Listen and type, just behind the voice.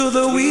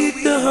the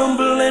weak, the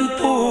humble and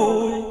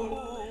poor.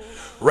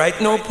 Right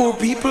now poor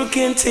people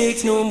can't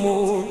take no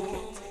more.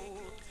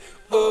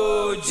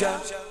 Oh Jah,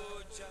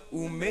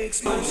 who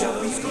makes my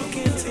job, people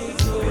can't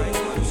take no more.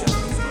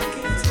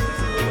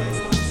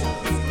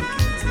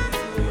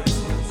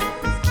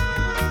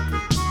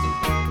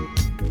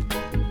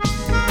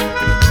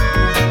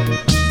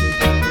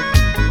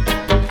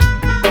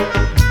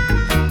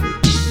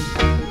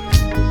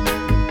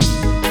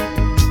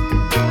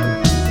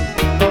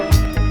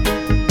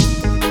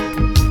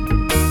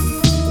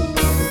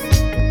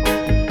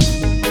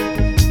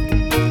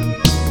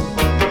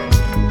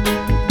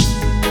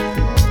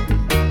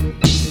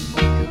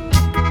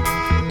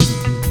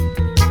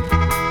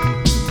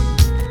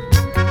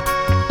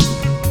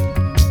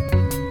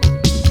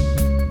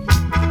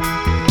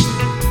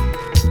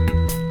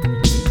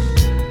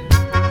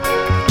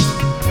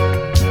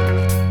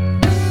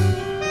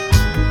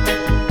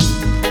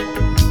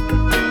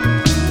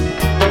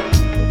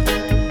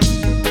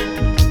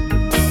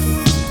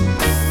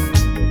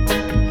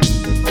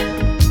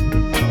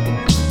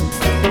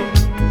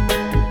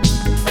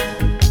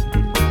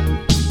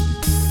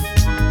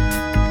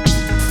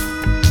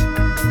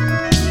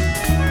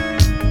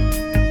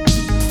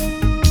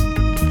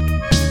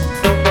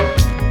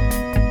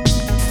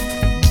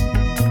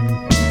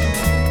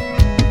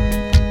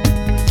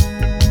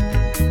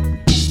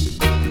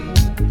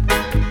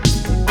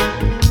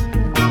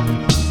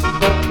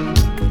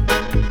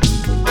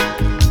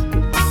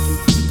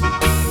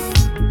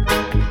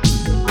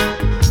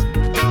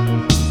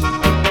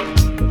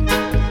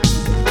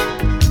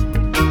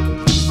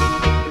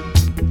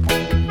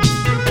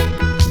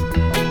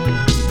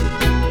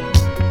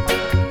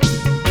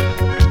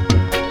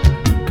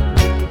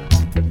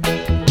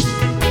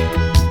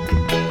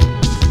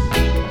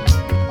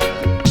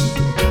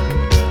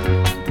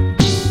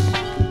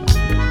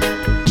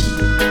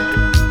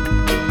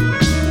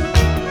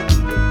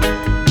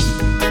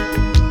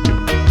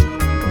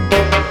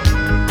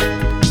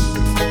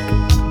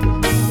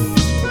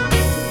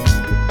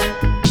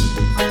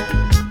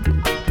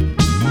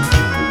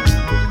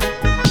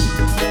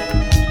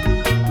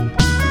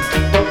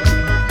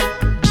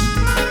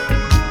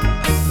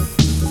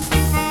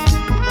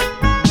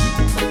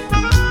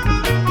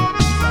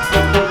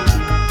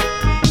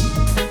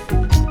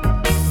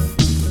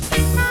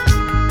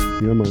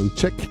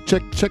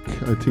 Check.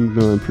 I think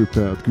now I'm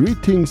prepared.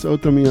 Greetings,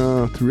 Outta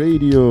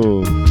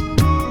Radio.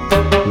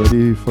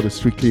 Ready for the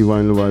strictly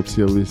vinyl vibes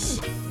here with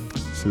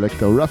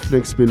selector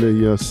Ruffneck-Smille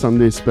here.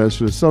 Sunday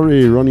special.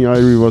 Sorry, Ronnie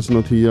Irie was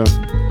not here.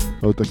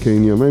 Outta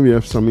Kenya. Maybe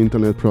have some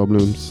internet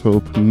problems.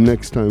 Hope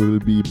next time we'll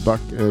be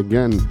back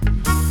again.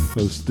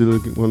 I still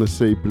want to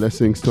say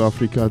blessings to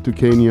Africa, to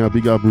Kenya.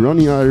 Big up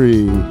Ronnie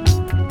Irie.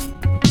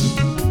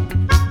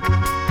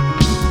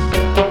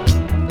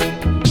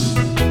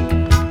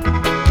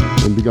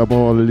 Big up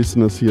all the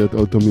listeners here at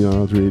Outta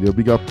Radio.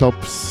 Big up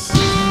Tops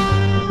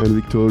and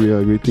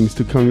Victoria. Greetings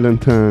to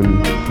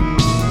Kanglantan.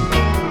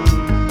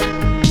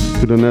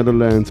 To the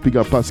Netherlands. Big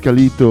up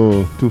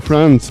Pascalito. To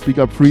France. Big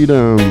up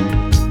Freedom.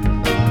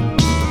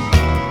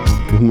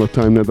 One more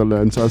time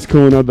Netherlands.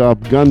 Ascona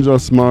Dub, Ganja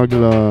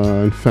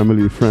Smuggler and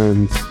family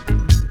friends.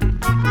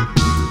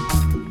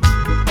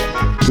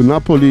 To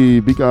Napoli.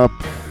 Big up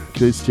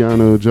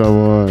Cristiano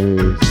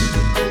Javois.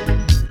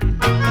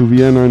 To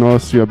Vienna in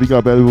Austria, big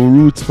up Elvo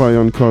Roots,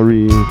 Fire and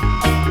Curry.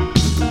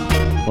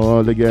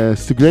 All the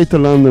guests. To Greater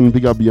London,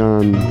 big up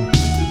Jan.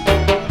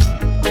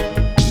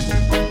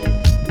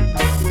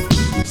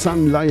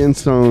 Sun Lion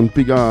Sound,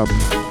 big up.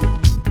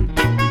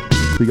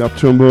 Big up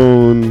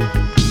Trombone.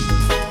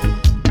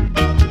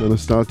 Gonna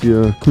start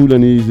here cool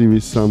and easy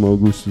with some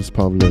Augustus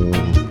Pablo.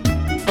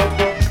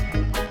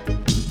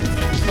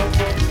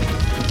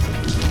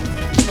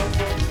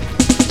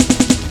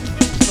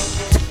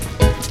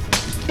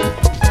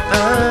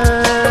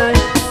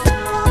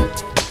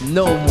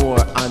 No more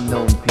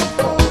unknown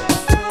people.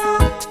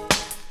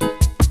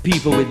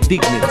 People with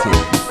dignity.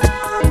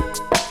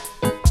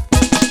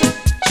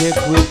 Check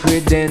with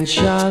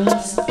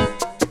credentials.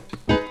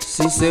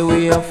 See say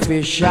we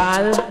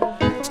official.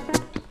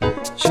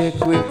 Check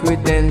with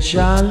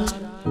credentials.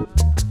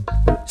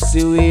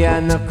 See we are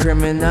no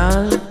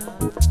criminal.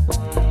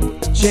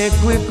 Check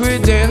with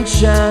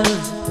credentials.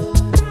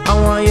 I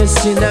want you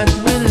see that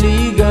we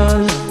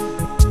legal.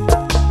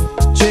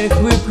 Check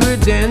with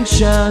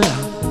credentials.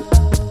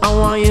 I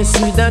want you to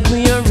see that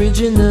we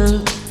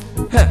original.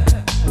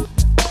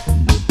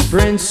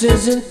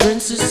 Princes and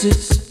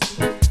princesses,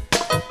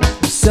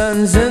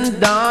 sons and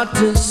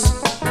daughters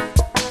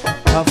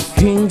of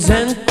kings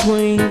and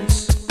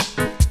queens,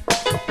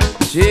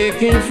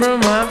 taken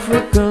from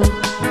Africa,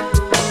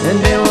 and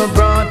they were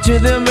brought to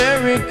the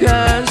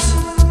Americas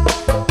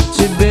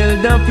to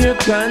build up your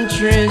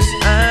countries.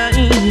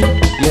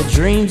 Your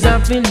dreams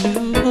of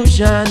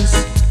illusions,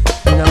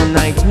 now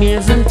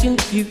nightmares and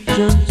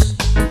confusions.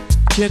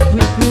 Check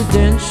with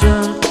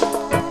credential.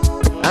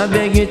 I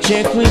beg you,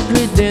 check with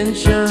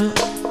credential.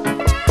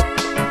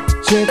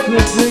 Check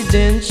with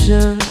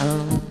credential.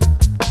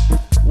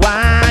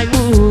 Why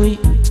would we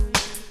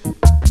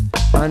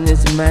on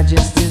His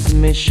Majesty's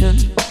mission.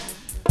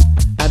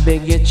 I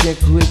beg you check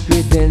with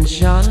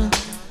credential.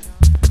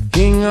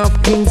 King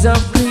of kings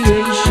of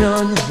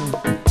creation.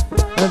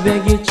 I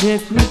beg you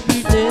check with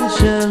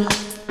credential.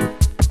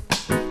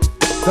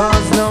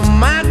 Cause no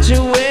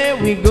matter where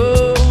we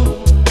go,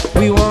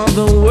 we want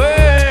the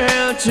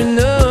world to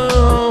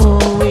know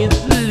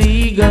it's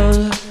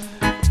legal.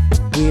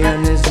 We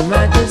on His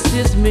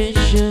Majesty's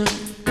mission.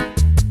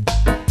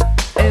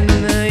 And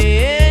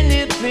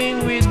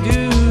anything we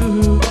do,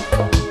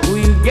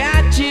 we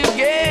got to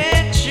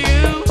get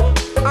you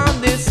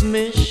on this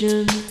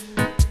mission.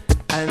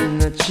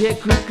 And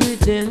check with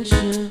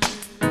credential.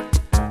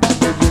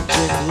 Did you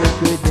check with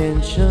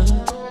credential?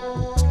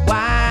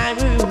 Why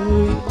would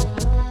we?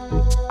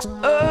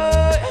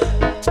 Oh,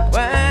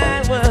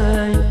 why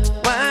would?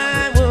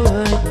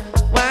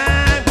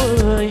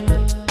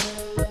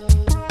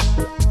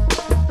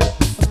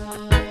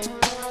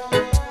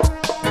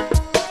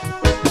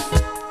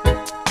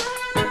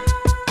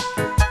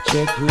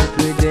 Check with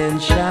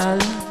credential.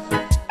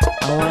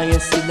 I want you to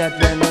see that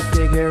we're not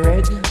taking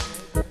red.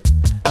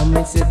 I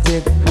miss it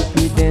take with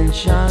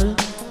credential.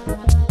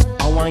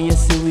 I want you to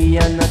see we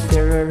are not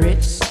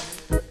terrorists.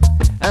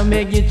 I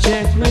beg you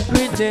check with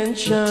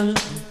credential.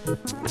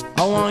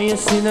 I want you to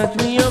see that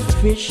we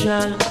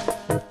official.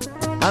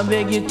 I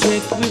beg you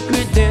check with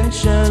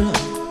credential.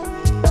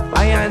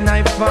 I and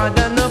I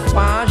father no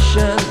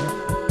partial.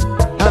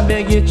 I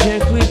beg you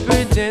check with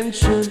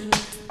credential.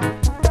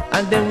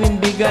 And then we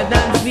bigger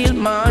than Field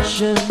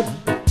Marshal.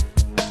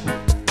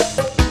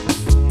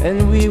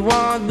 And we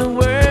want the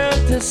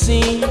world to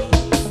see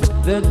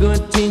the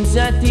good things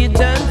that He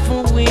done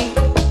for we.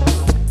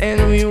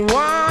 And we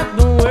want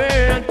the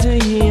world to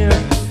hear.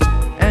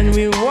 And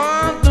we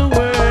want the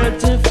world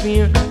to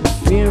fear.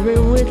 Fear it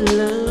with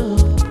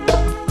love.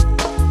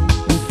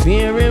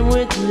 Fear it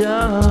with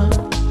love.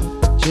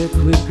 Check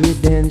with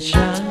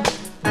credential.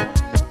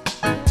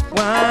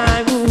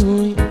 Why would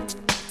we?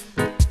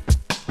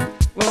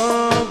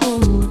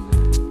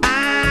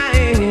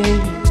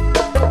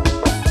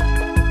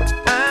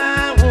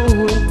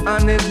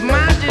 On His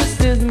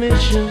Majesty's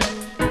mission.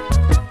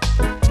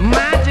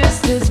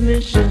 Majesty's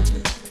mission.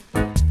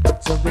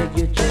 So beg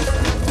you check.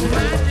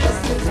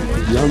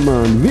 Ja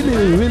man,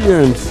 Willie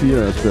Williams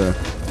hier at the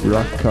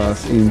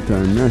Rockcast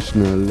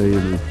International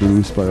label,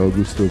 produced by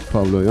Augusto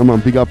Pablo. Ja man,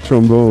 big up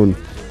trombone.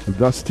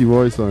 Dusty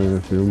voice I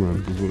have, yeah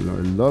man.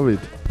 I love it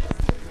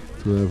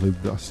to have a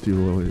dusty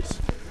voice.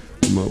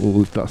 My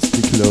old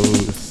dusty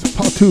clothes.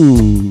 Part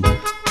 2.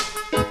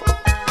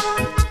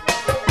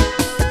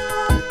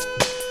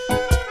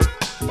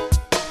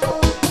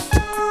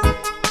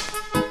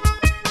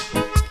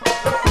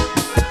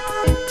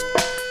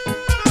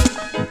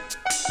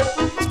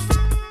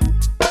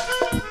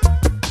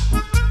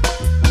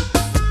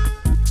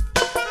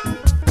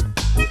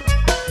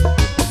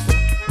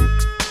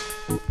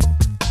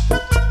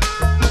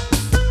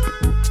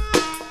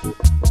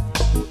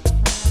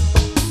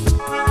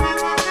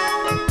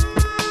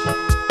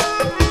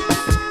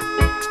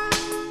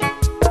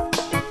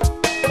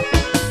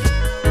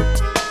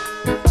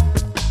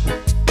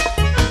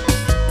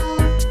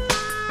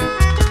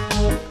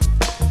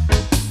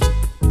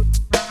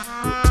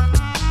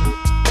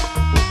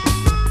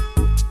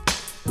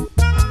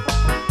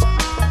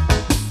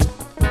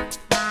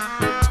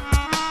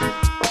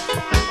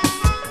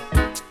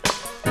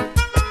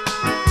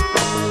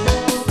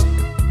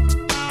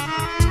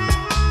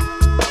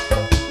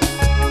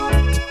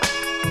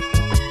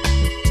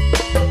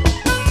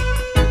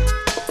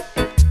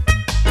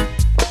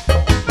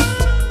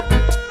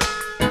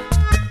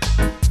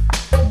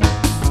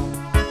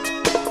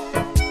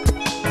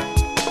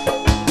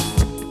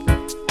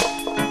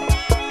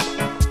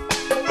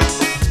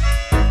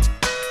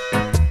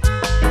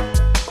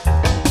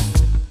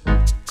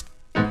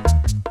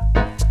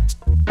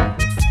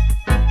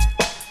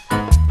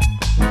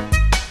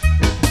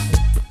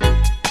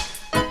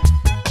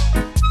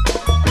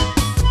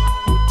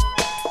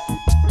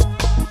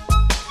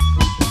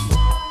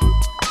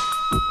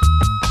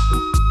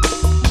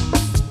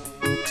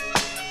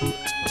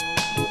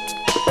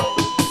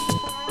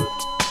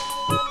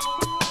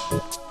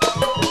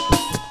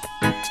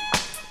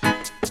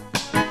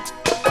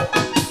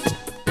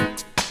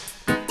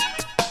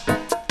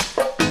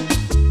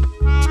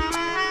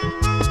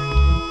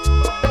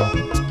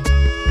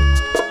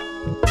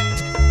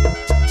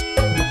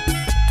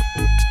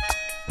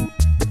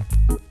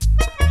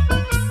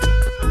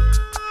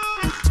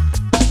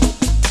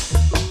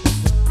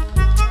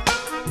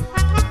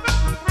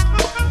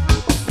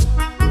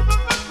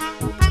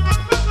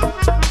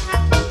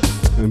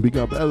 Big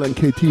up L and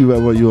KT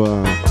wherever you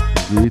are.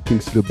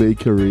 Greetings to the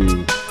bakery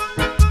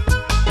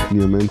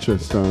near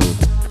Manchester.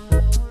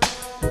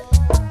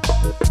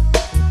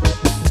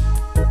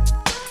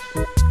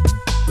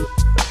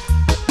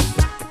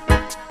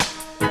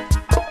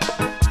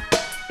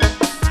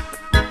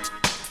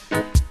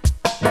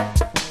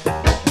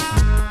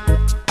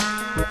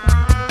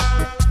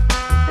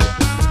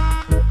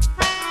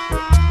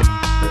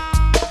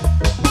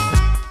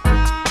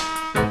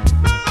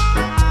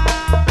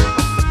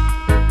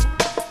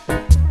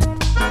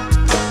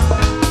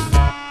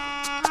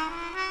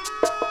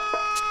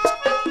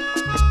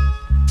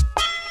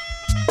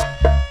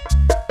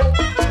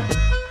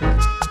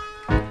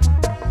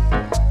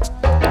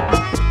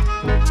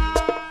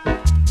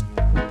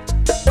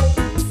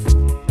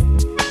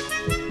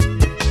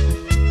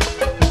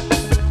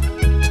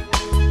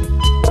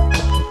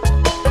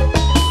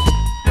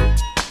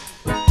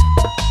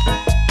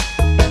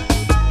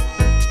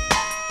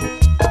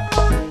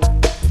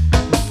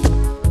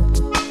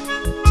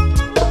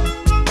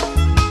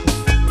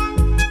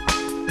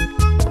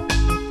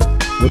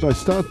 but I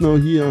start now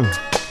here.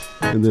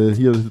 And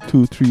here the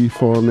 2, 3,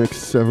 4 next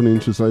 7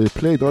 inches. I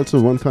played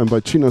also one time by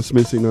China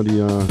Smith in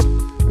the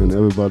and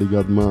everybody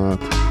got mad.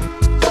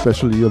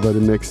 Especially here by the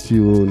next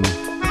tune.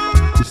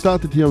 We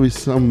started here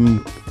with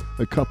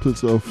a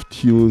couples of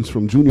tunes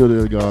from Junior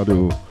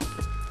Delgado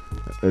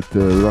at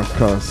the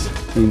Ruckus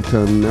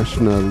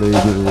International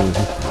label,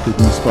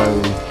 produced by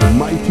the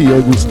mighty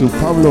Augusto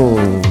Pablo.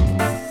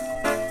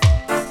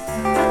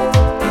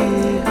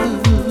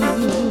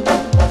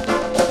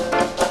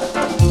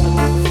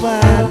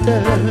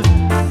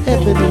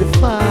 Heavenly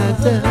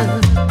Father,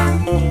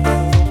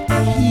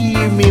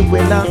 hear me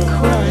when I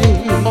cry.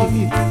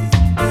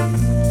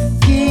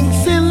 King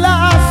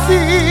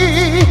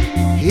Selassie,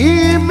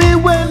 hear me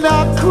when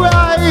I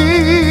cry.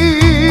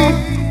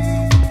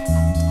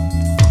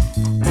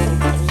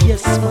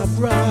 Yes, my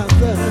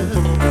brother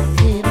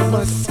and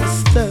my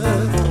sister,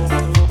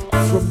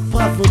 from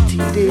poverty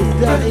they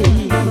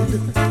died.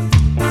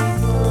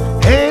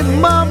 And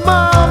my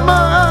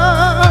mama,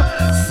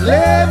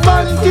 slave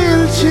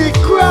until she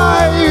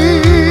cried.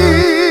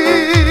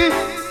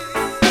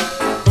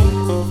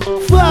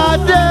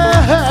 Father,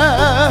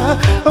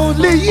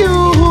 only you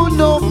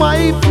know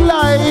my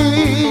plight.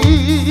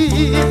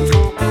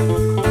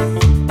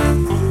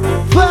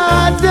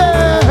 Father,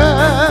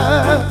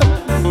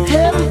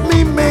 help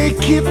me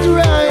make it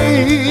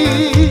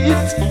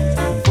right.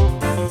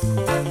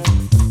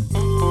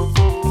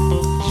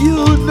 You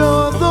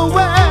know the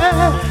way,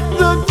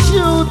 the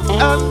truth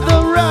and the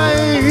right.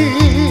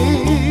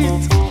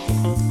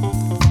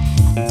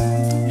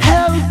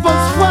 Help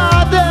us,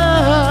 Father,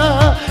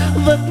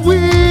 that we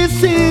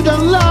see the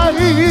light.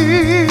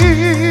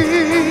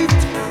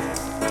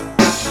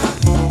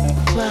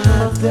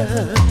 Father,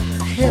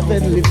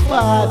 Heavenly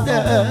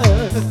Father,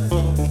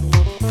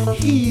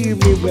 hear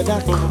me when I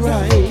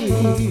cry.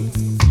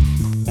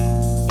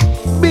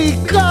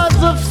 Because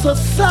of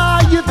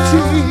society,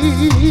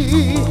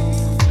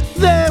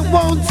 they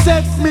won't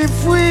set me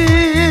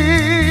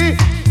free.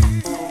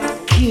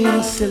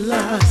 King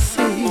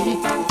Selassie,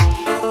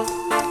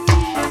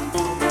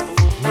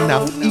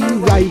 now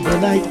hear I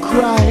when I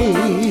cry.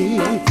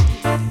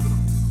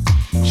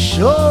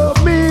 Show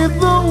me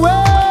the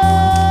way,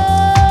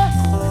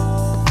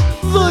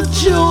 the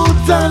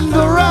truth and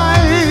the right.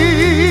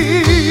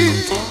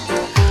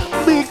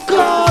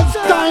 Because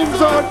times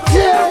are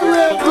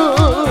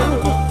terrible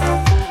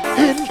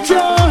and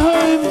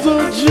times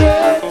are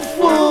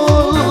dreadful.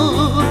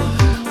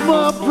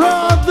 My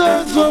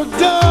brothers are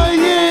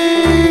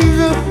dying,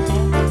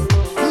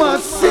 my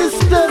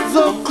sisters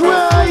are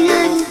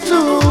crying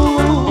too.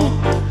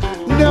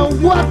 Now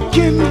what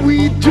can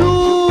we do?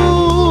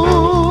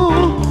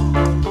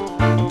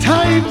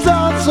 Times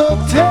are so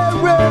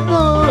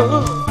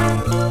terrible.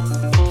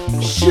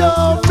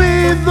 Show me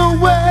the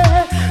way,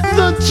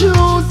 the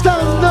truth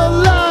and the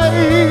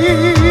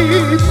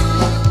light.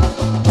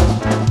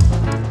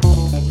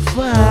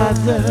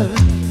 Father,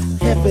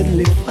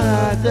 Heavenly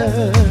Father,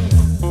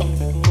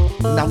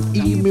 now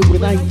hear me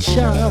when I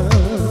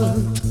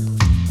chant.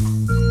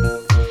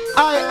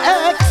 I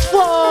ask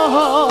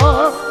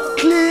for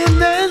clean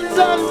hands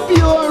and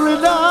pure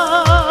in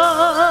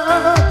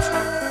heart.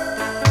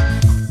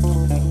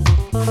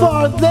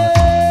 For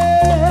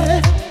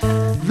they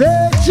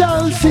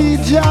shall see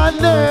Jah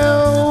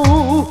now,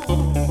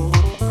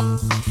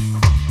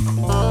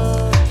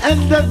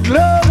 and the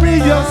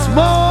glorious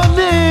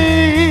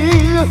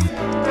morning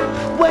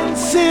when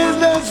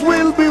sinners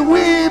will be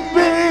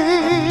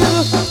weeping.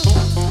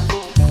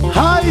 I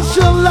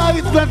shall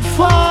light that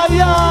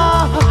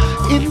fire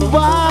in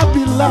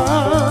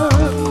Babylon.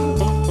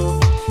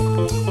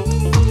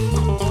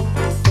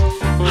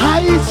 I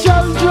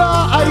shall draw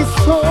a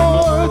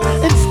sword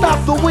and stop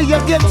the way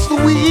against the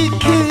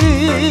wicked.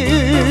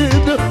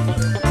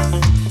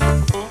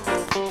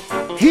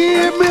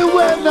 Hear me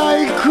when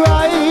I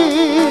cry.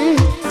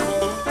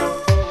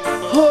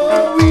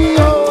 Oh, we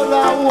all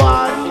are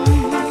one.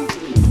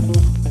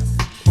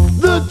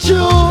 The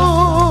truth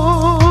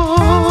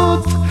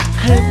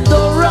and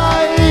the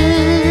right.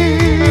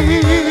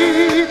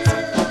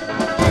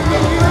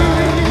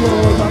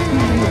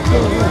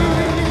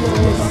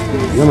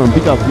 Yeah man,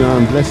 big up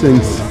Jan,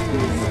 blessings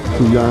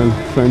to Jan,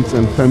 friends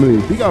and family.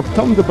 Big up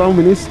Tom the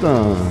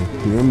Bauminister.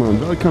 Yeah man,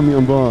 welcome here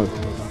on board.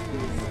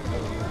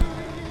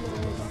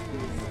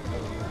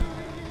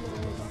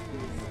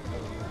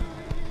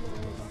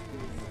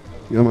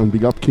 Yeah man,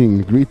 big up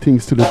King.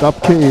 Greetings to the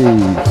Dub Cave.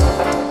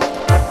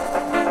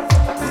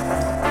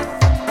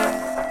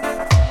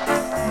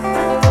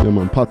 Yeah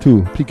man, part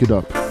 2, pick it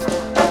up.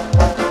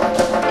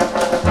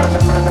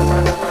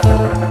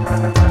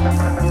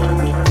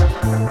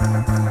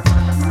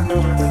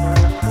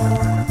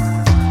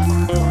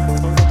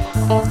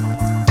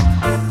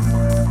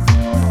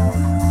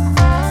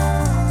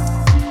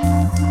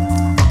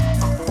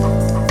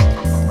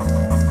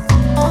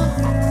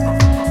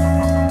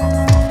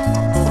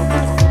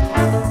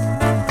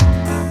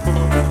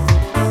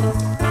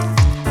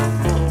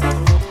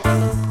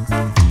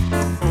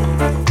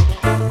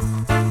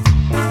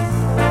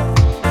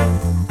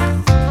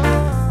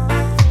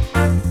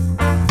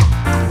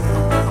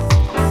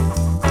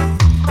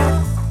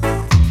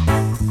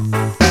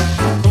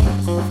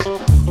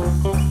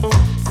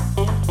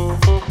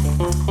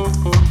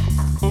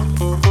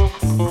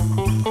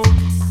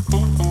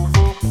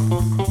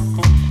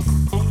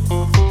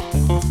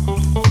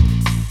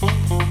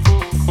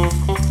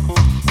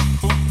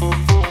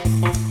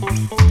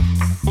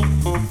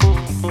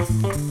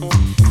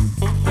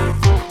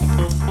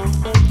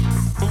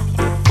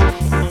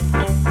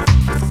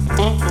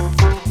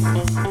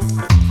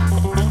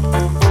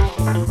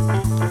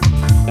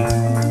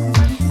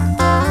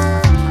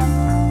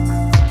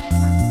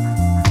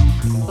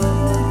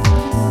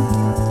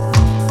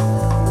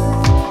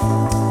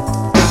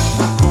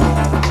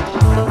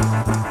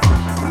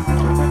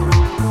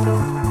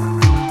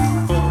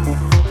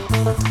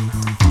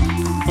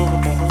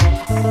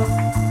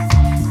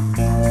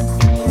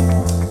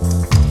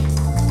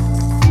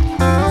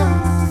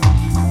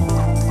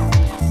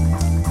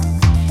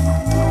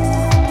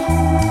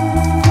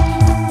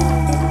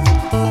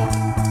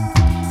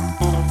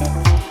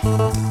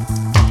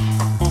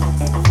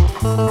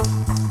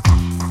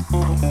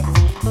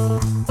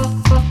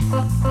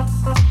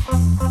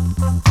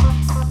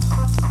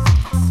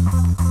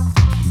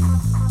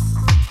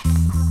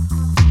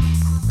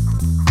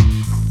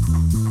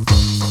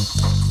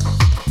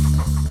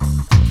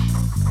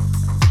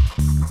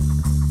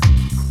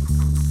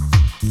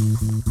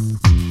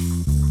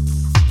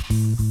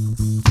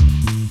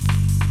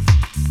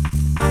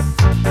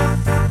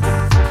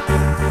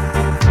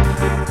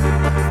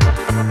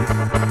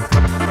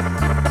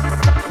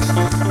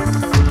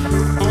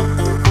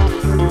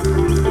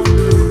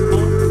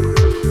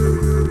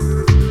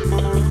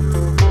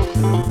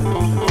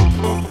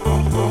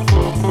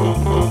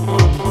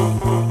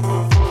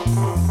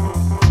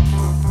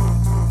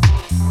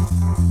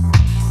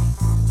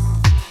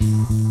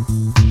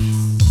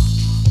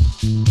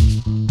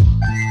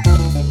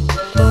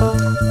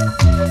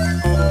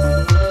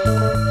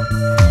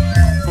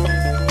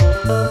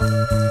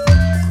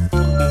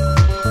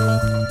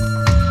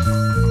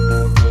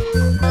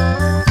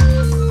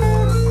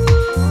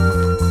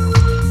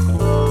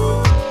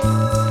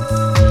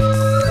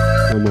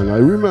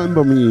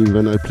 remember me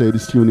when I played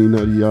this tune in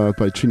the yard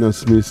by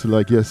Ruffneck-Smille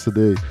like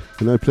yesterday.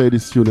 When I played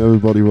this tune,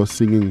 everybody was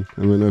singing,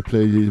 and when I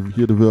play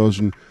here the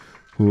version,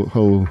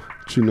 how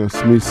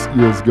Ruffneck-Smille's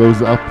ears goes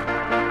up.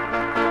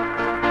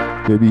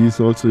 Maybe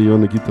he's also here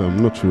on the guitar,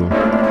 I'm not sure.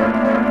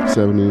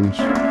 7-inch.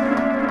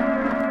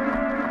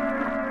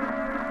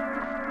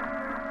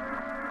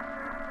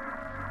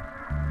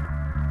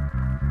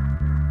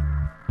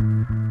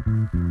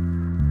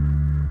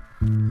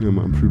 Yeah,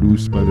 man,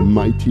 produced by the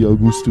mighty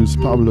Augustus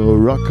Pablo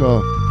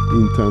Rocker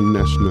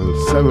International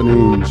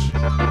 7-inch.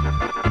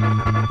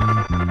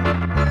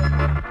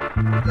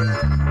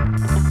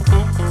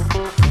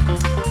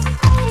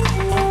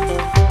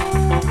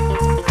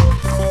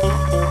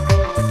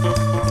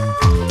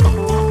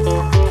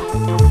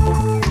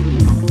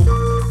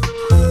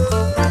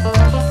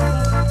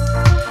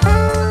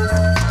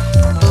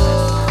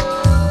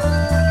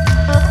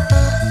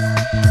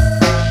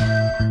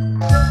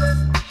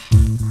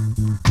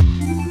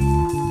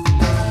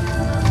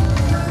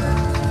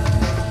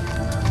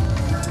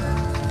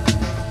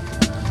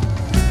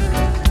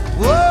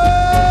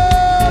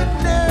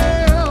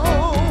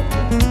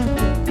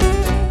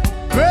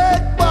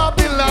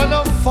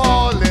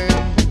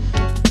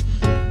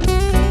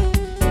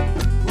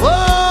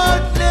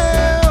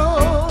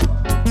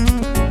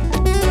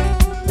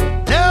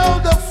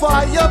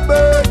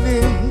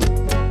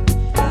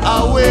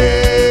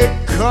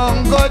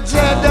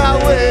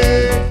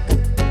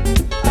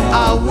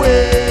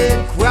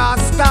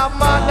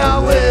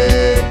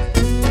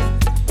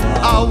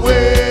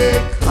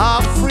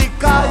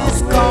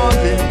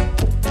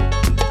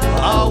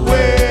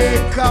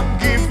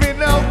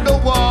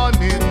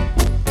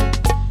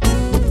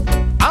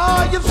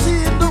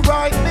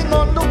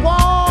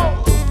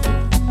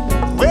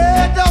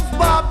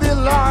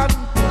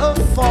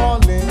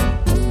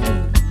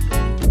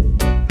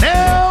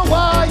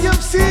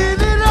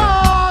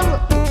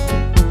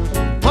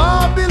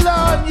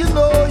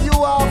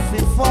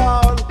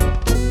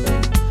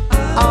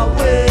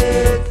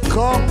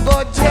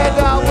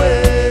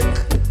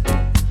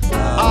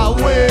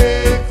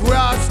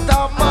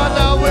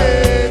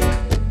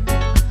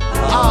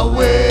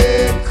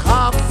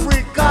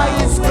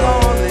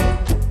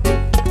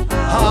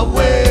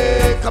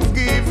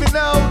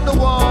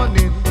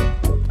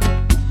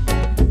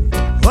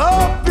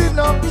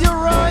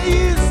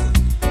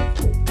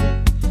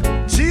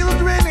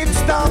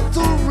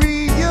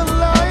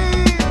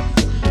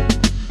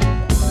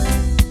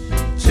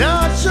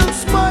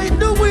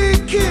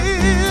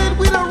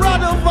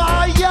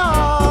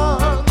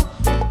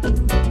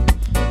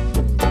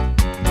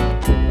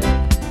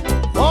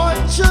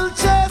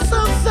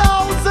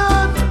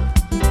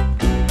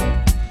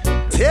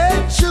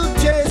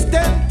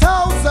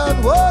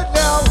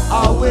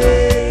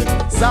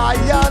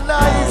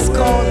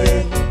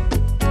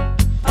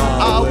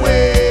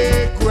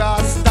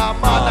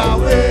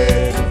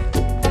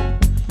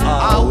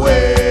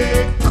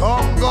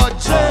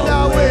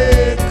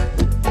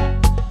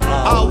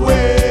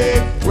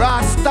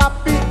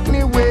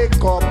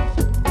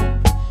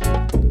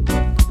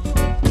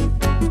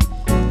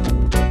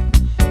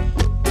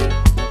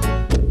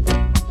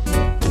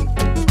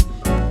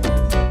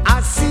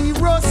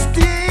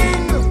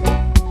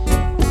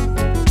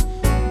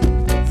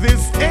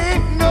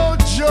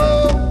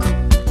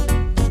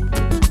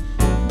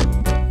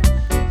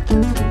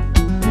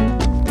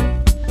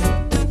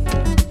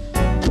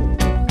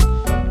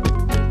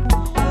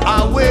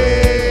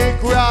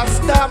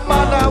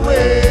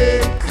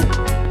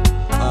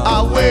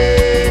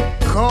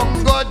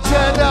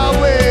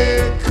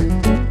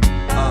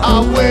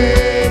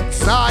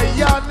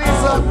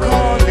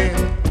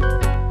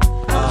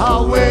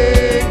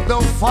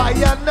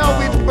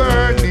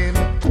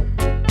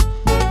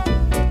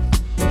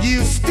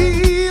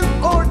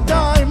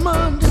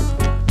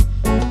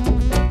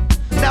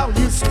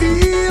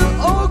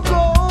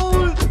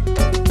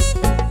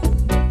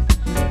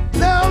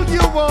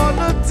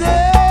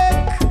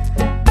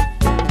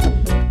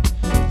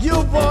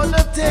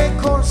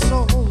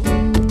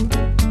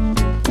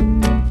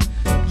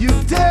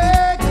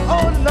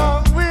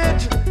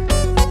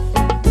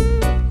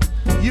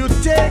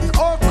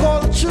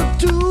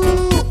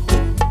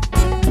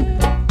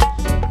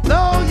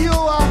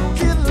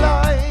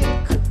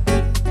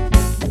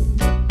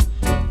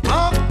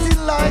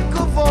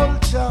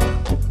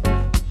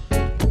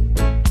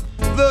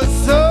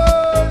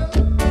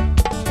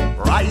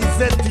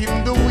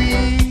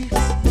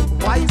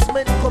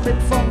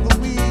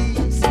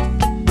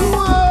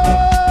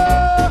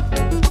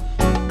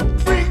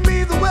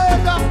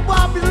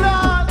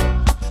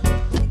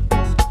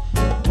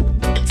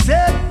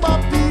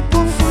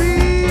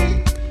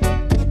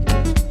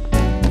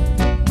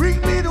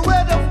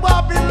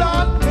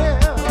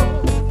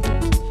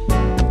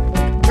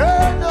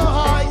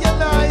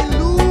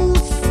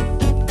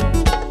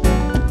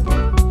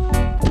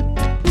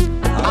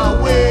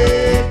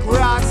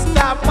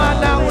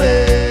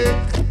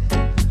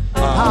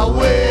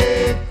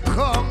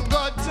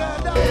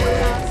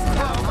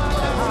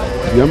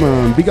 Yeah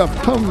man, big up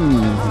Tom.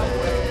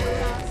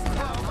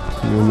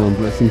 Yeah, man,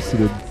 blessings to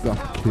the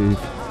Dub Cave.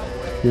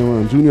 Yeah,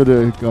 man, Junior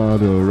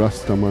Delgado,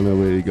 Rastaman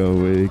awake,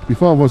 awake.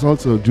 Before I was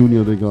also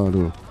Junior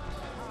Delgado.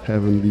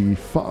 Heavenly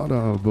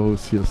Father,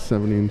 both here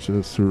 7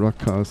 inches,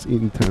 Rockers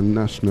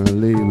International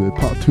Label,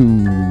 Part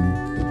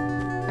 2.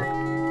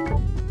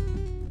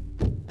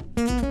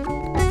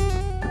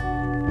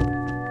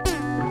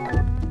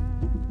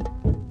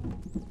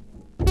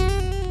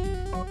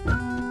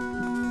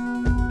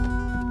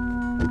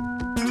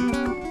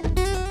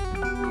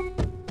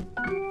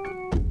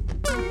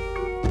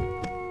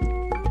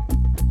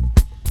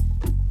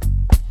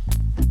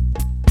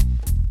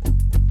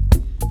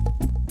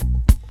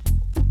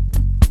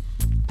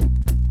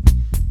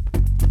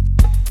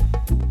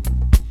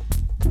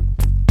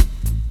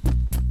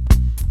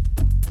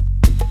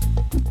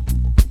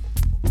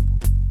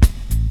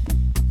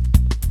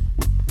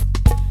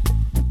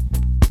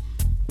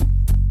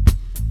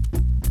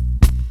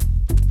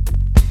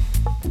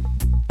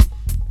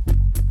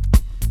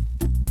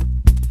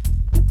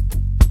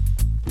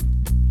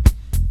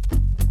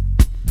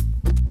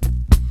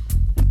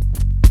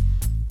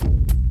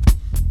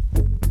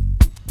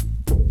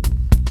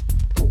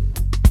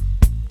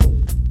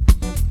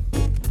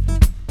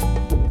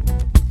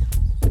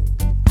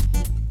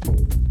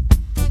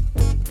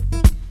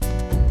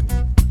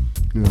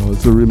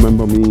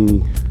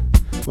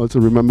 Also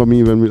remember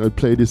me when I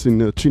play this in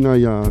the China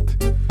yard.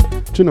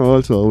 China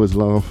also always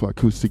love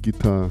acoustic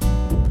guitar.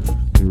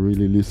 You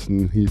really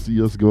listen, his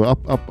ears go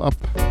up, up, up.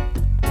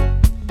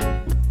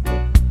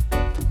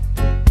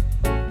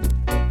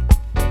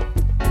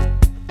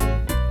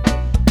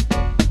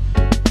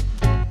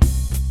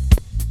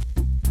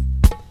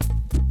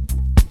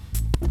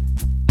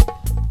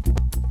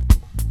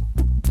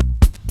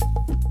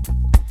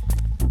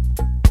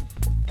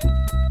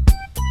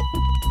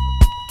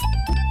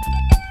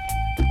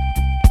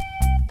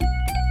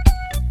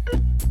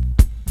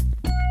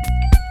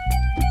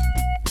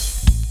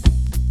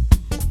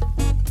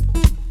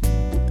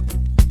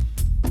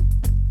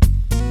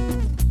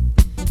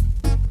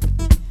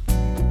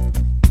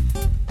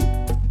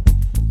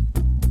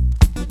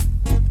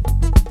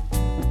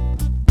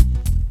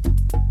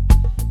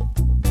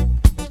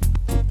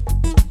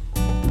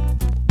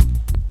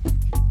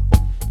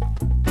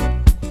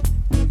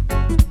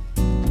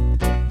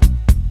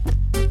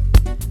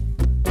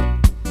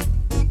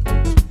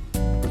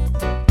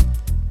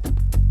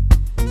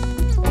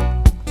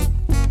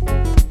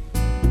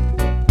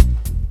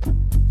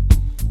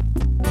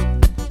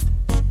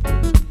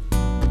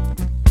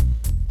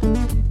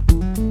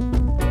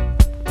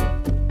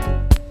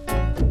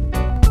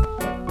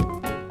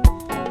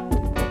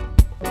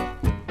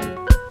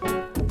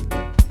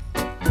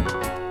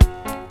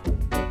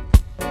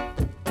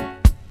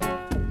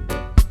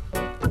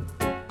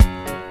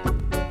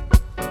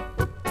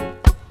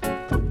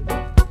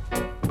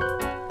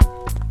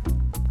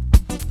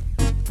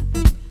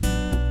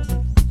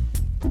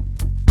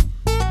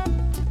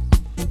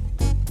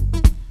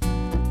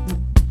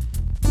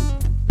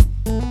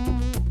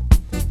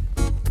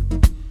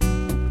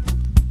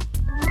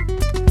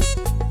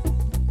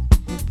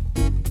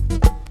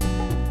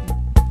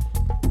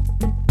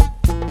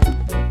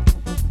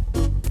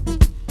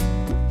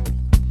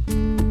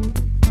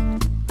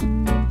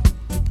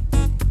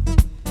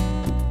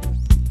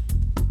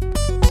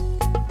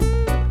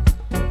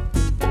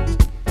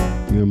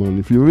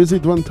 If you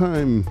visit one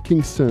time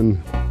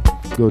Kingston,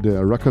 go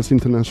there. Rockers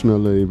International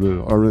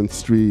Label, Orange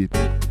Street.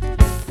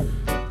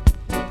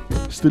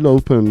 Still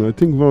open. I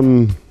think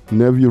one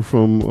nephew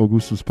from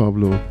Augustus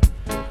Pablo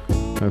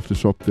have the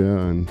shop there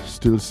and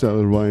still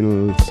sell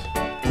vinyls.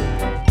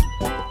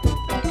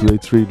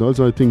 Great street.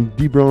 Also, I think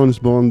D. Brown is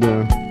born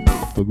there.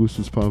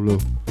 Augustus Pablo.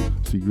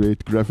 See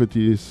great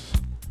graffitis.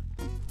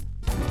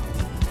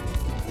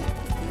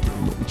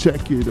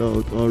 Check it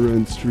out,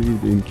 Orange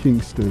Street in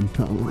Kingston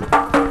Town.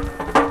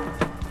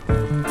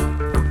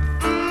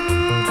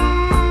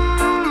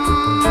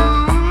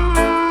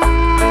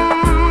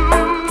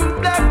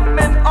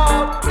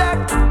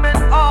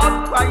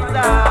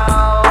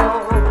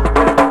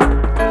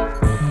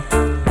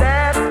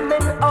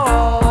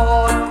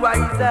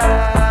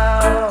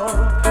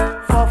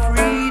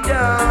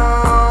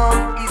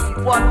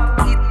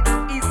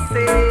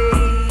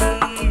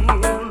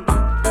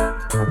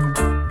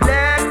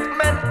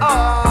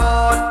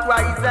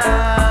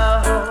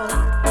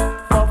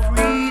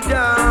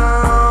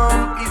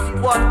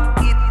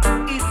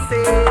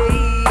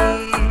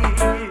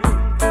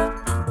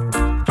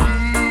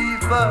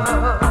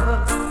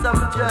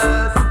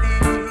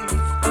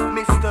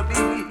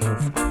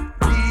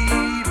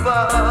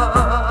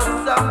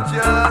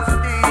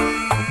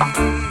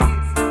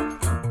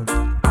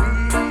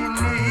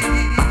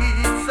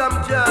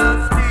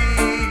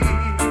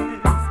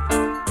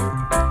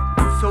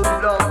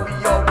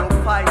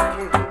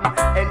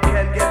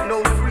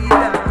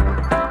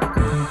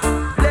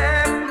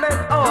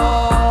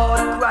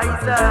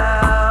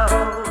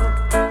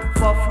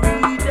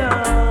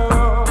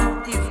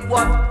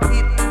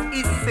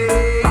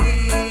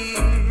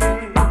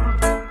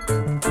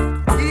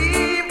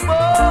 Give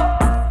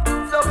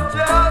us some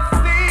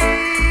justice.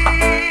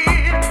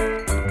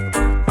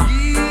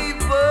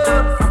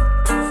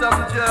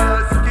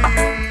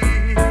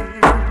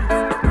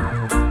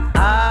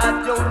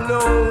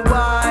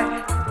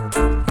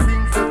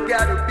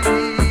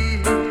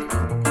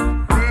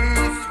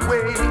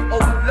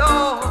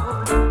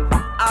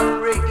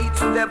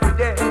 every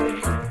day.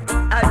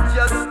 I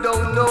just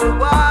don't know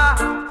why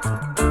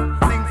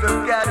things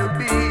have gotta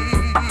be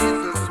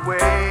this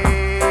way.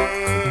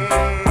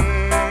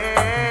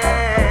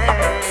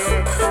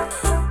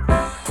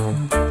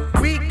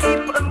 We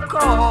keep on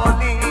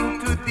calling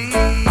to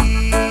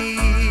thee,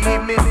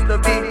 Mr.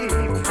 Big.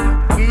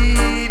 We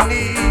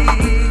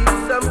need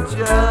some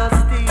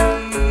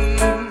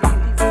justice.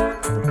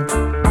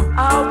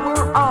 Our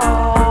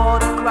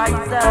heart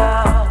cries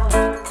out,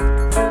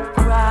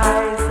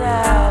 cries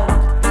out,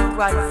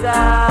 cries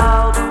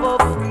out for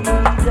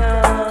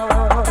freedom.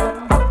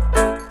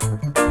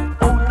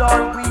 Oh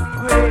Lord, we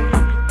pray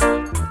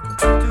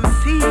to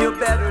see a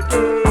better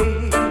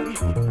day.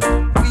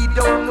 We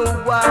don't know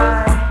why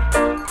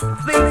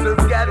things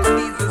have gotta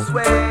be this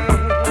way.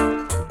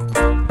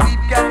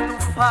 We've got to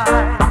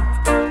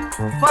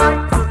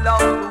fight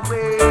along the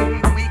way.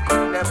 We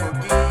could never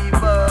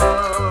give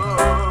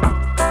up,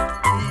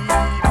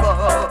 give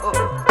up.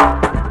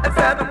 I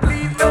said,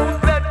 please don't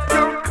let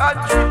your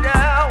country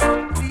down.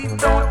 Please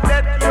don't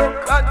let your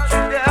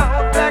country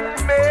down. Black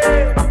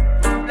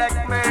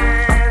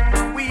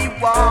man, we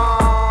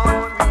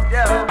want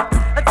freedom.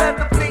 I said,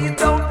 please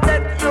don't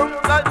let your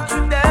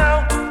country down.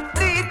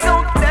 Please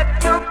don't let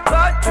your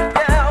country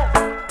down.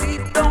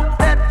 Please don't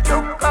let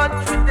your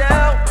country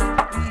down.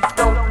 Please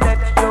don't let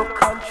your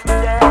country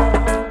down.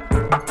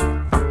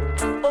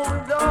 Oh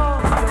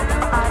Lord,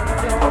 I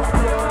don't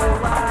know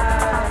why.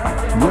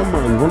 Yeah,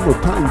 man, one more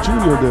time,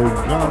 Junior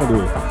Delgado.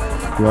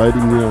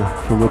 Riding here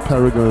from the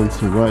Paragons,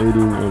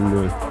 riding on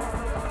the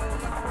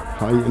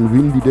high and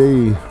windy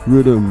day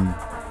rhythm.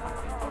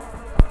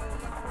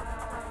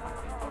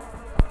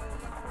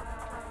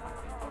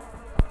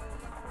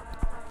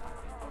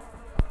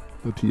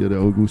 Und hier der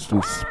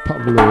Augustus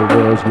Pavlo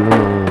Version.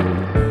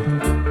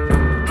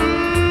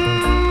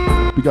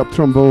 Big up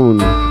trombone.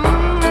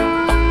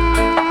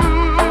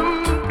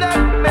 Black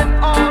men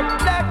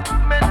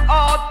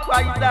all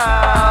cries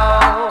out.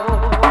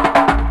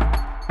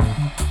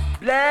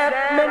 Black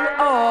men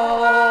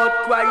all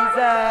cries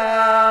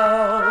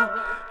out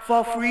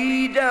for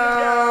freedom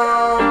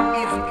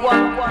is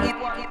what it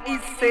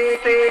is. Say.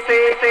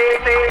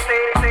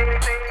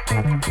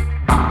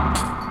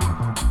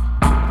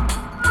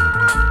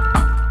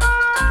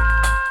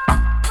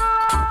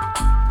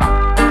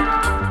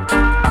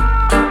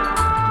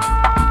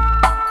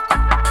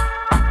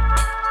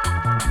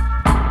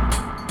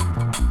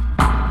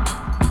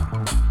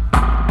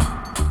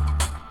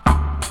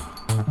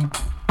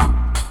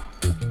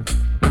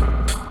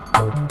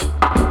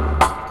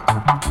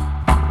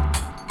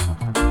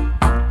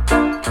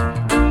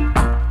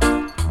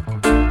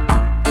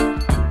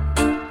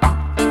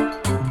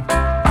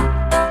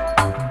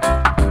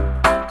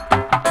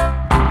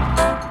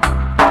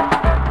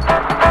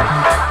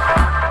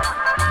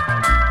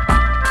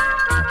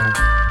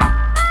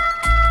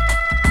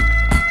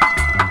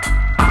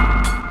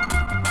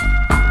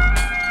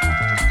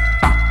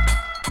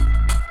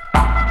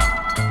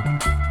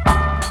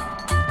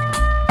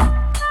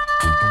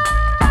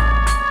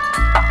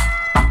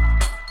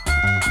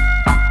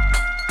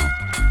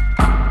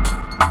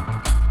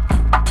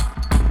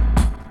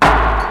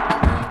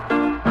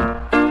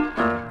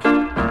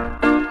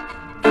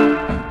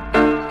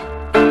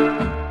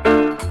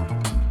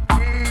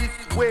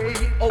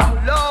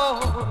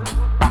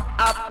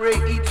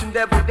 Each and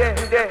every day.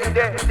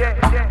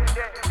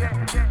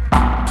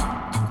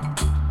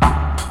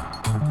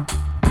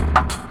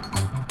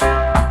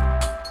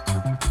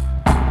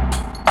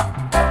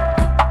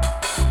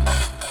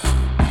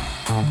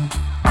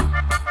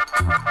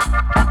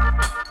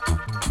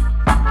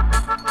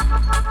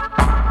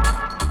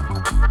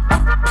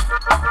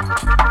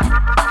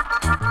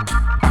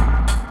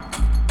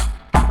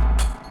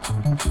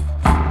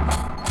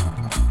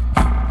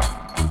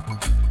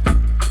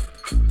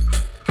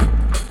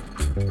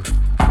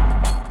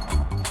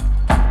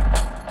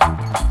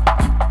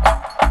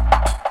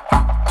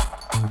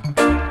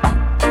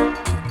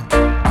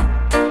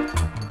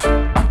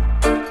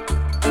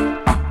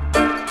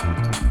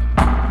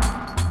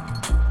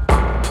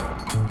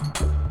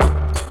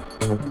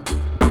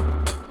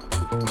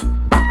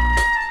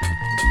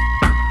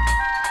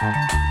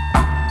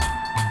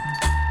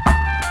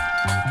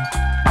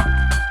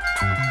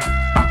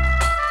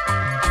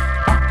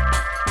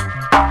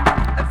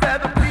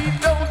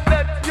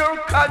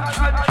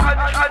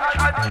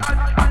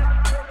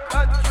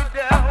 Country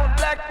down,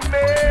 black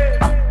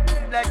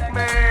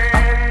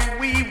man,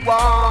 we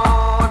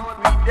want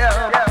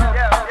freedom.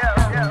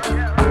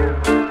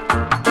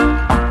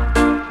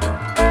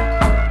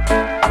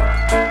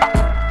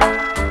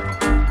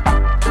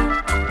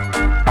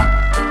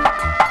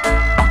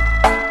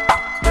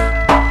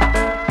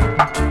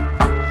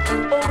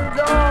 Oh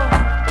Lord,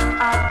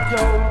 I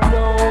don't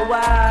know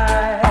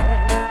why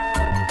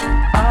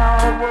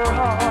our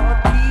heart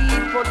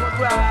keep on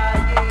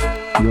crying.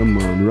 Yeah,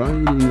 man,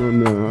 riding on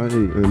the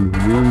high and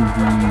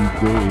windy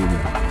day.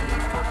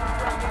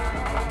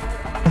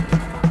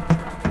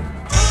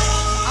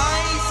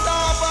 I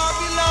saw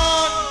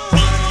Babylon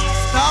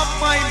stop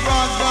my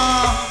brother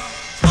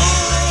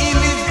in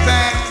his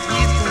back.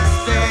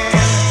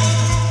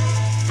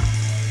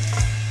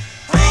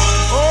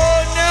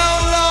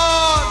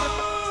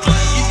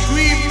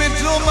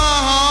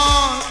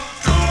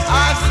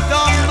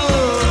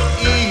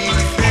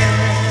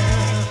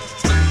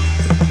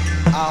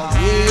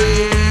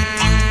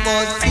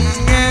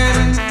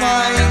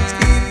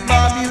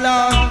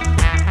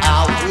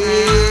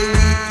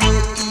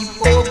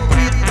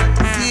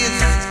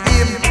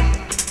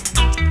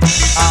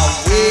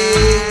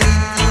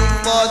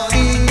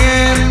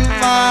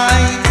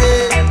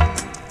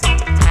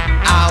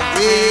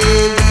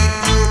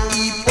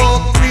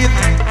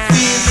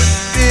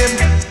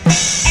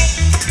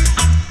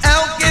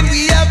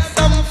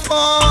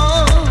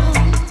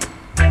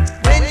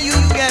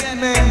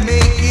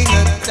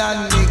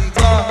 satanic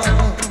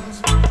cause.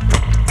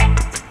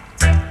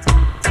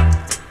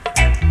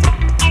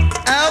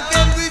 How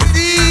can we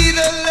see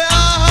the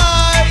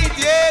light?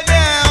 Yeah,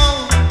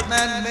 now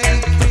man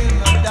make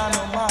him a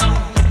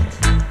dynamite.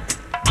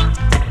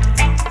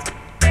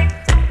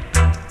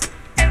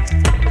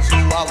 So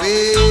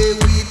away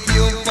with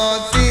you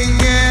fussing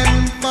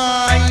and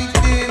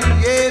fighting.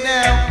 Yeah,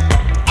 now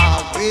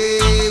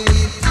away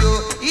with your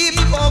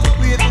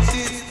hypocrite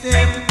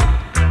system.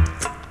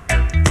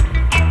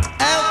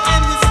 How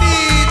can you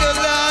see the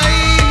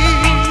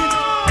light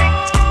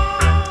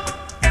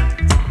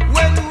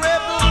when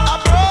rebel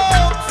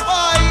approach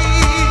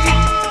fight?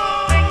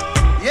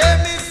 Yeah,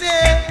 me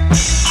say,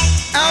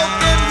 how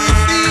can we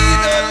see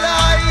the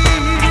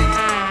light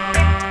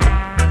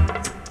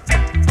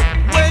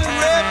when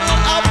rebel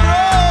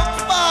approach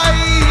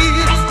fight?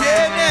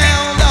 Yeah,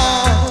 now,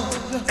 Lord.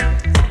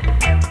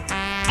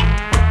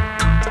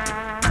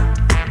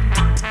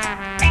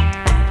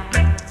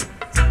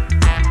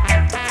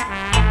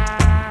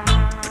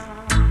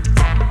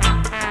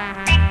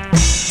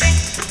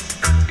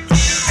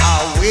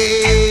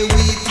 Away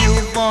with you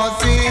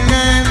fussing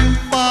and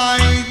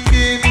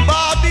fighting,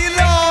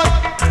 Babylon.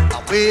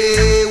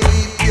 Away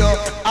with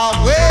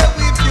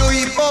your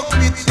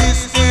hypocrite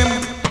system.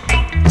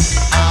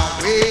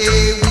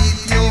 Away with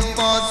you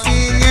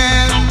fussing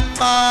and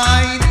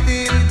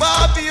fighting,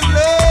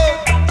 Babylon.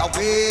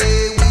 Away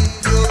with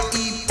your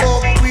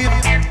hypocrite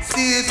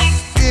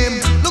system.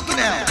 Look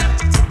now.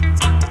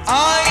 I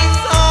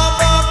saw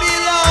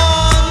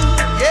Babylon,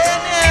 yeah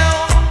now.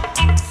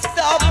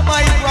 Stop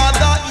my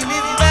brother in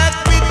his back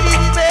with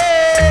his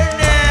bear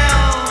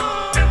now.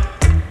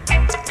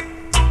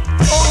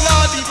 Oh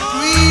Lord, it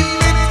grieves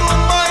me to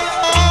my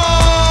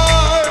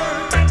heart.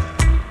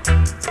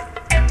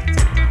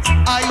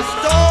 I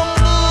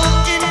stumble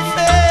in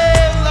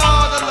faith,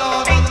 Lord,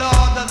 Lord.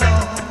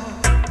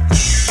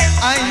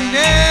 I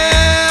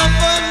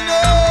never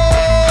know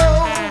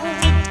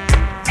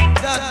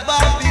that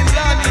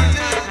Babylon is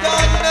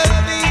done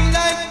nothing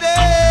like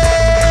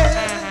that.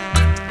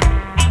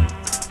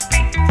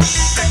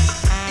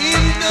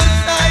 In the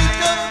sight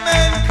of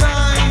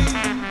mankind,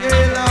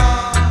 yeah,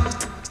 Lord,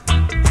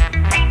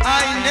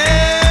 I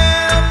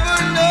never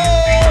know.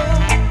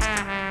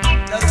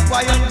 That's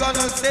why I'm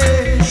gonna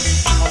say,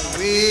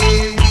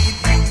 away with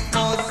you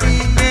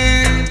fussing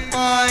and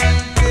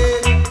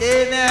fighting,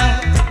 yeah, now,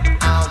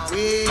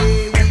 away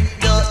with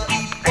the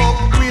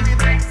hypocrite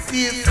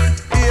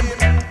system.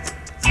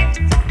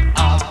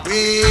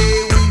 Away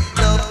with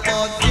the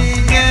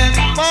fussing and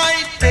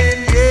fighting,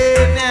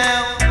 yeah,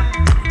 now.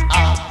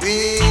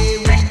 Away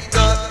with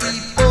the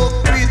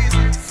hypocrite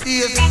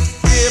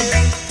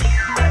system.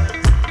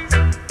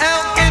 How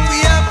can we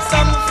have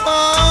some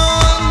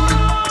fun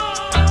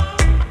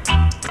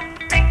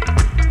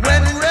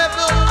when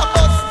rebel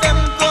bust them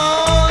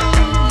gun?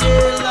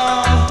 Yeah,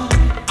 Lord.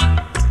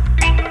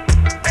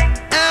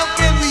 How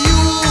can we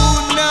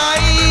unite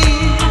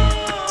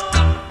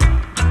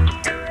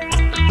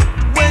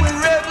when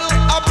rebel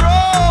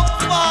broke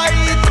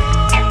fight?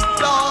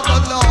 Lord.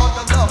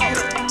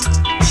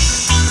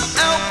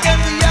 How can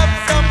we have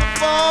some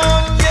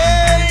fun?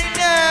 Yeah,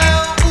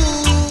 now,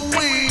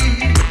 ooh-wee,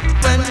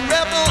 when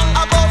rebel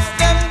bust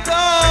them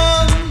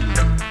gun.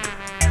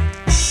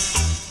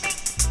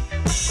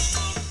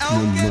 How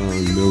can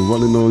we The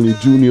one and only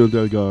Junior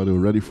Delgado,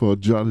 ready for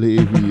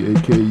Jalevi,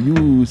 aka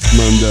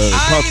Usman,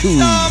 part 2.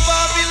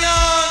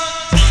 Babylon,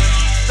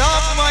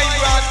 stop my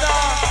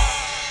brother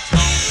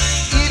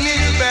in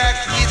his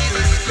back with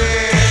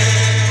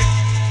respect.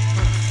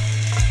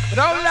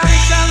 But how long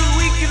shall the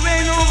wicked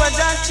reign over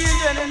their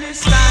children in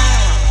this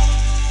time?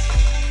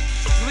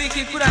 The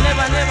wicked could have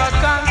never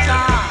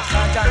conquer.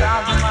 Conquer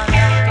the man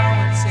that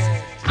counts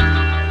it.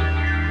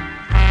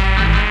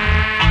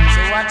 So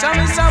watch out,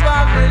 Mr.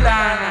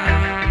 Babylon.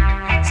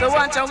 So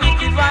watch a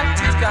wicked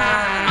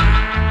Vatican.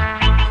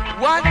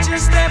 Watch your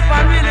step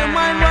and really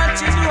mind what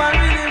you do and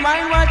really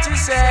mind what you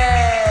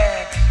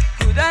say.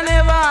 Could I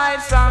never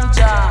hide from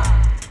Jah?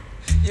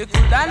 You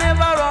could I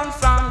never run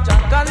from Jah.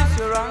 Cause if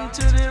you run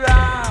to the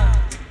right,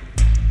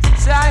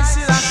 say I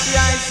see that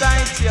I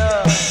sight you.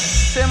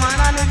 Say man,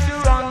 and if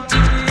you run to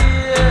the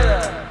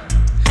hill,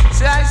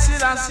 say I see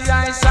that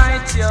I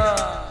sight you.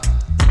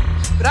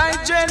 But I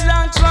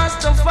dreadlocks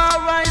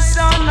Rastafari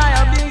son, I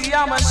a big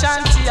yam and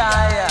shanty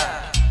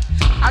higher.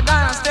 I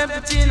gonna step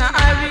it in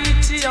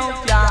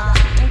Ethiopia.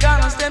 I'm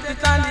gonna step it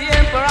on the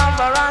emperor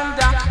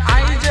veranda.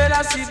 I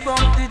jealousy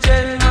pump the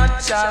gel not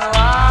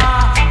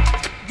chalwa.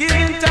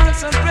 Giving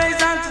thanks and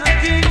praise unto the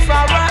king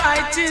for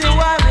right in the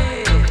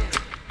valley.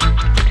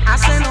 I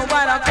say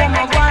nobody come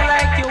and go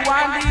like you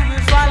want.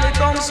 If valley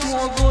come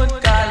smoke good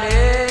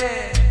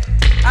Cali.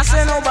 I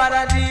say nobody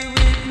deal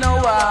with no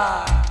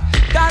war.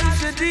 Cause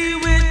if you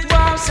deal with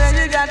war, say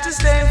you got to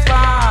stay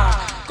far.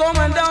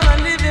 Coming down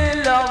and live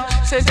in love.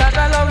 Say that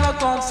the love no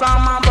come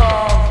from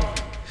above.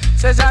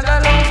 Say that the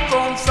love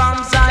come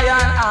from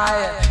Zion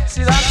higher.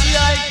 See that the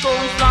I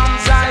come from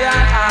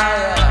Zion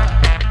higher.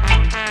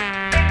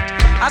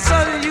 I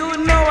saw the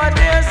youth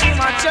nowadays in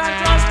my church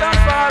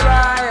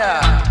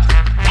Rastafari.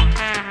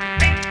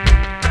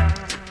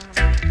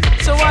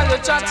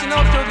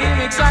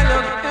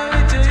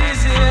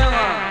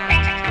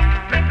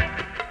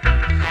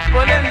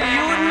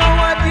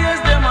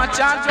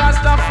 chant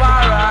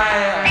Rastafari.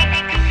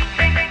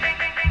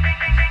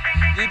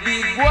 The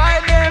big boy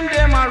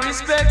them a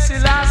respect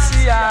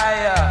Selassie.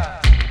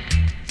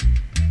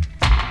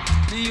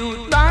 The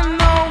youth don't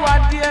know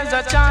what there's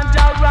a chant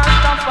of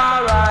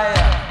Rastafari.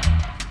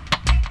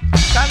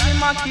 Cause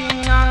him a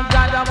king and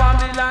God of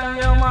Babylon,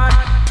 you man.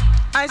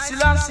 I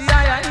Selassie,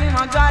 I him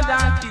a God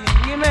and king.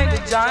 He make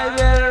the joy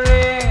bell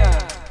ring.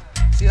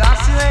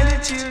 Selassie make the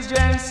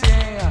children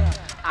sing.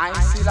 I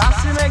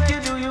Selassie make you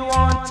do your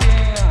own thing.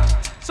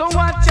 So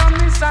watch out,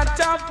 Mr.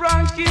 Top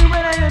Ranking,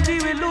 whether you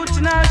deal with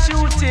looting or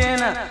shooting,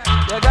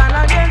 you're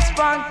gonna get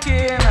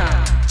spanking.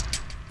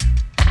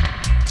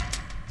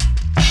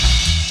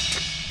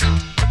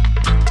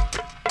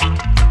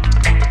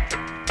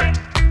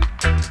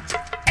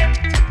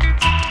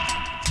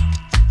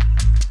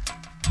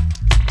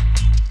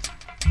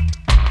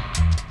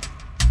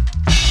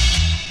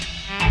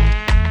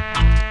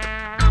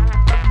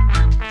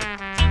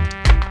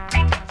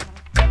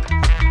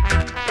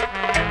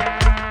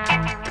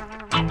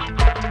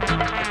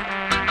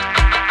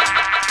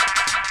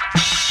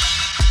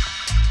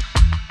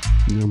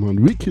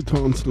 Wicked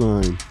Horns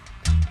line.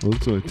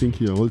 Also, I think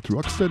here, old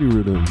Rocksteady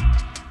rhythm.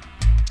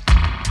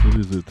 What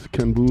is it?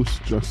 Ken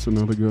Boost, Just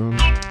Another Girl.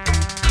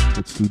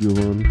 That's Studio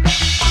One.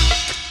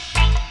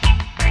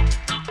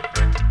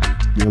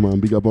 Yeah, man,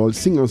 big up all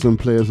singers and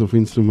players of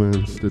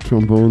instruments. The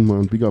trombone,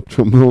 man, big up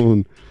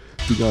trombone.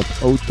 Big up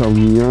outta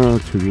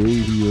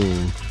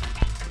radio.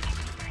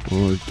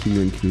 All king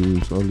and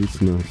queens, all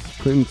listeners,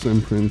 prince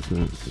and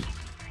princess.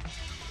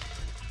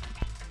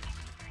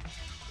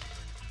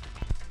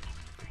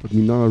 But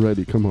me not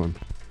ready, come on.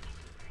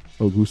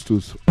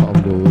 Augustus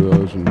Pablo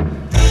version.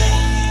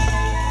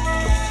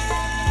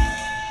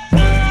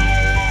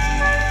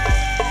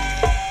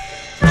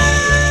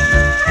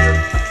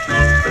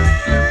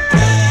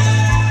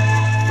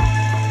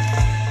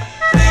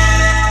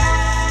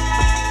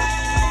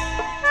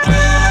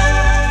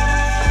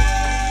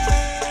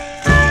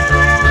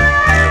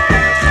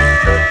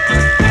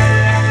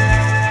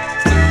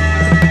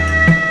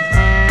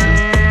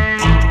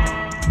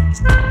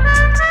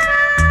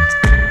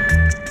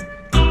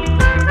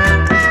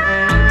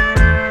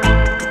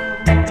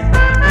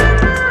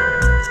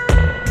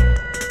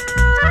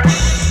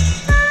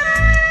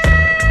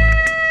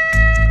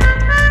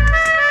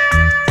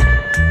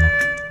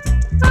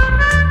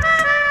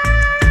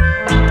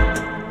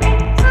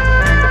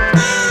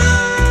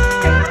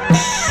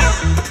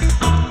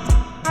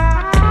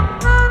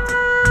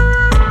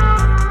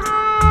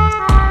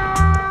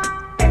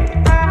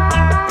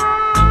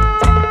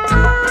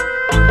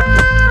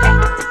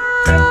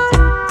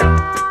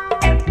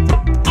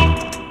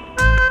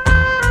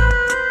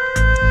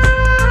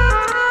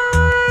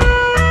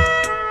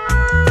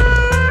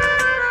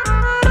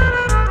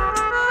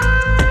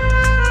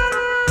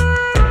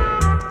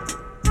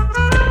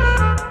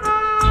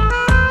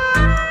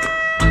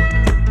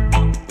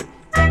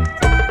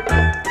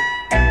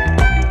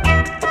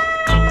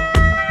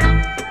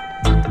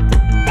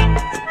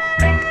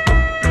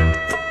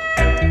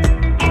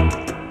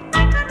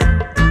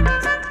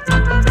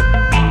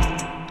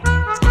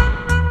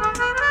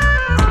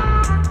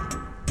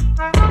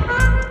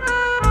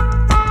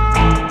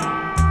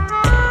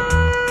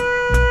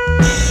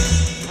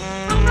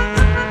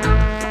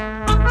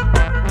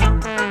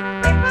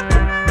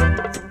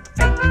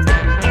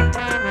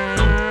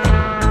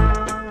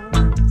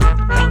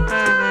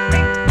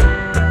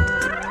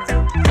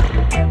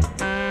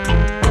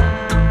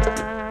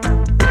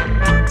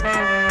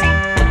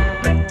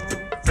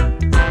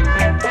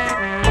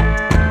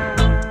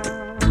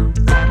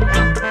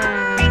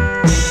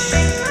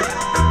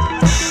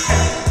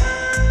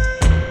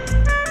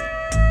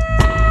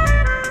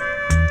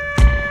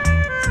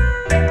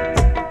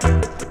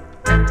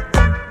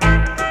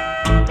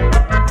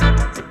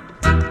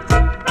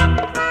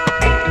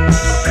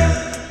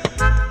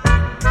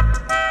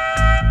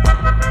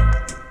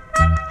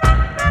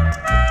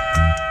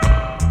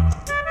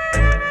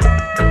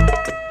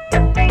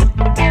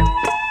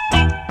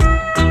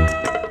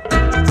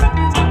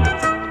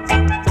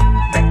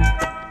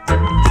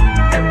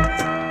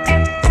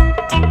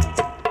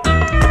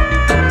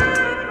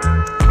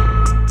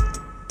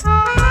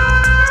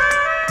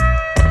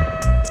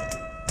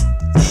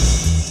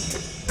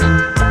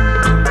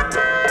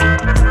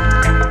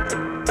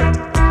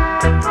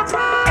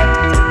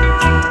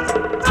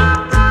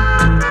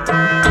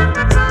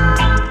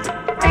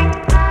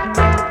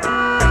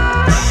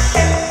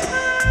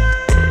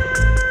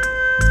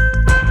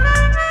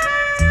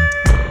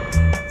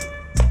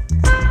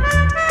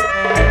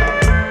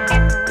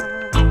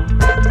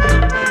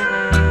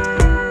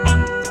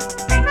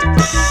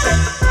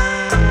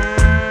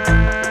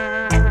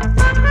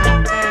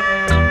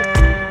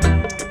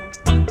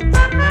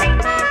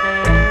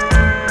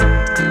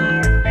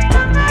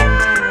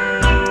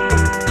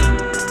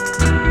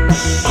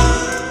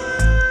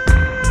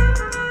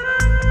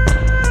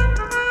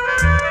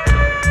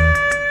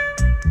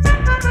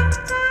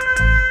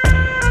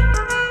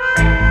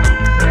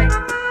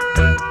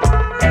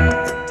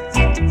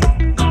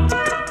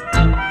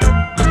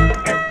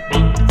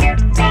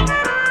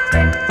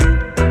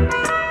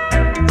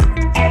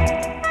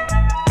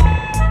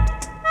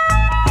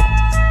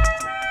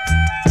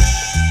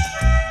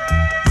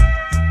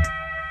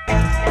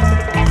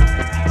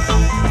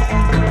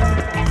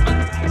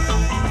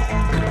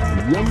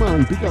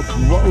 Big up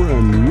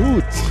Warren,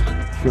 Roots,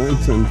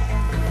 friends and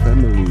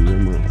family, yeah,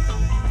 man.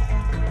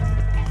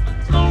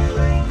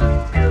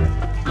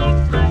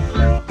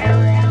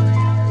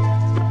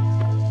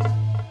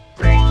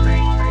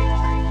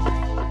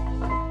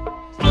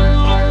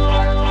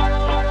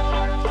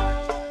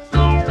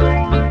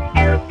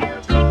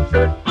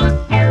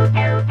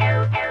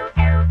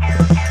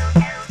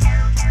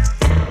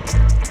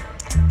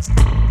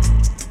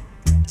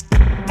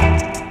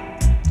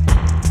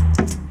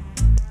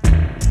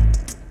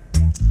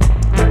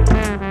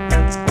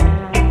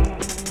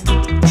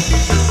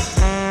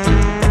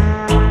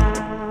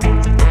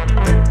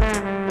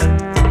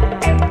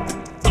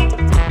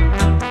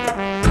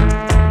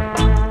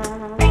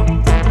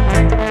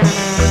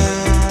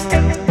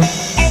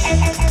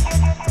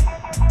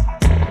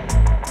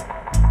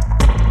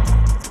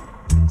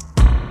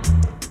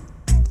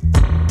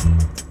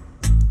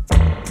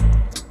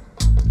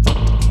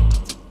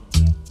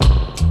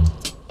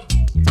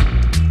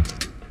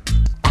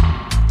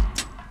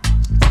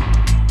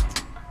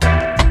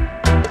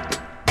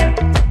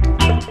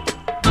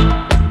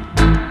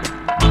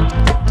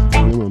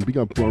 Big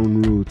up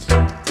Brown Roots.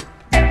 Yeah,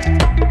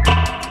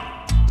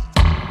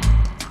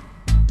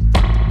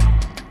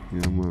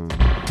 man.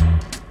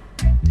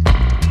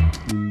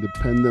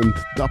 Independent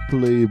dub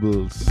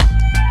labels.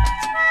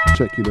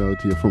 Check it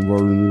out here from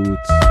Warren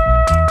Roots.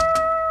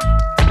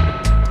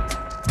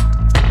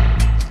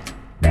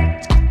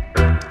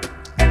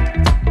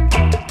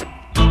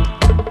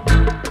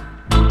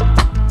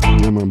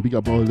 Yeah, man. Big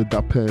up all the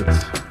dub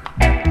heads.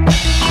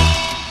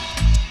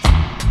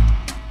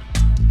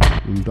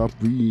 And dub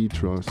we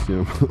trust,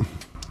 yeah.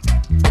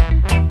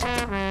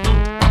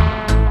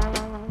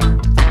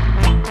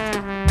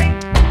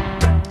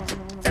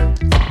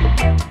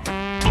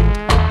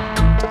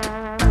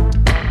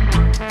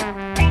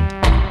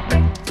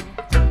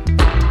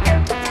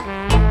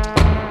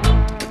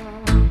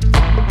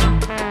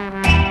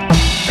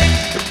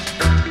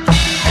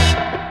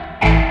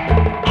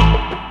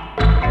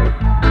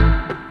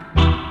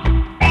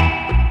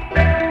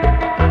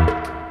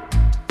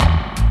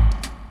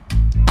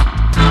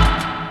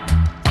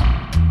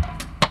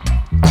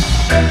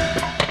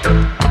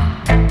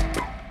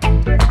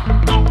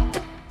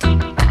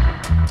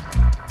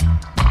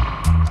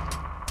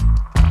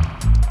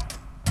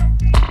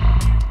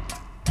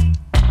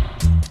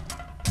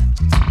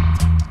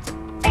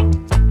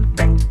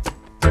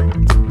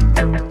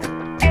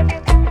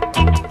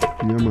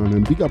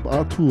 Big up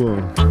Arthur,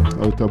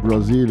 outta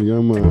Brazil,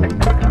 yeah man.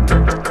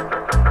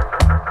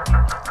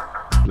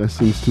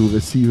 Blessings to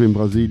receive in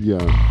Brasilia.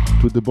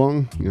 To the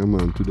bong, yeah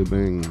man, to the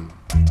bang.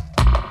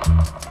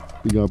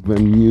 Big up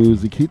when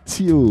music hits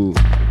you.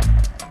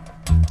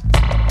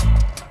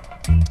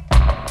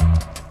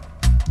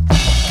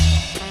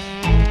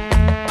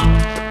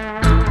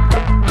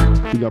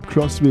 Big up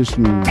Cross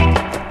Vision.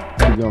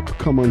 Big up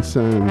Common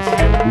Sense.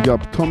 Big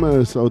up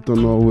Thomas out of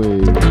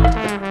Norway.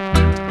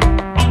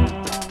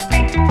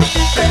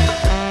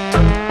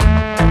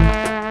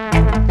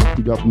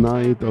 Big up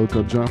Knight out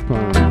of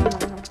Japan.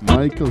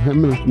 Michael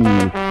Hamilton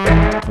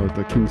out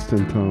of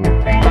Kingston Town.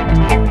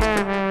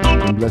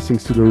 And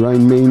blessings to the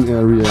Rhine-Main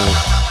area.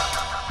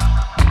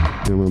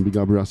 Yeah man, big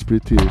up Russ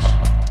British.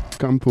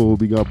 Campo,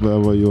 big up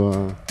wherever you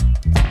are.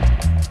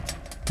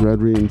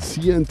 Brethren,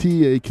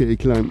 CNT aka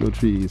Climb No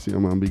Trees. Yeah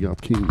man, big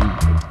up King.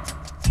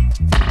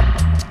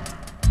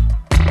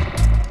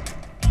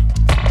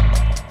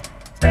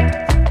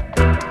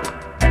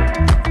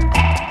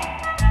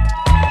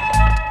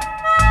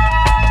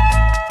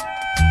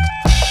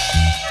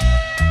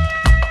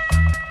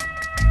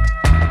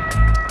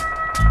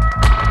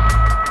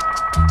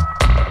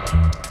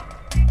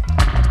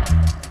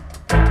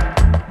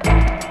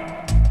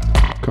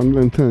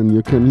 Conventon,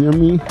 you can hear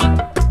me?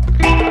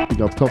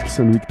 Big up Tops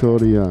and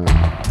Victoria.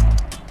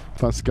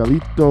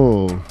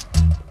 Pascalito.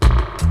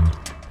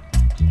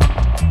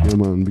 Yeah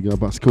man, big up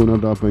Ascona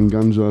Dub and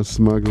Ganja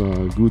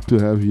Smuggler. Good to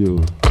have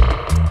you.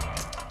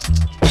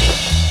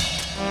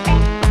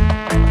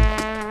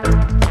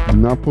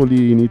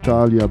 Napoli in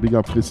Italia, big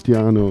up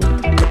Cristiano.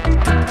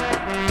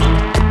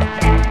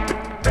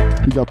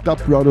 Big up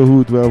Dub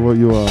Brotherhood wherever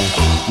you are.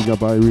 Big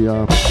up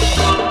Iria.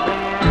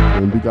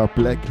 And big up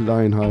Black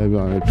Line High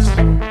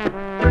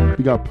Vibes.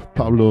 Big up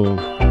Pablo.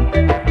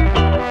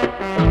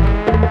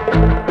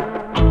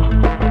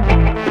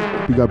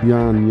 Big up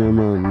Jan, yeah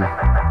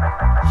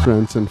man.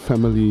 Friends and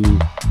family.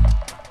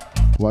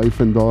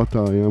 Wife and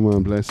daughter, yeah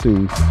man,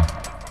 blessings.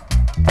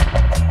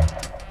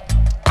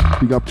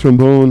 Big up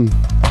Trombone.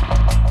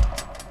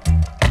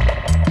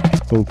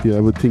 Hope you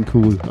everything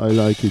cool. I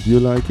like it.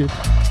 You like it?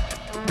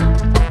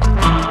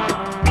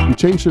 We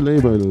changed the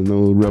label,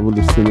 no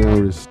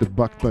Revolutionaries, the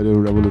Bucked by the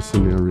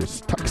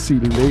Revolutionaries. Taxi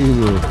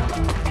label.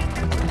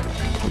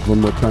 At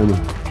one more time,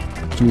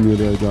 Junior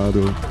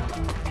Delgado.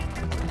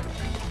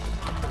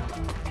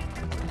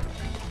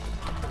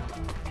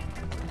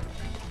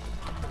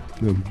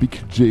 A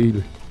big jail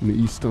in the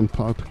eastern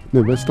part,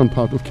 the western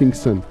part of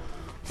Kingston.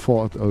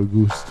 Fort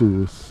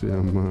Augustus,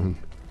 yeah man.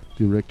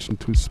 Direction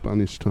to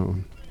Spanish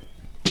Town.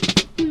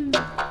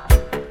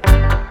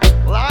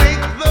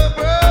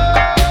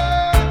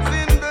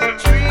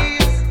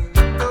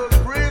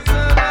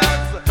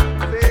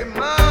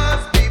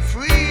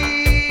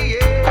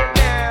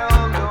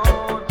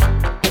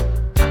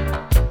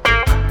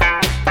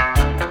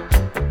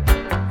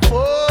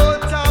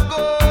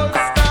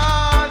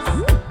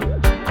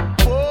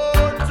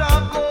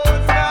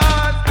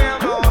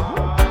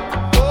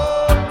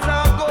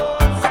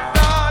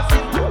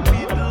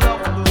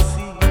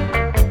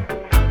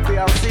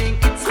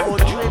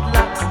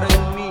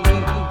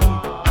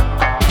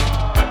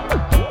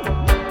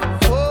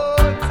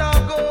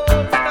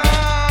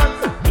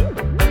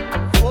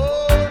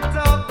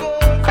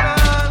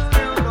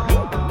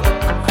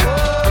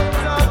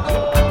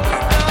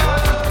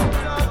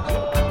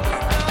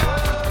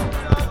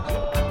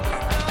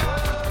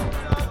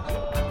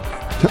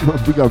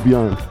 Big up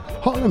Jan.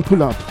 Harlem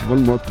pull up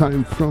one more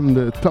time from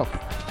the top.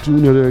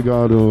 Junior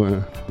Delgado,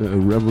 the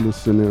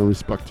revolutionary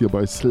sparked here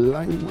by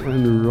Slime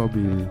and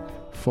Robbie.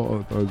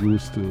 4th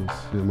Augustus.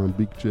 Yeah, man,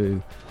 Big J.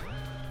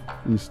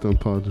 Eastern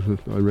part of the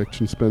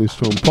direction, Spanish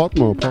town.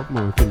 Portmore,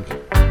 I think.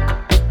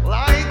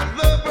 Like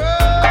the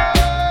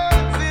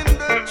birds in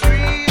the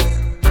trees,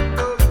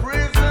 the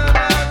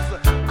prisoners,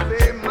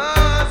 they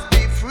must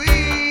be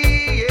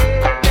free.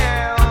 Yeah,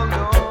 now,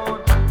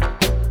 Lord.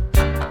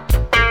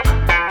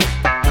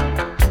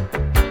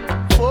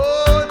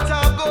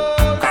 Portago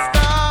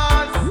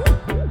stars,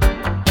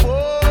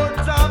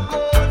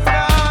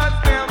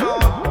 now,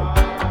 Lord.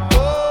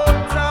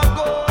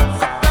 Portago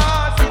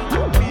stars in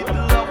the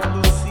middle of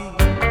the sea.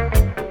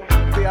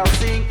 They are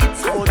saying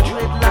it's for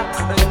dreadlocks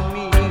and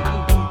me.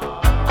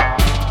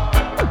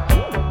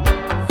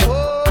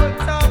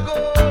 Portago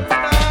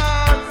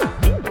stars,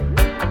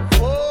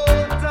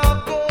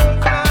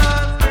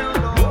 now,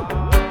 Lord.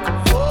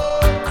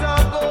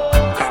 Portago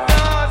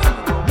stars in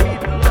the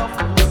middle of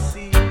the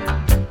sea.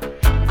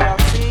 They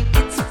are saying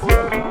it's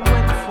for you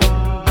and for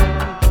me.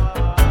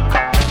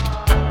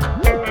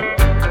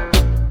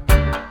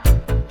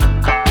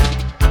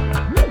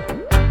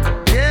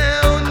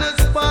 Down the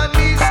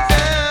Spanish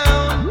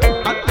town,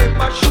 I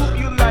never shoot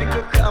you like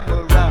a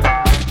camera.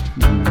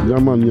 Yeah,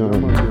 man.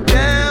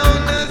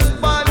 Down the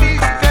Spanish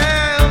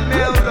town,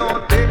 now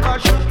don't never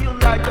shoot you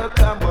like a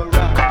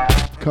camera.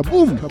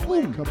 Kaboom.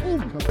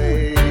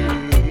 Hey,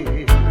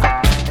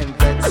 and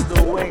that's the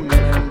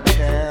England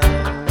town.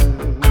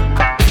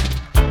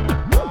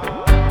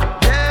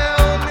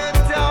 Down the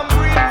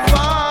tambourine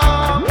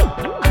farm,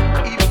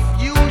 if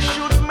you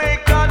should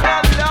make an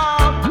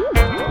alarm,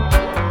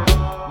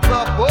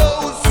 the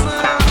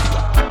bosses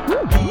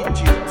need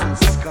you to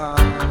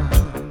scam.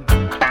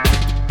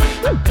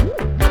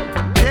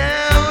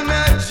 Down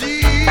at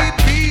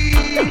GP,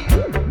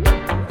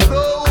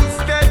 those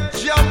that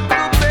jump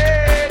the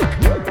bed,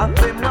 and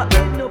them not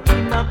end up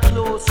in a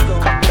close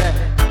comeback.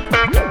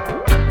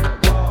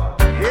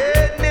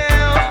 Hey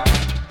now,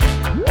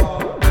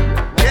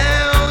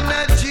 down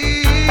at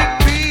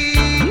GP,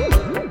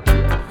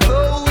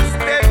 those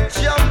that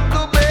jump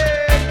the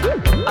bed,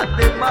 and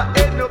them not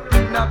end up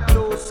in a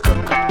close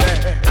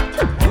comeback.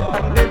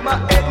 And them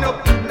not end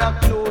up in a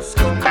close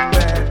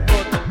comeback.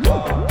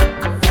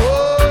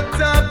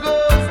 Portago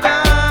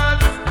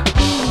stars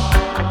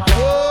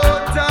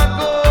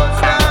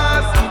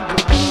in the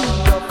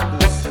middle of the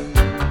sea.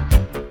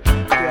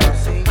 They are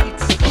saying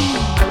it's for you.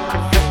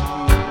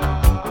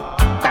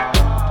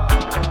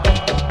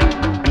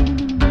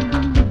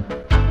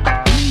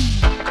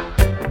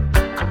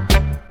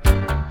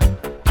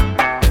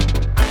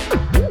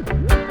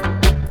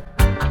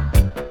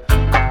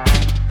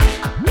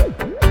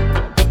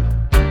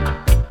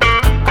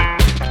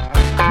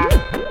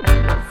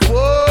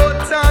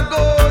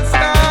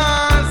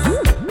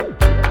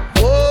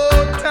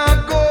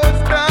 Portago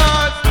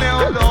stars, now,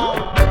 Lord.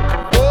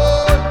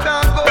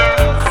 Portago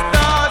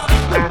stars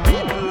in the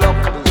middle of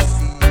the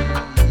sea.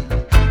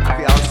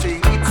 They are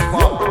saying it's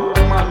for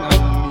man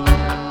and me.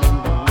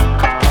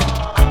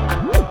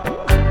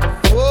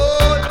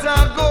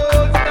 Portago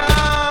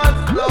stars,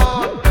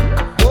 Lord.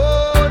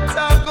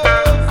 Portago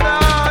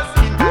stars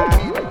in the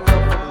middle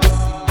of the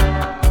sea.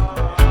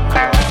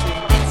 They are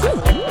saying it's for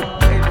you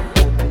and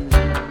for me.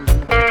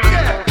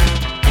 Yeah.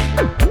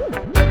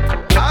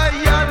 I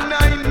and I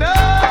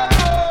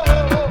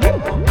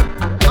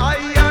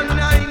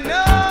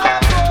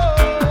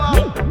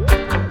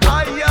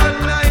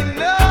know.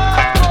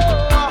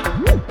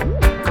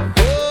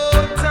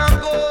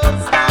 Portago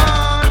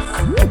stars,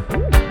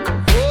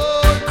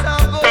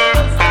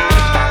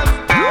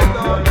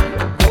 Lord.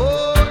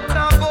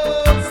 Portago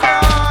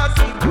stars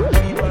in the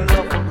middle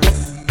of the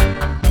sea.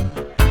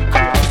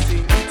 They are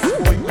saying it's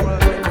for you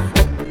and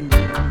for me,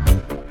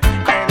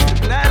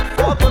 and not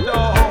for the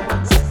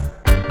dogs,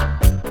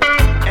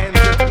 and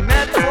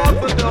not for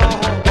the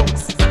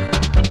dogs.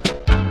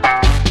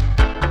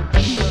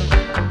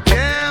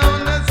 Down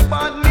the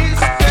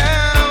Spanish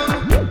town,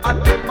 I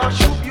never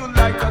shoot you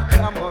like a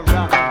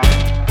camera.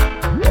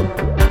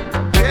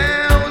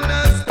 Down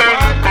the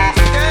Spanish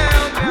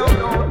town, now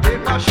don't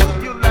never shoot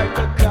you like a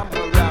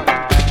camera.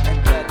 And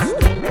that's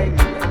the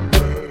England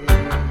way.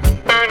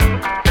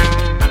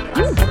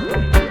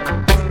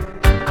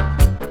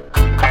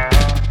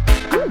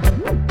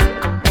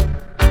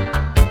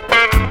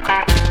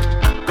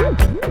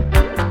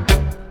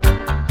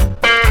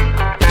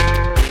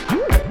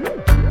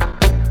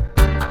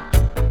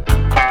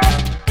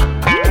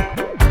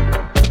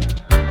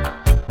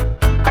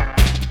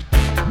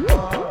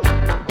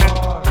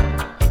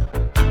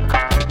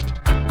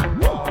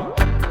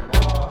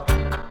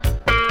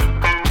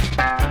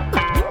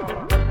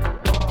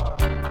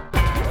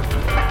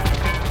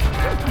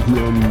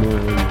 Yeah,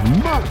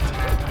 man. Mad.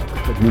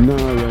 But me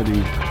now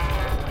ready.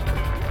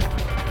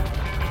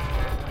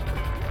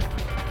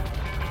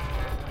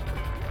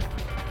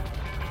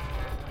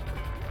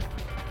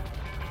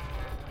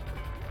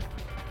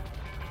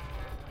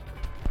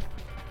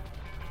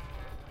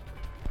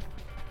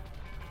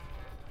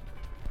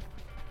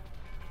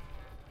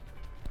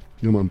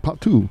 Yeah, man, part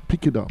 2,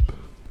 pick it up.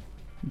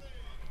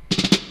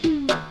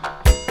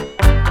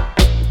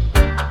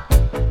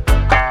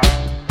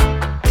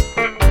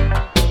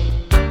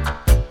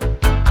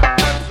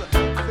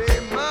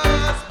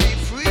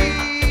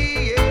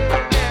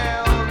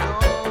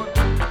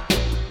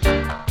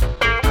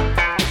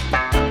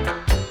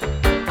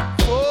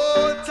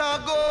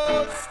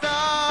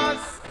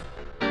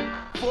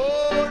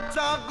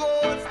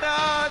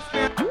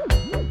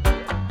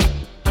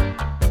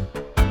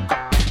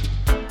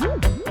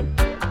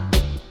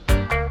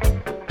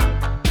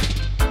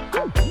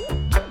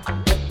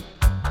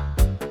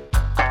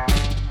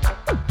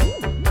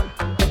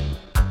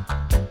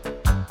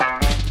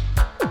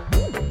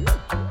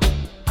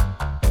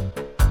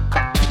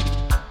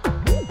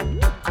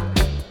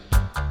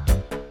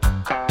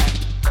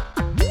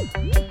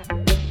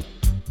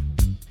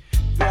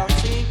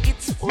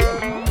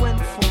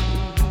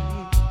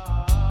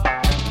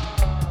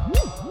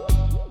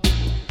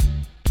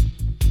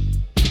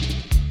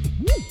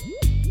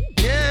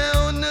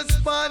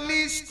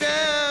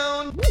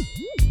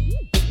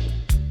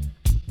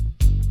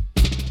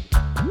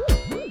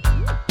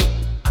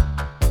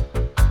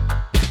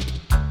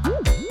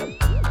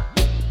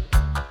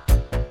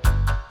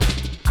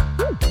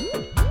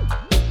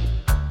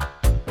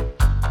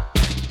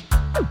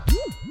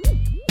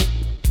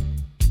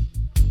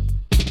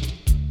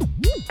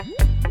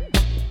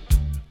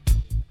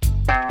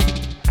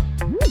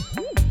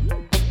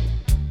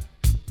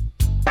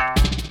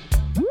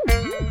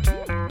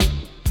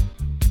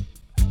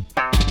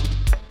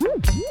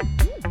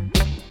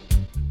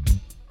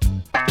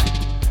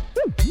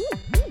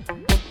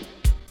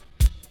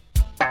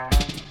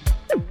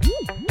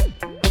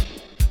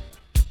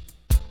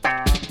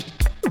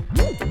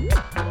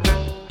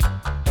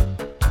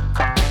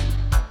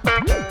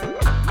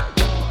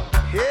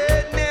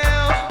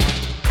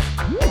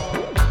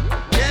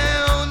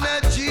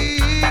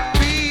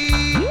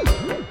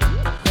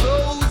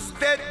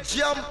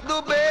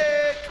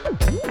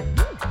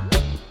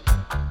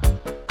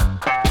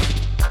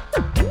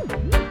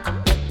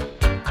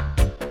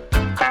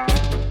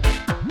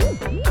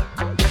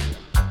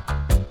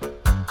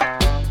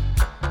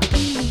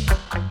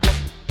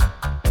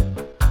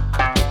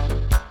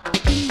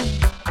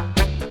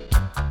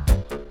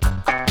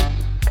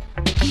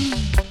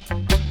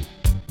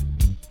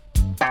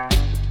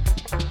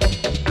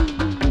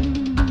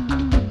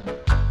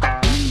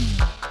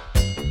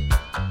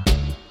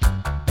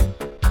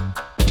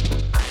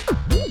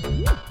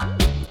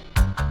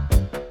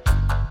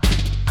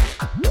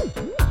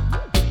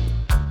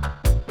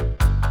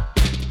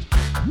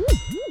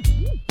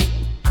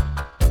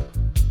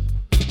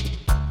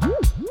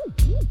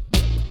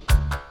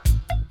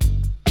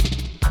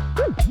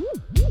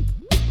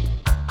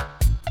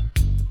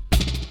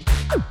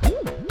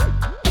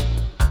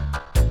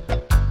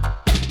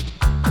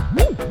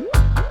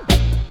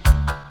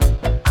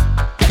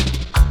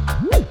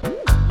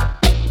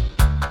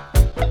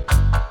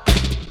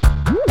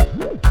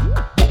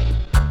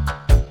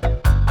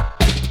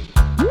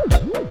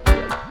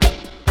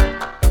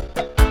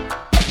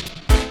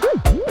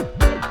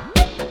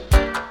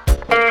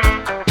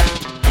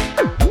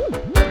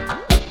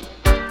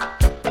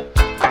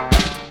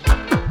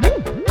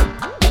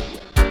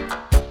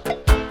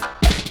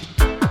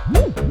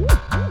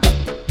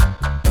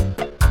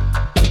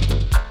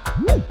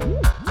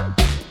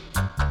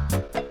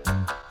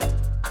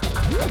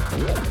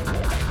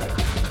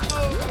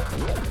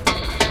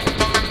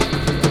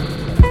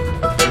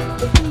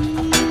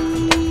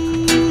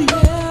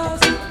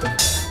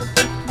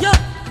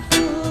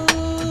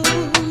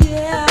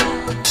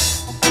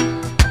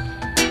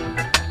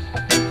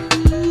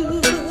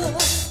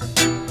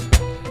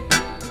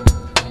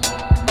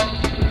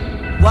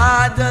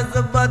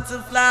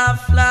 butterfly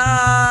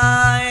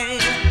fly.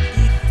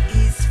 It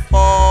is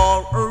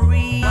for a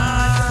reason.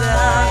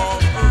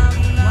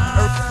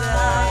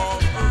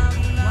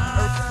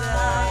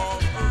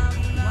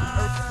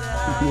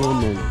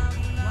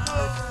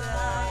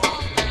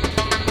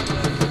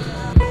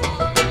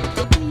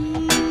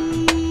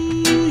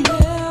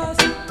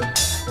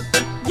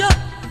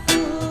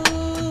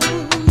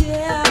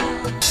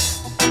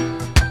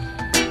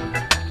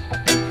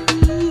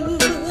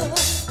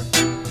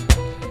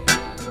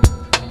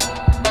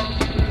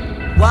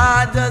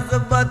 Why does a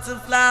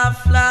butterfly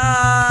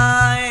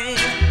fly?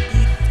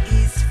 It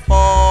is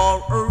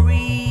for a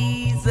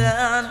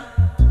reason,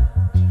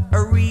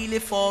 really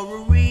for a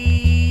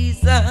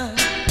reason.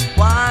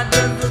 Why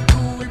does the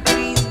cool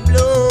breeze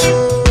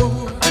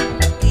blow?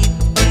 It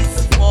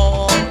is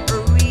for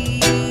a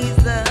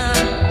reason,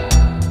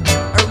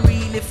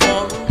 really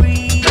for a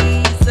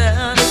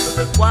reason.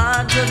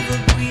 Why does the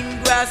green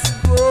grass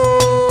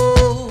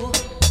grow?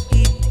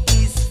 It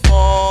is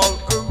for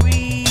a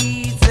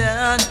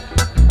reason.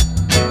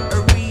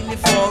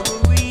 For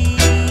a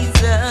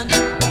reason.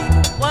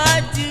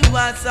 Why do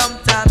I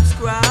sometimes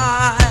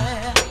cry?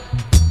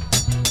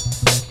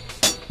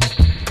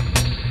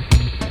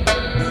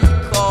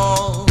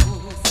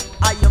 Because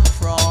I am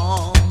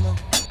from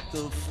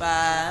the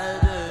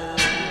Father.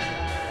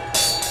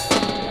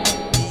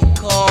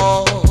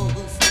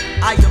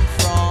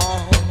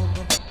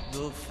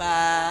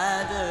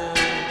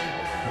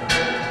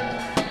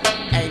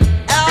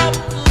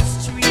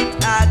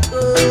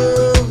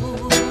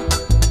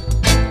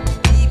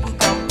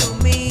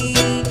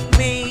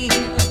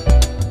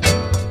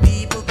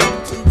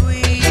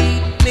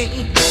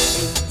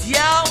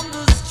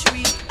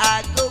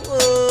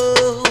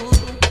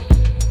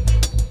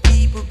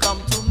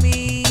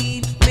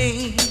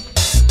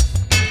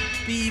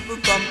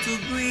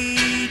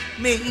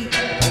 me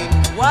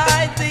and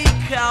why they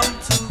come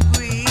to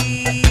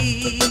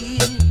grieve.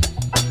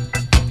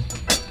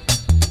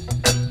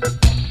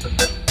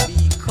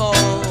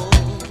 Because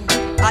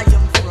I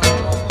am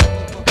from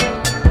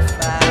the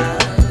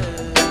Father.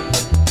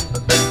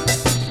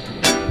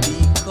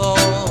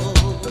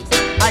 Because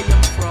I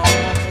am from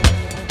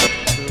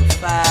the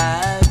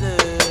Father.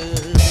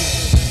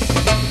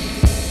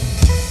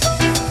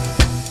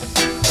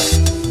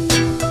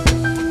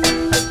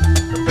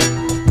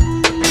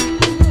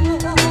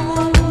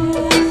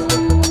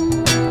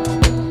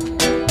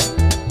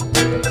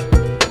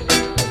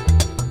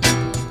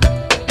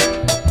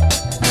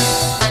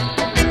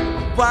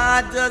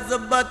 Why does a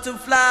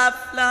butterfly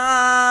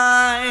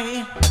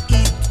fly?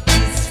 It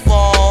is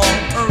for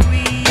a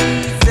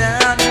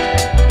reason,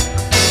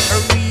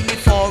 really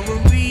for a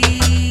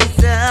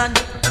reason.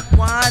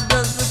 Why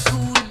does the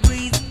cool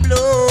breeze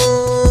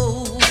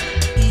blow?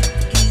 It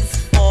is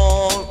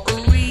for a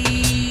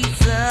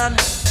reason,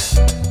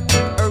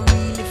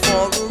 really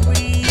for a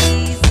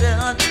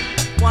reason.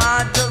 Why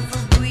does the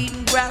green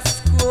grass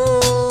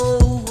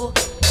grow?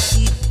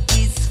 It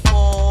is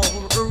for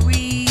a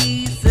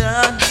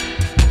reason,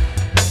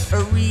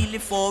 really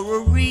for a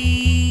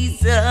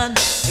reason.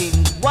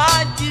 And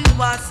why do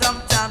I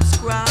sometimes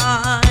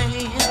cry?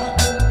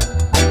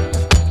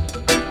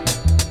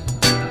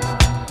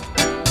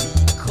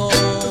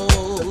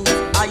 Because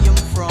I am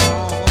from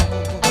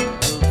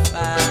the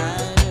fire.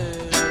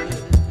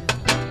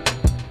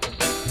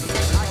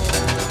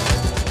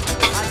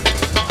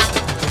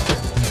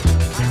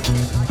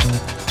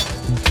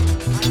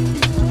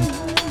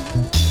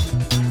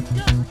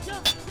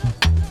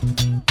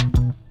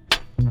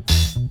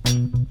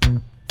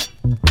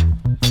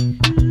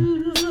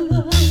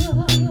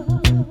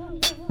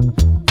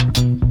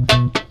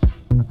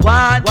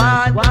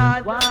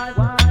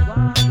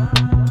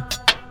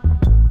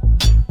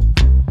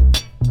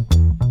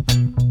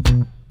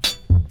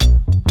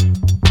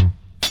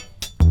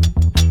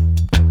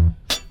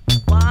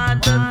 Why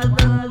does the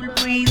cool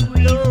breeze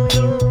blow?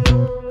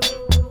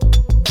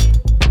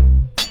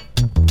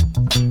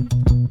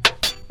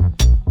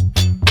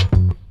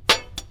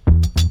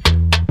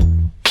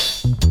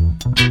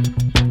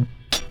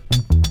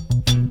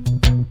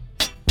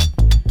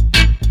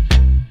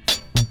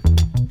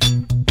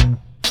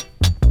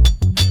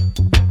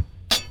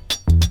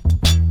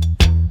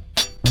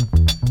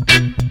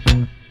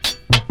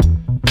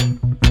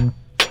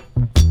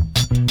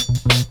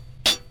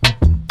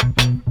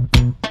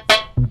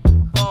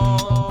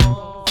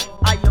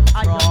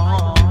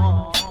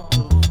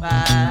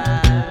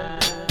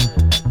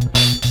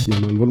 Yeah,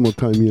 man, one more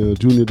time here,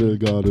 Junior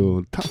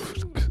Delgado,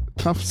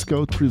 Tough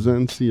Scout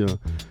presents here,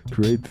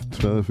 great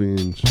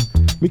 12-inch.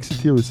 Mix it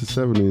here with the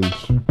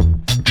 7-inch.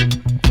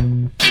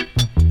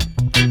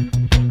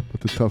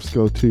 But the Tough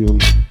Scout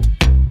tune.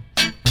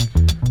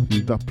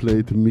 And that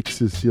played the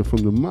mixes here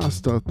from the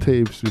master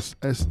tapes with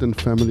Aston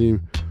Family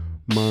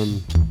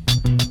Man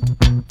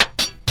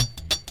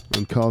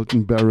and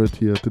Carlton Barrett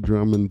here at the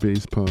drum and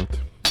bass part.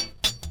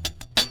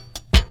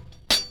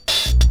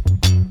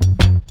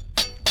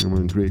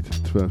 Great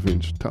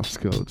 12-inch Tough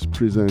Scouts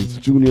presents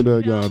Junior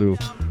Delgado,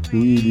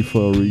 really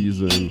for a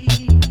reason.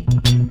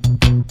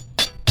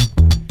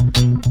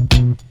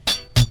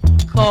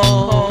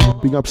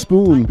 Big up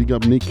Spoon, big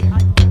up Nick.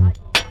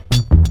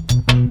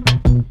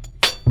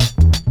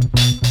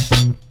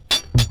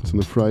 It's on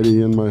a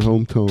Friday in my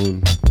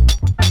hometown.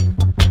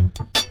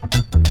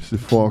 It's the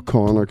Four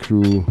Corner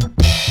crew.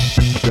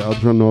 The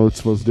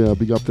Adronauts was there,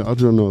 big up the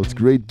Adronauts,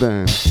 great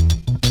band.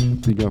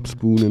 Big up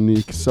Spoon and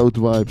Nick, South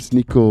Vibes,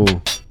 Nico.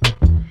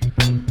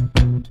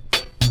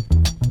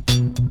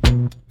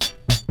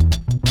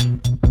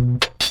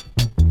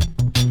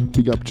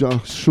 Big up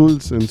Josh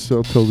Schultz and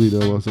Sir Toby,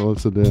 there was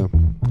also there.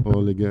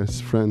 All the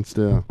guests, friends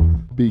there.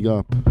 Big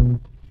up.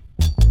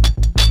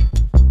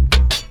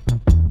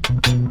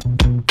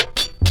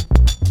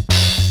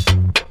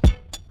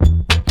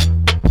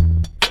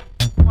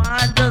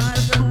 Why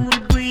does the cool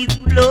breeze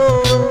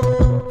blow?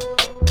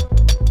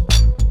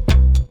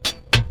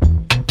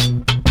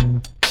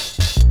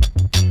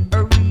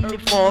 Really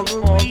for a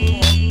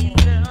reason.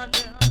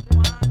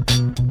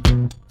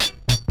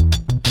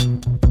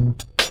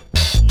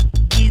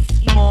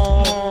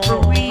 For a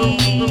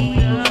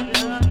reason.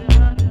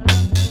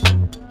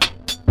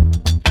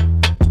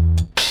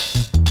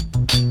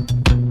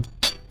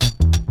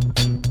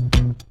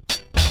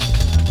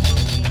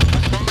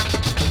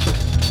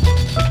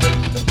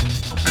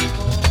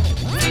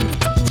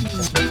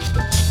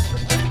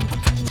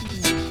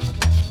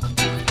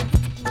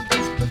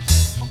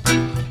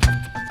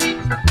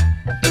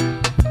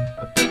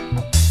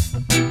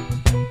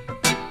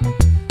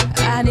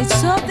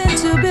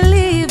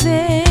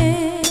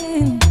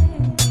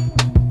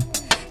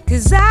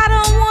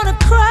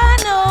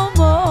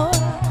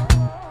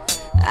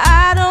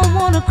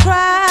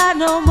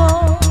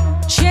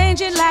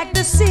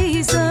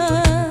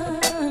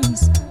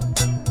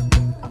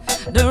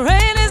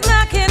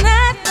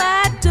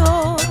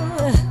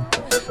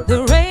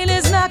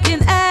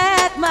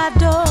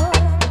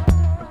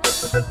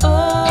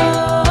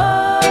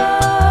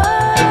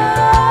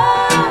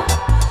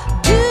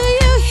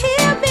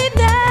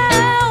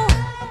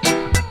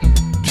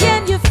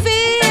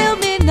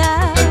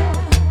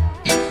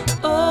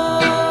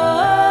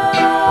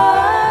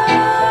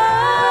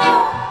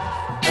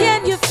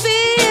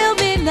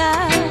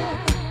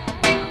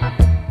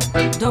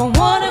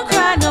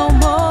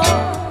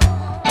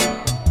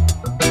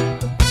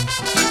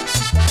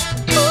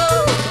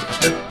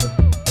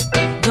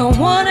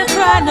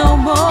 no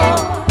more.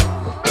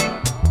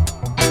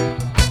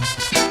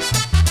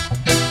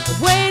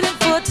 Waiting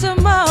for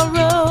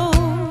tomorrow,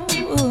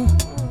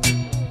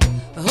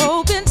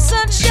 hoping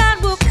sunshine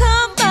will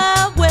come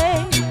my way.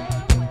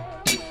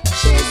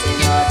 Chasing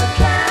all the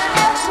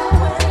clouds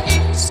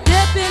away,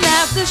 stepping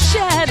out the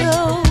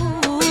shadow.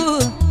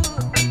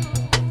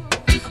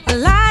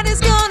 Light is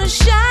gonna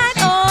shine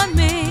on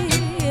me.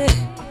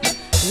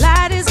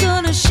 Light is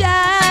gonna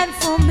shine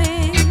for me.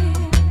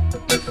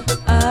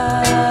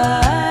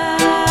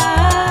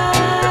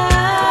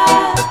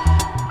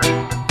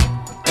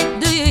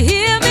 Do you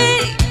hear me?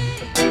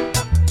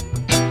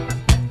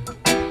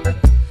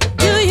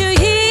 Do you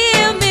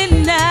hear me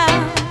now?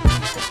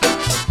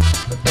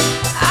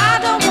 I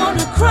don't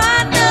wanna cry,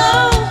 no.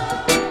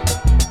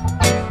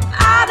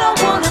 I don't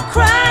wanna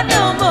cry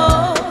no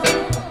more.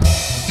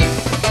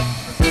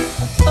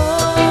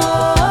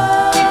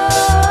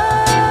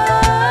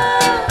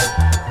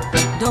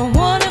 Don't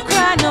wanna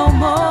cry no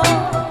more.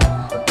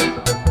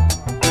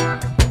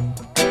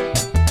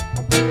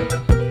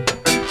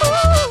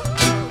 Ooh.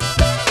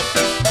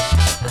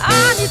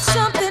 I need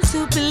something to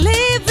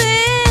believe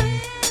in,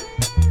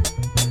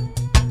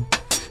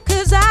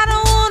 'cause I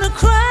don't wanna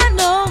cry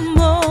no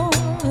more.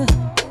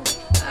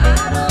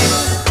 I don't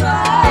wanna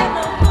cry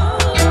no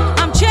more.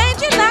 I'm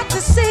changing like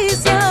the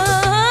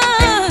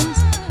seasons.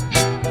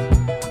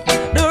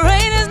 The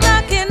rain is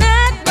knocking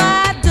at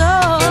my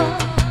door.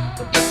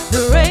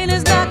 The rain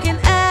is knocking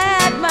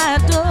at my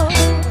door.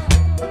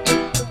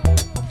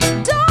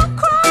 Don't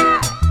cry.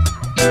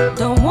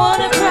 Don't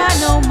wanna cry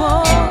no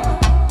more.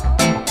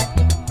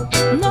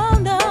 No,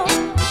 no.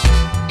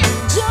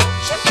 Don't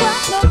you cry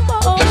no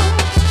more.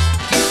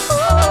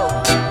 Ooh.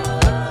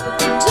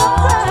 Don't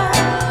cry.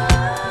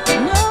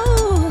 No.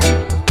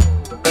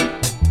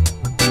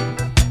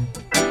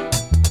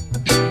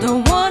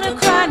 Don't wanna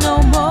cry no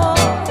more.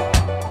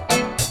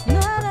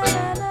 Na, na,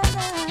 na, na,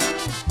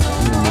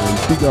 na.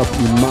 Big up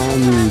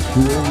Imani,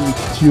 great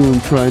tune,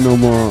 Cry No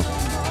More.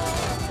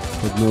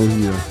 But no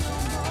here.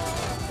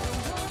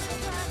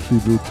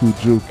 Tribute to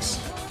Jukes.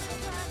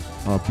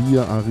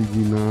 Abia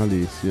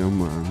Originalis, yeah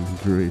man,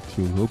 great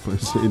tune. Hope I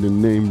say the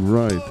name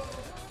right.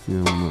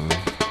 Yeah man.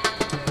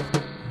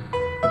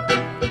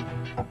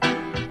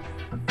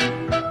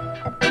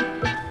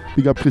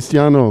 Big up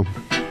Cristiano.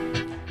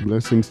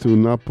 Blessings to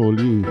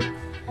Napoli,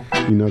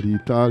 in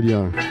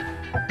Italia.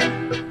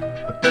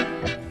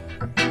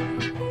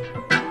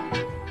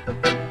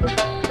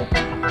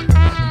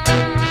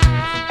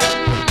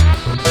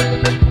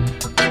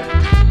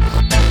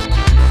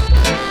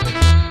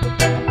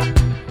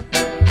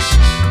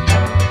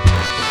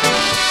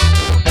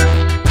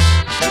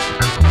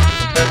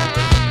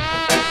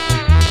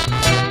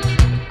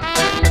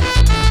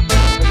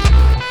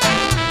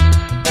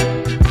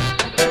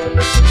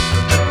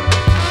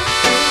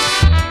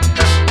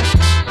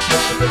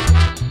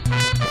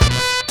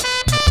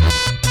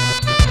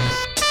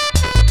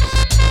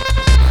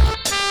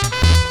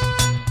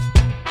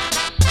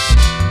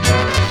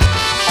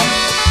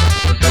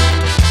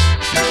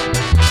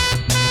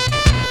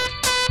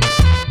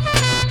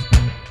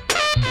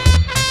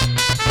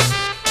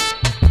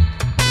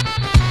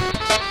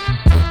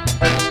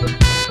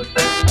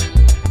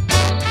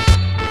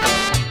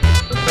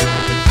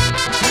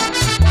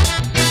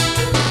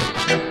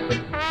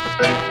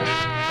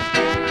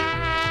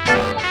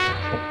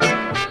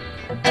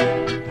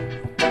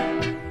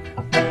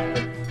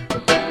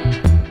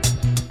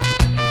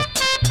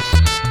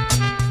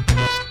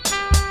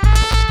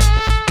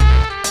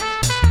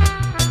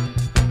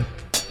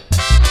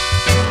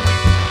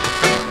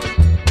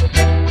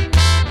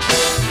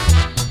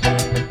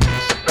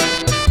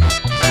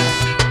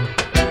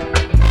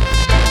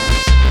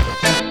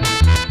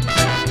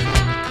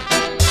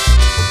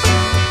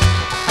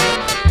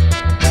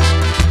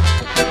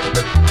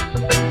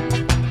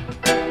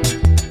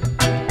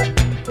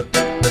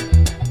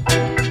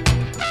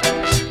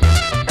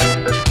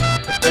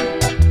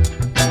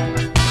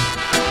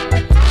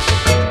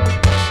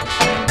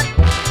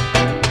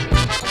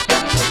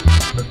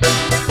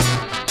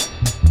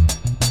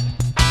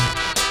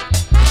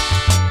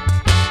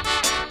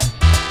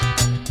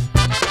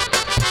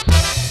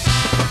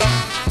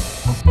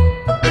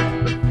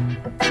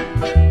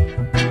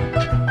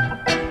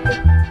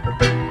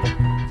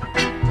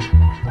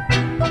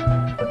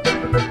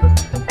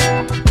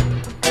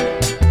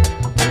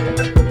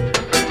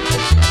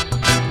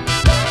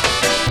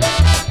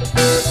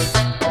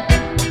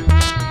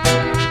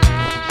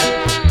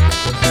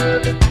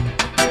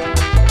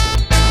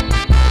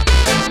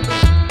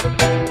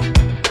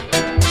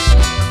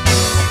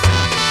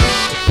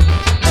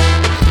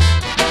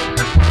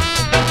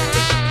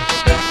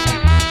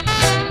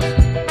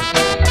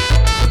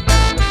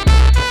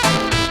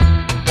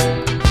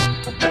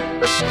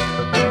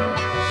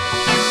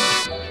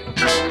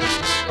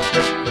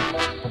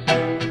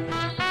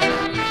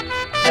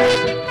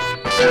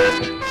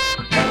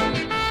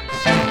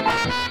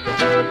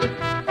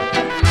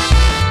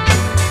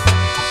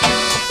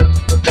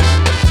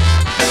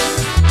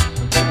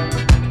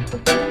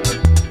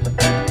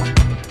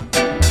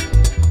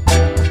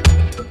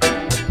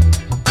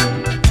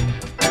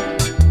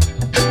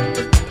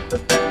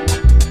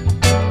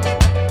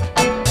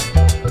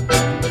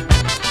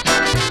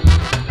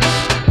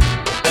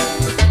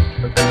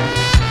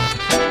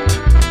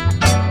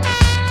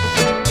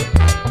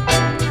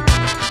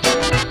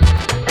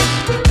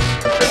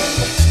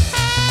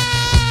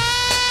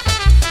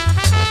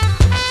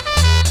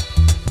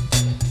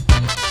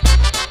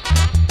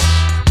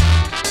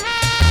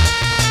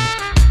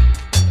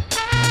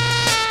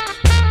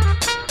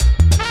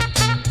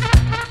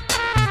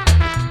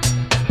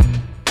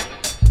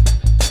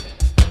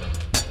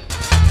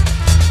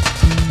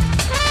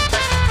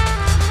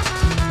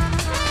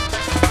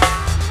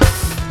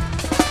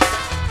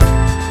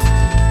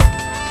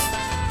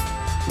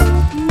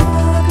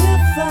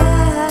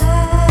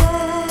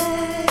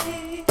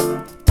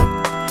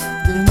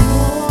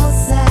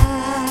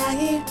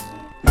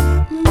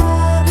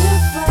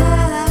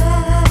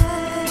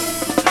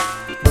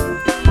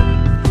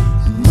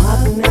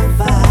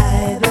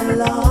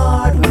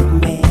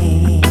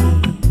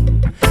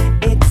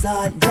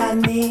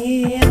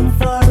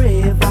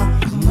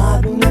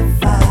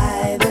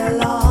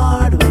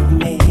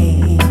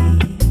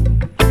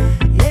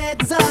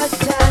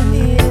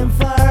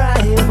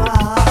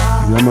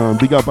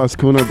 big up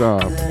Ascona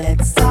Dog.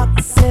 Let's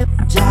accept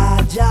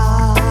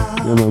Jaja.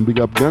 Yeah, man, big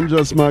up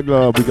Ganja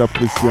Smuggler, big up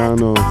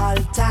Cristiano. All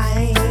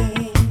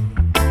time.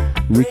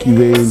 Ricky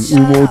Wayne,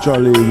 Umo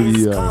Jolly over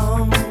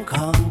the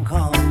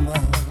Come.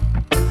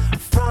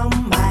 From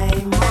my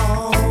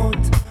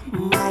mouth,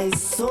 my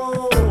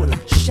soul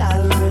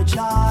shall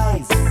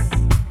rejoice.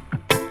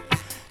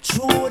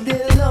 Through the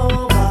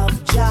love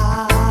of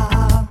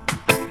Jah,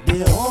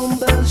 the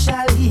humble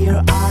shall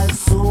hear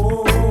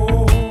also.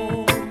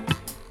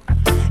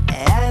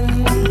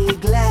 And be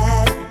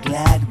glad.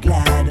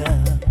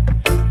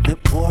 The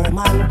poor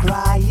man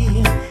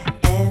crying,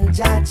 and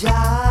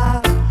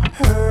Jaja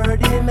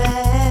heard him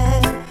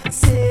and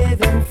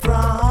saved him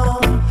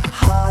from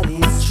all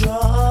his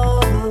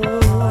trouble.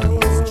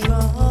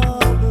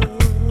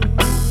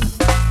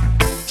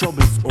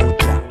 Troubles, oh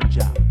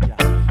Jah.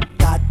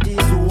 That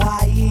is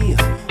why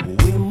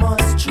we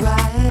must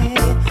try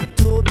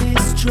to be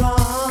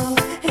strong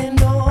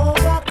and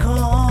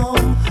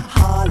overcome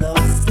all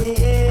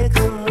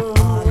obstacles.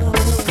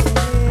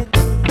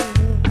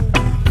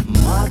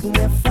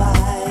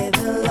 Magnify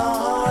the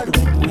Lord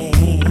with me.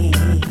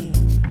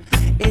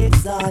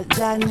 Exalt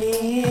Thy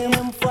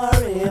name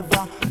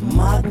forever.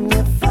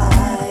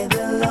 Magnify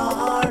the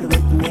Lord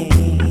with me.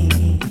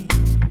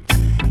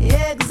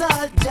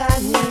 Exalt Thy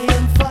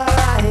name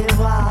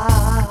forever.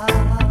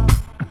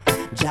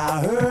 Jah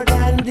heard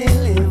and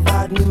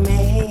delivered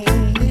me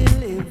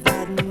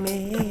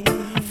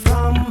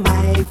from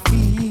my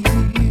fear.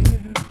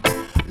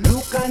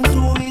 Look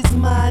unto His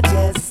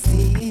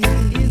majesty.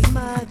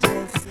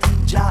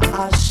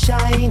 Jah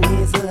shine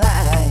His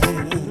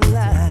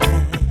light,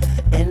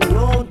 and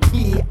don't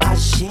be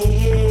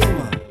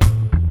ashamed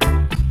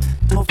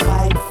to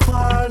fight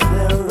for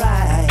the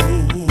right.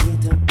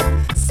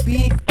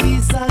 Speak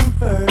peace and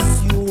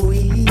pursue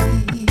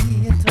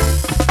it.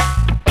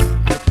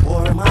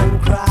 Poor man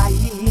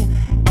crying,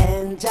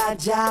 and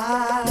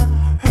Jaja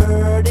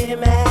heard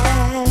him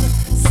and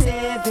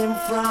saved him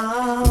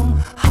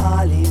from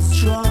all his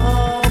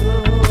troubles.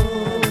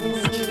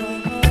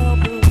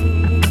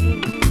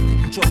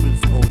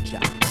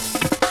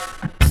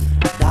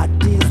 That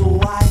is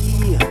why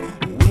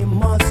we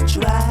must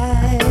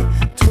try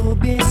to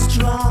be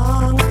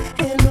strong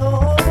and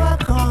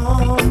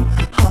overcome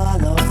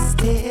all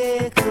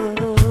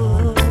obstacles.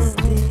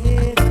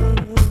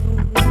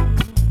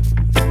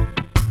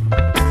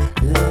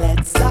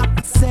 Let's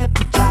accept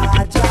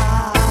Jaja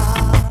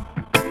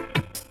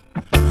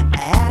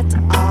at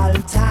all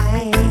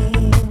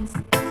times.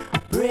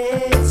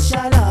 Praise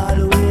shall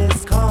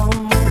always come.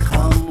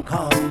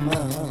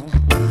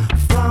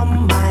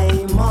 From my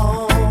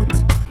mouth,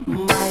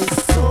 my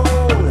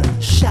soul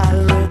shall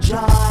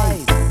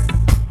rejoice.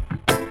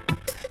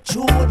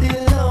 Through the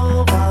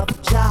love of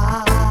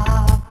Jah,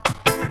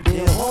 the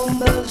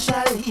humble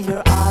shall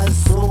hear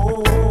also,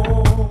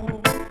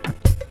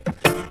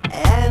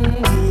 and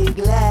be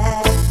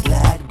glad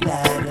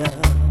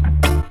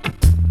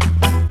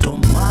to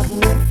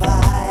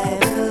magnify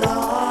the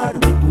Lord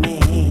with me.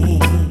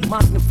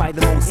 Magnify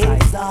the Most High.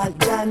 Exalt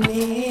Thy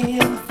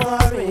name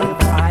forever.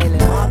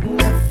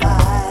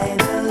 Magnify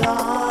the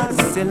Lord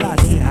with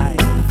Selassie High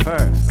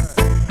first.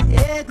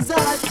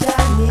 Exalt Thy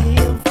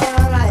name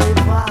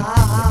forever.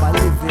 Never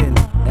living,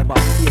 never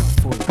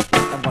faithful,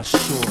 never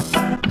sure.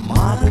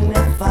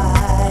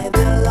 Magnify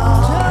the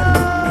Lord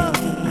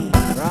with me.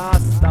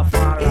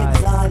 Rastafari.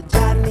 Exalt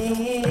Thy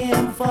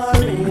name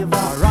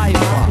forever.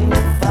 Arrival.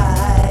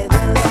 Magnify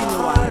the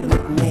Lord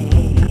with me.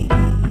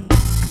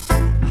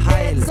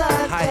 Hail,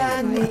 Exalt Thy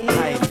hail, name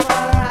hail.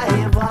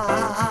 forever.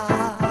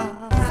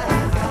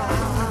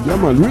 Yeah,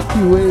 man,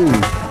 Ricky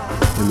Wayne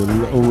and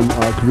the own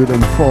Arc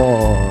Rhythm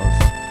Force.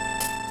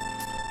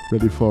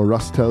 Ready for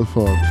Russ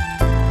Telford.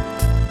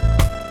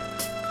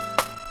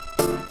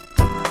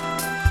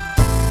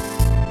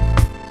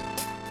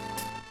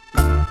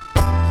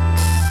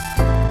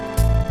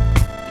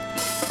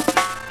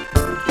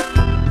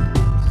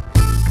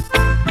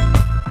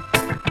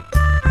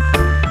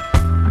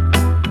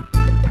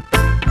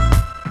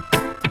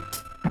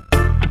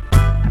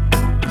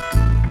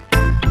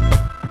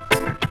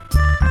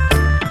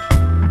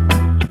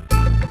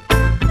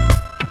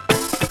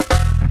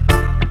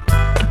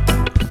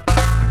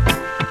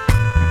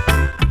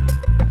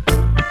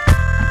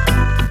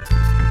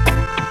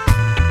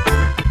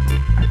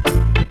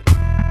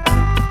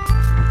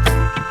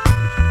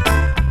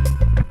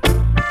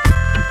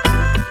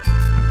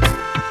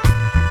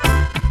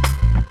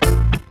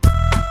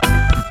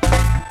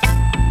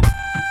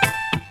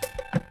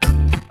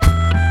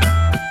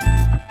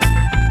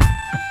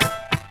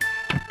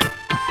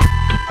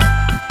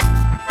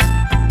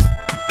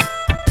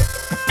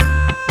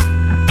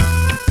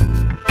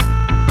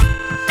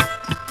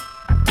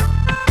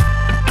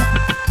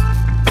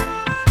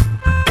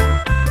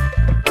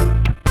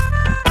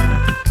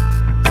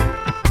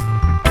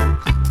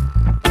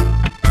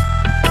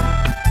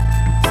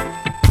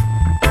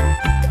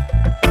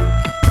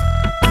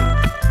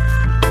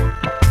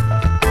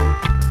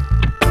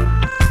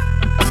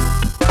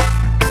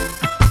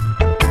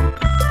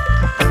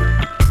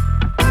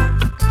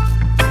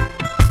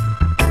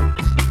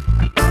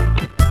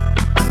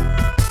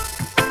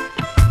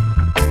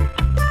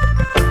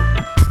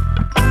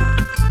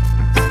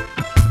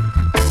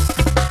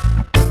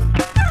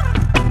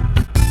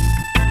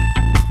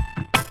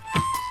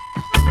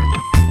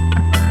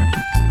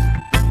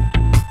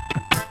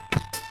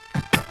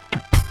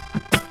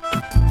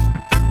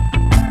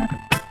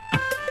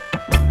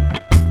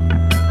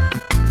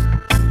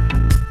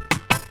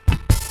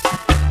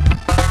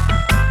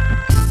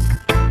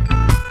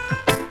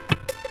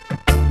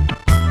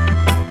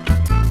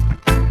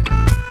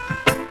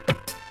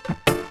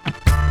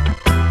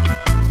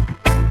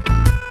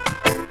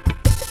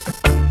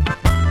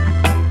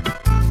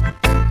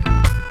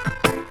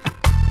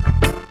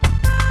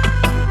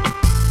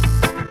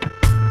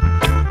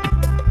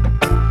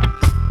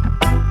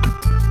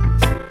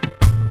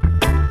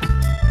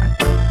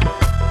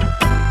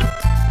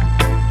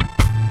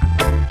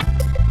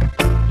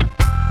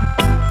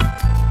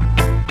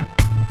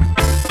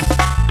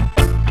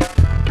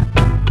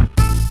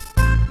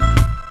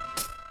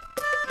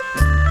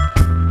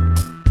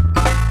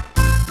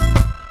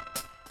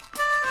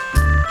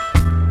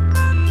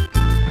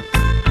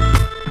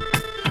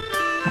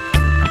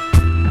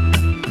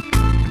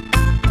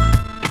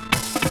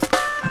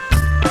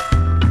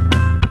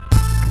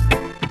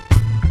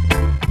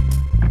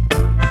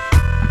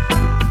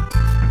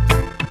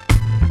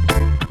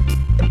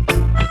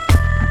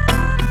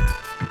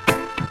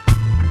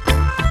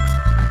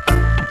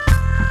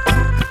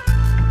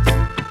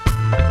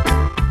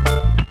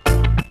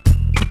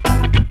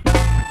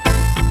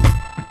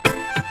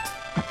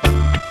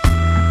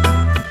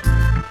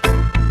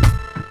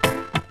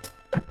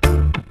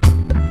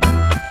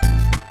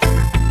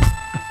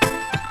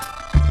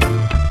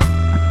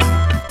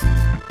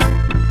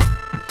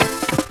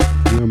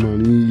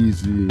 man,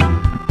 easy.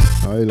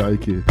 I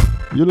like it.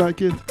 You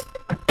like it?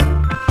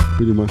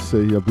 Really must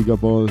say, yeah, big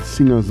up all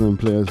singers and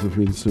players of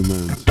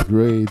instruments.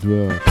 Great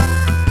work.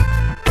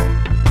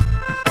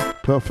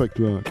 Perfect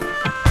work.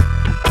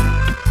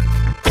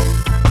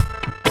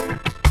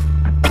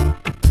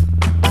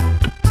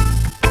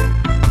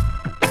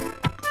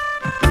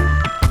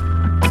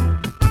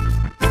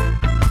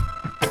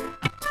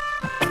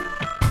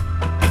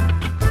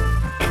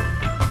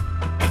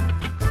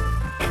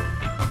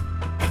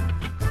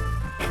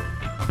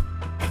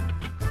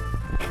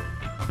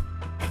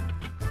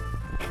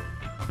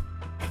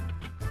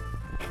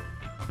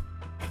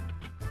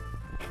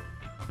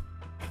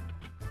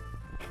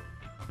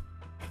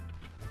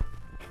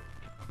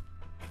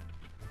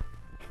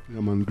 Yeah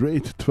man,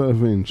 great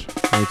 12-inch.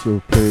 Also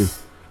play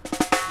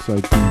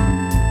side B.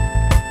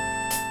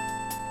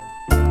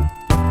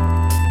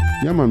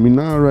 Yeah man, me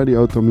now already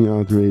out on me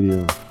art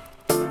radio.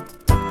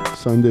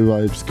 Sunday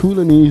vibes, cool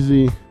and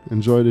easy.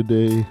 Enjoy the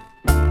day.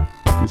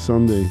 It's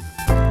Sunday.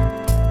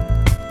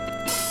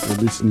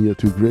 And listen here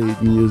to great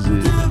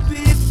music.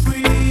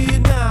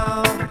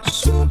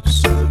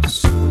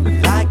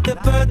 Like the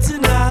birds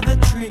in the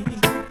tree.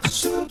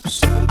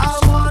 I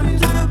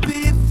want to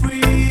be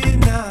free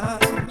now.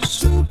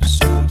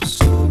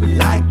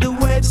 Like the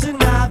waves in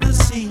the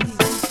sea.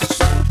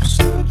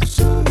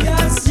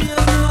 Yes, you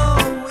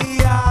know we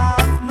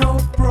have no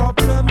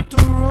problem to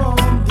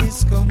roam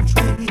this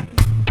country.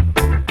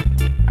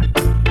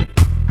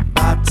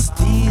 But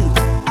still,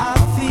 I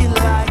feel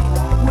like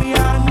we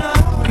are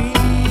not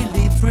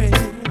really free.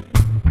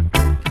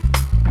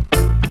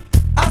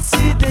 I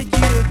see the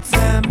youth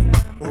them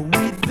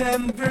with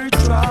them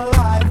virtual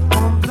life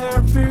on their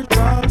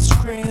virtual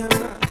screen.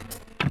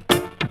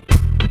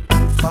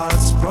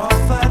 False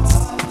prophets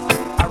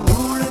are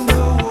ruling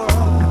the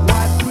world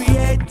while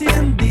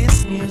creating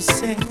this new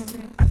scene.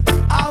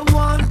 I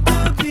want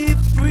to be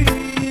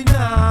free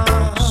now,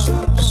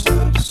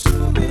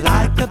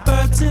 like the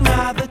birds in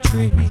the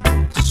tree.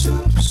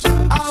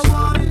 I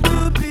want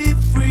to be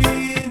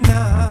free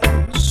now,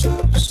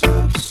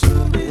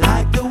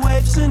 like the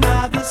waves in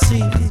the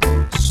sea.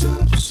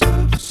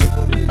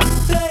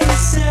 They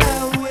say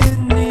we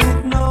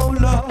need no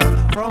love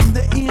from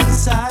the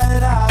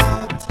inside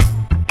out.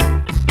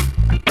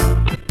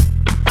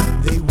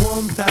 They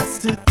want us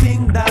to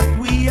think that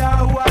we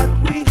are what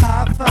we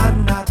have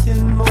and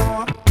nothing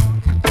more.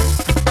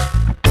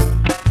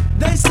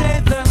 They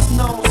say there's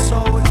no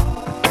soul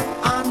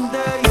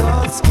under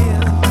your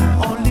skin,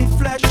 only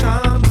flesh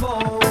and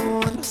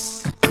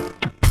bones.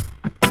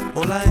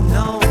 All I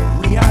know,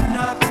 we are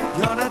not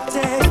gonna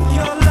take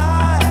your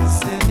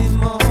lives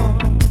anymore.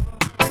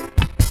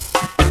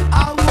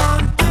 I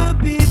want to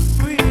be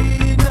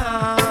free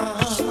now,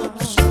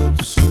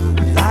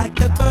 like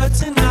the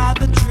birds in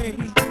the tree.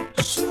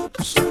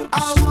 I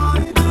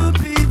want to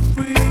be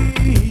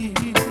free,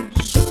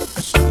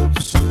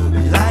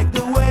 like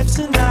the waves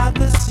in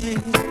the sea.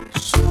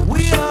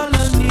 We all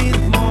need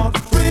more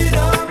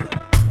freedom.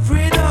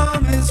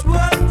 Freedom is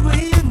what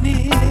we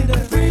need.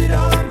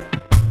 Freedom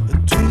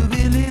to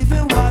believe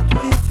in what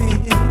we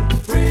feel.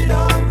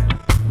 Freedom,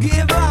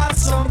 give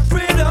us some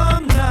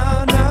freedom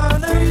now, now,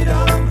 now.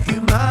 Freedom,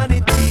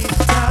 humanity,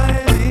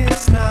 time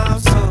is now.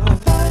 So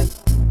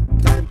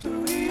time to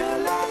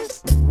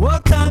realize.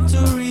 What time to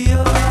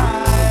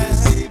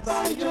realize? Be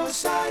by your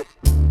side.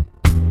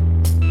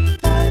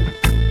 Time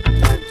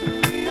to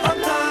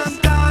realize.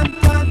 Time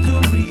to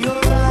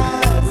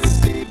realize.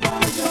 Be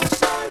by your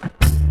side.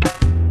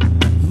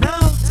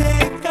 Now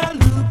take a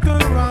look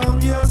around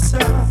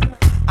yourself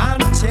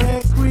and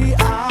take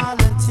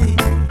reality.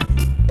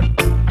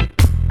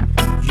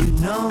 You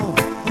know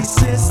this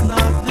is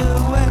not the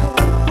way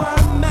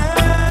we're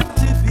meant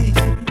to be.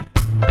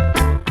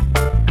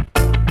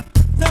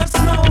 There's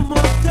no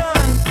more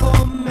time for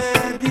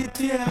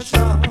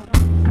meditation.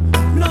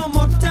 No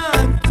more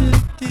time to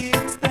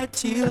teach the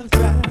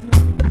children.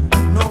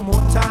 No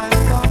more time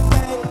for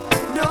faith.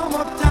 No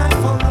more time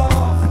for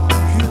love.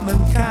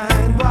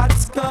 Humankind,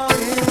 what's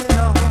going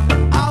on?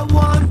 I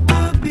want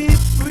to be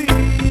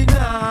free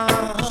now,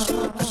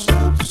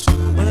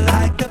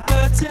 like the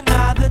birds in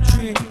the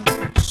tree.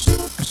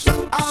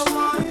 I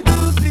want to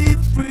be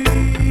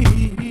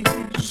free,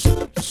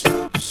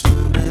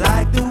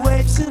 like the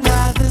waves in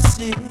the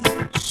sea.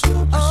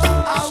 I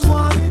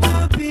want to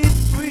be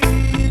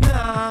free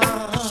now,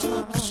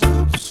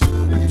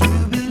 to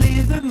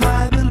believe in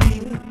my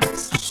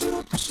beliefs.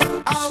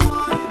 I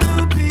want to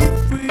be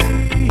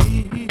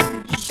free,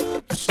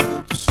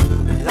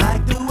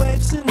 like the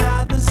waves in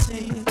the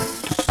sea.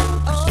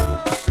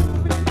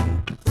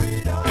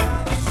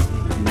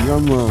 Yeah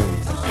man.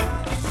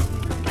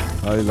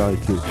 I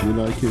like it. You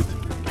like it?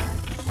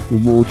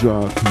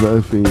 Umoja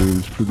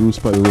 12-inch,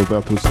 produced by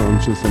Roberto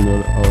Sanchez and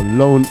our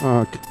Lone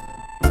Ark.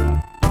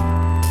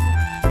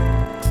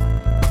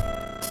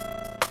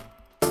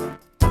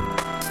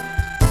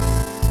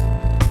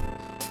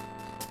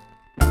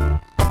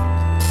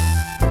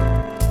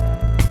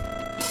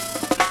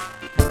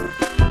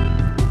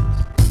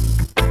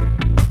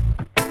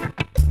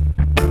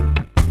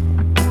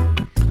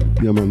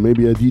 Yeah, man,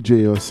 maybe a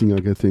DJ or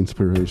singer get the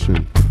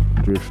inspiration.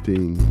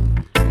 Drifting.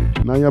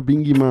 Naya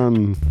Bingy,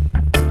 man.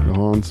 The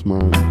horns,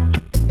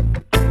 man.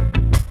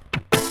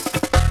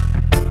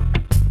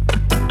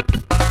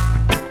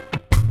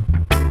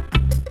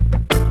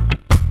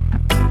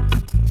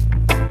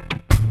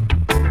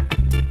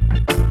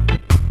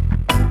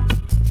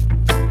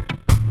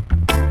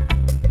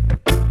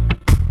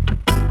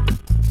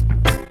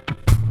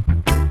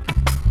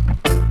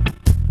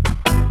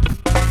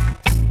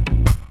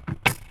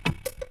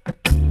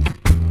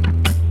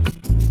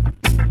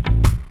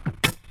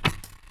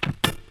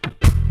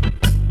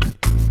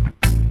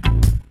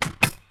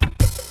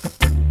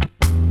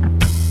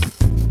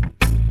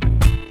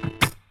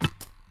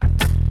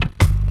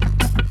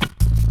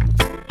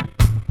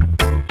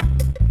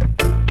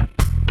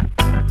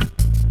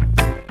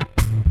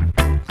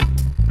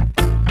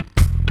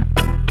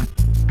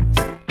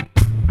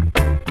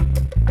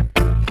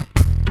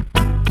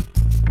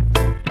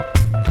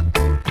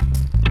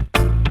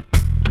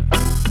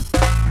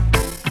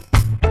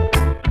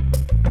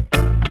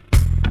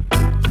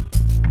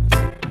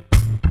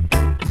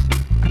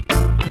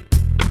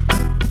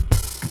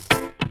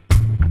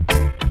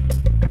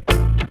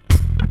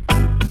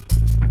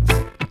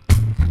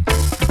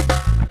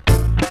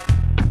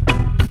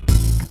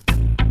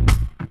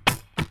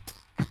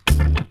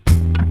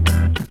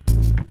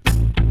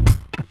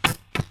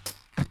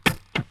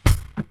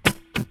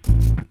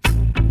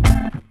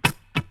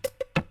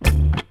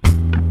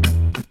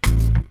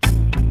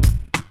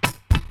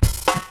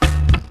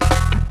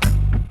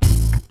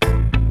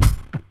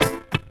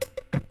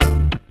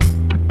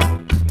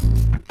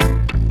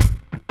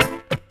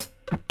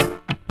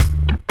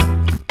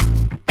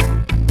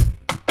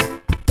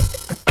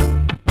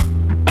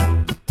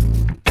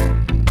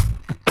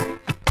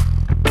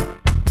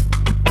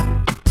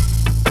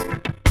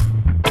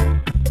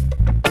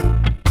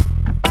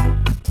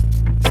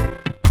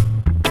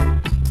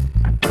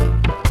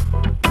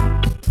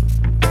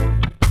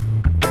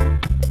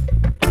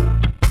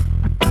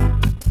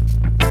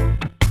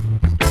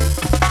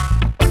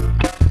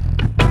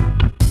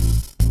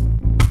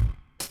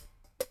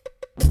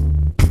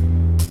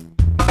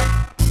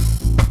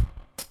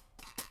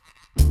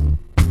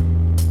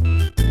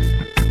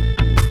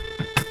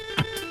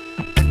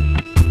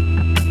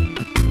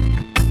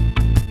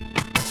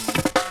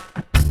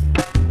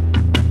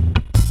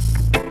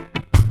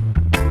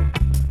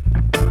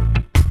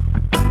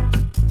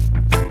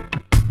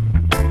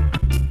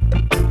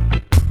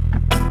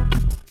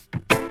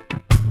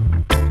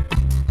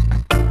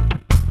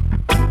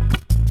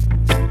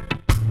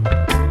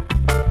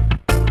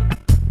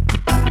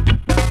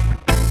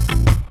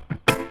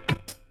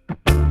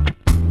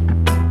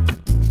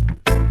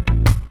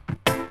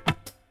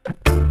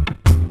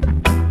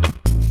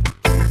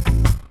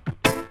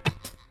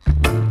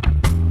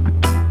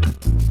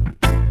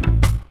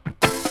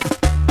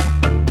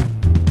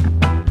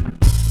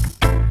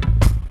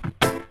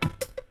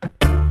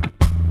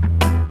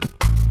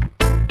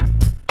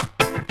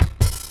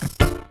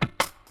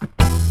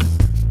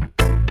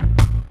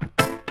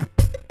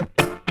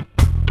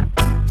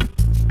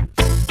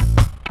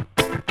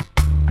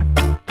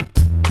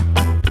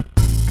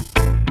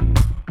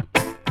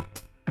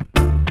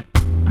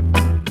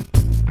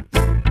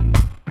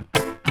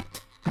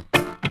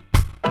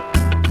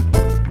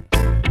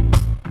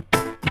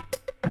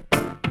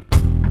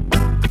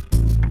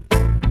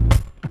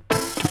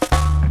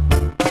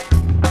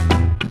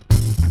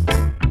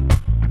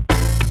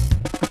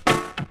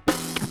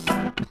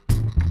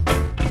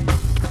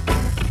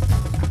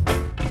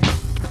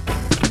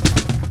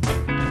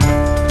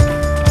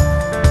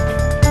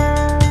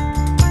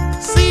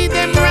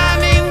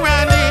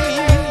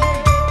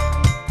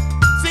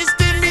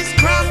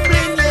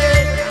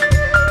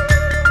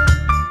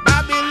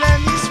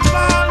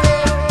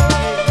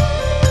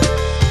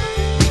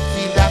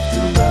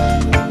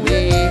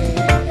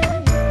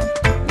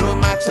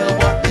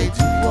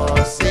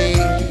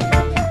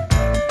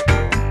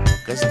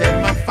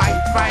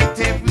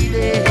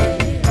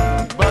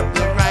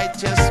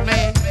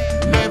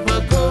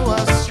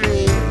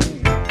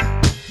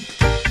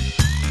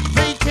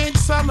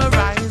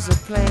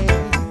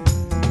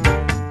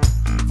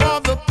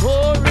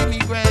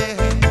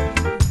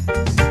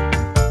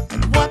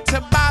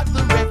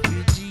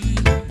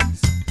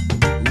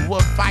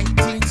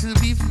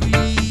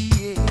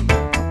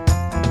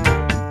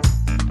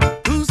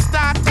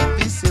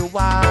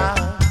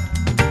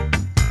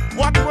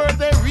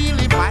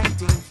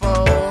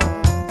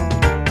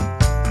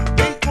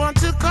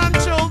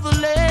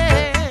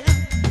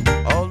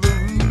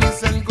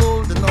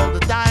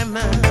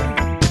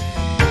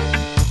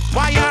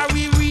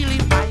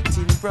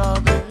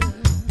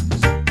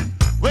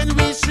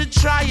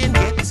 try and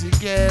get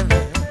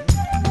together,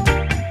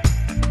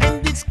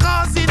 and it's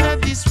causing a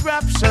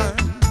disruption,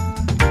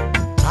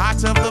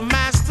 part of the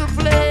master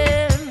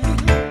plan.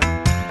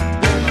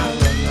 They might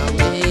run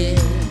away,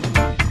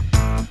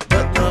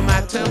 but no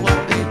matter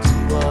what they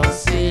do or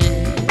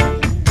say,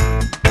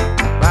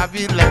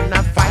 Babylon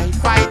a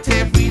fight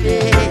every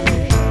day,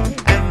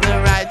 and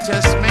the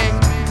righteous men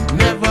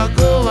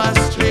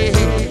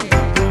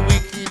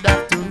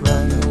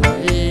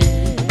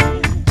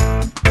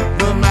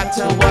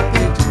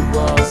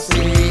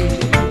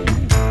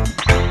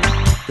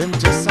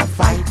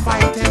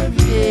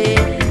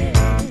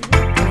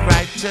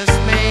righteous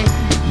may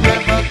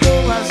never go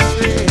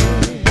astray.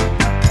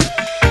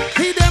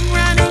 See them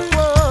running,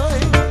 boy.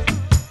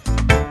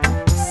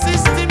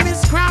 System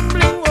is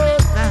crumbling, boy.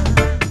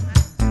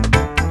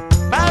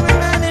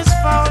 Babylon is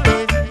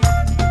falling.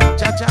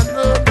 Judge, I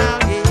know now,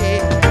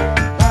 yeah.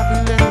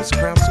 Babylon is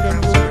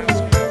crumbling, boy.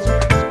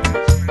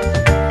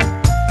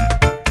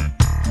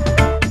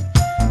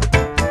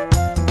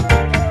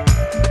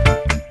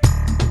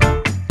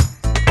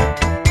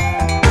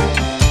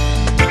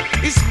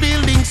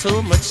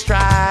 So much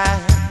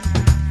strife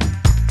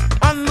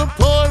on the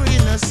poor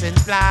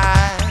innocent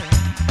lives,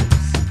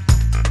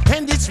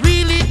 and it's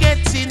really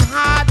getting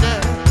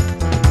harder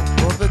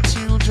for the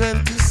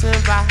children to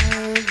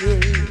survive,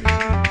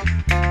 yeah.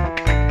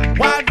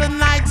 While the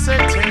nights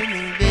are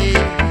turning day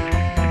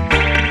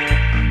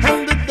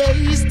and the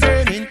days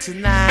turn into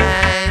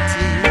night,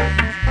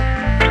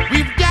 yeah.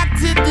 We've got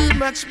to do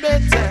much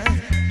better.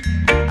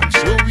 I'm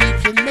sure we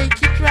can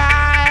make it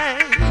right.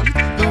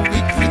 The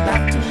wicked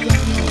have to run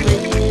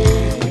away.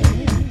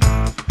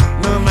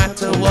 No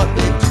matter what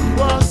they do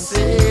or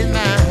say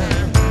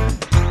now,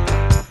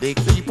 they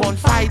keep on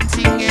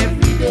fighting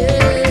every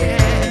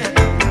day.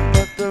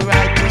 But the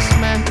righteous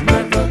man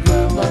never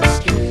go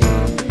astray.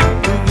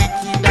 The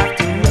wicked have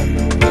to run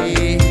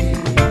away.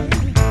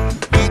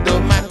 We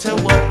don't matter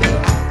what they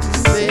have to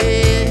say.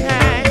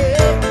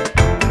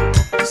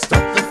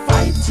 Stop the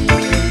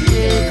fighting,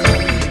 yeah.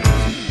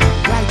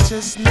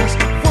 Righteousness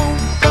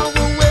won't go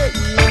away.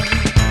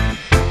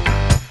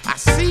 I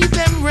see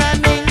them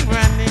running,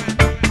 running.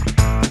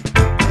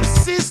 The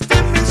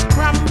system is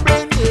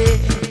crumbling, yeah.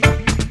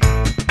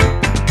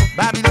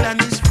 Babylon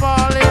is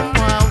falling,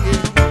 wow,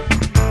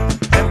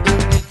 yeah. And the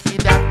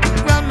wicked have to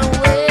run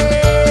away,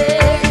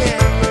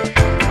 yeah.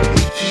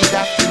 Wicked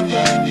have to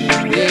run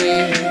away.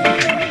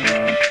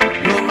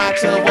 No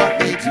matter what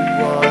they do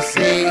or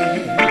say,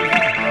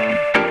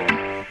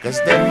 'cause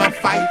them a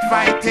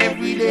fight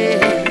every day.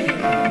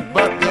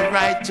 But the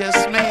righteous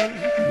man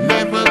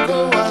never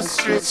go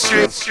astray.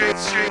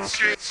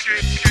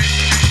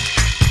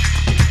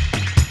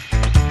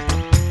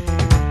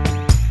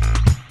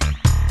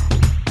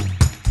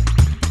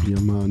 Yeah,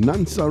 man,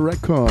 Nansa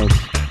Records.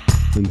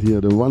 And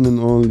here the one and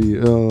only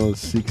Earl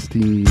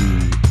 16.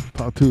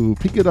 Part 2,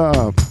 pick it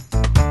up.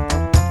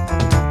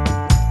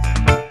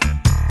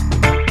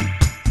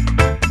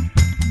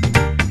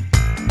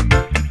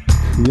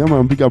 Yeah,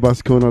 man, big up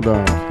Ascona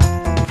da.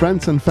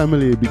 Friends and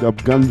family, big up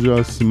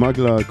Ganja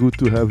Smuggler, good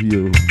to have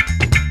you.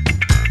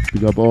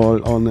 Big up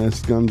all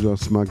honest Ganja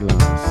smugglers.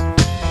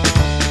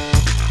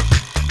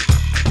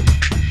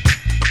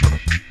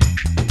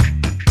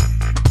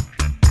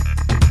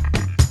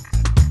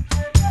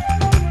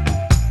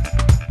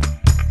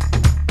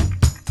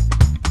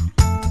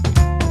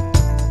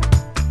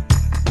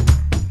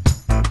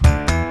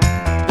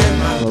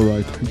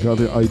 Alright, got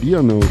the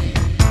idea now.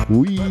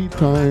 We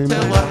time.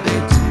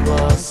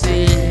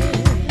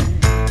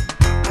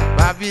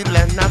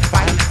 Babylon a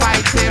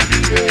fight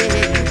every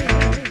day,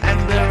 and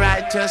the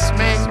righteous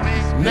men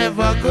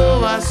never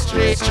go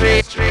astray.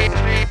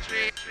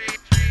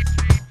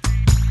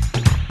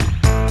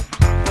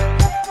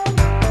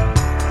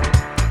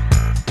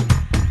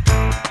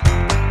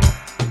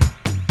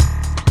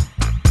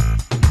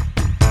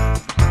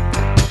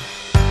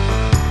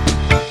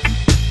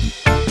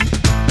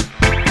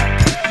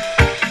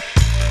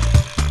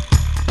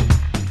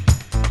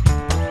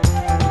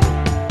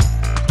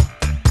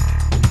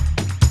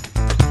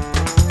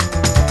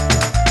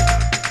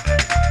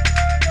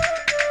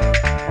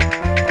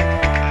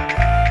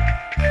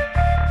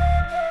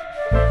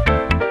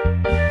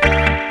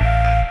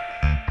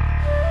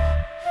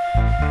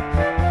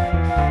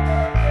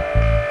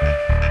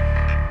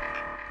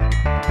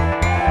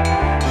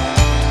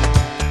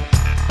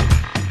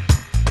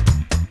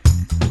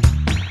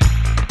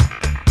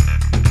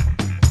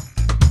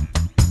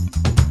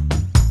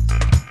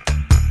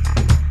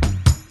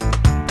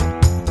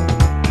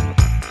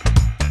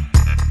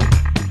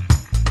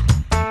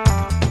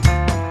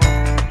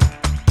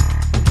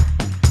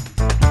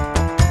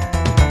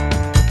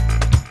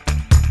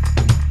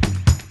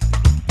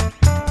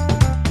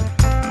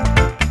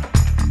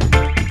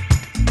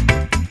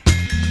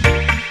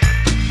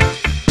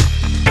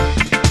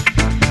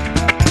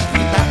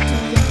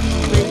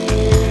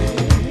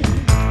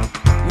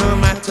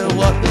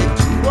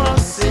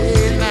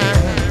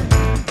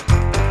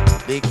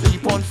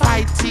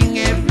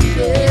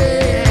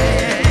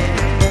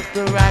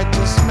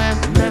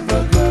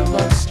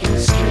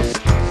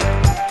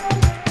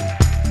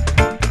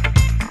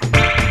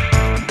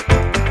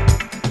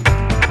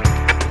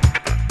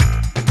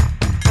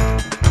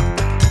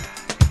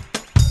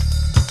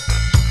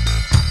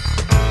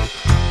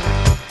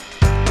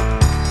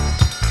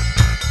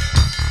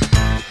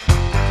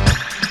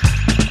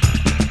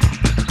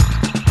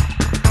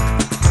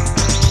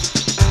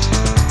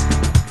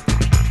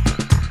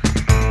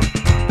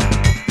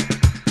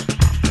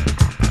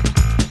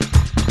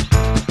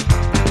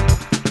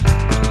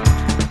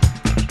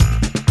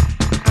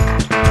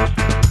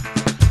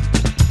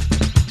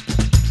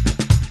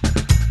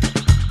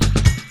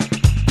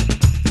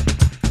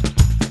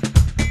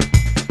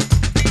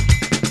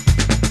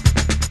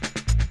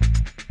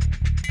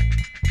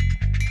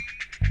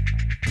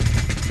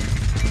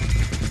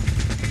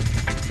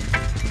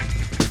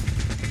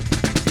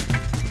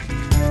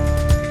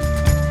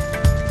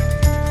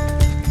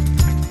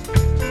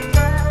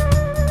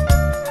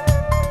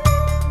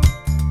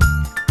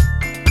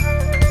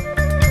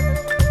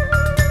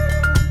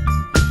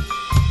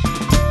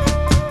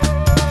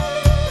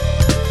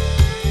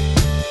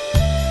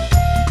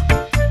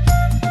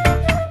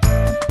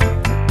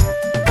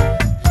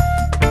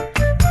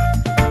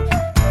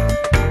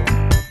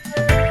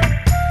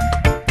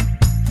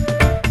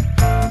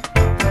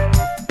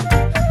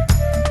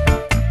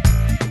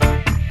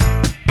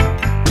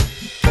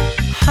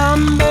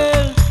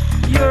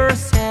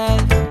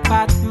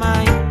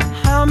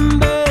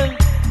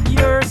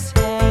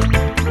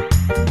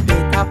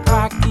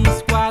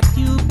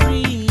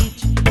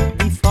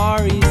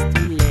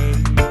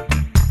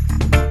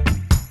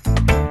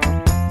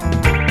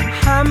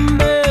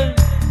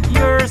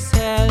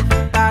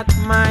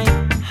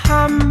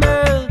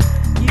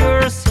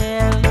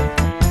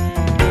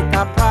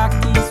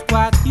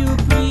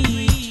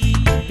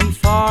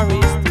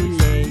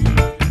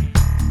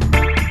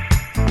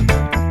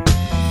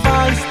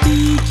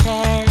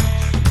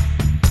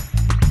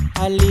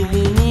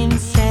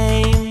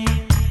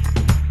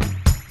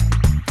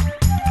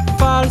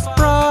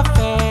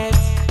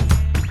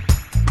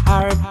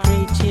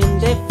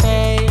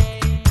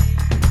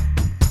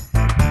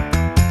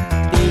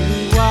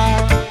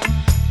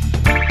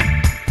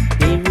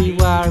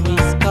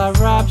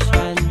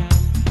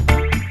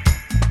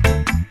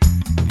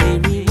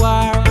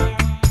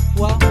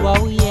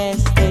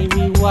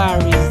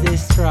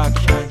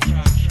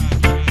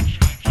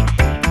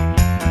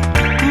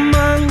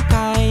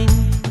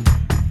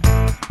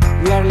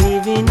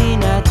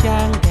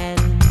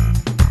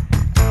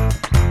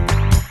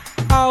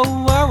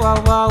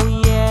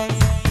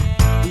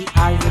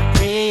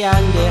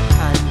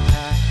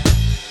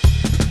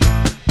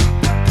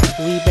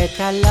 We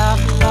better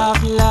love,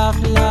 love, love,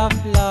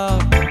 love,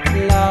 love,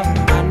 love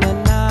one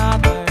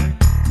another.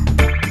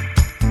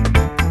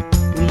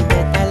 We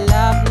better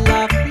love,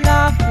 love,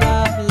 love,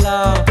 love,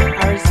 love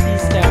our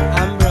sister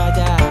and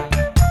brother.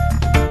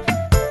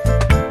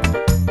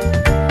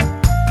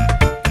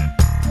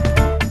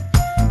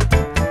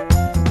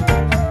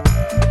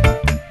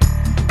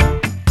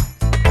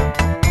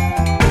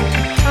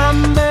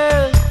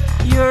 Humble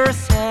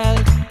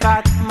yourself,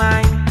 but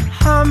mind,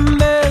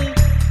 humble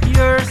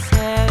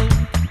yourself.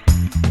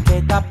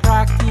 Better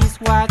practice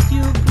what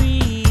you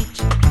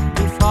preach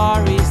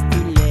before it's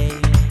too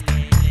late.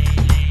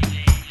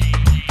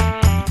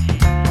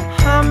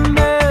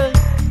 Humble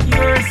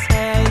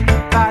yourself,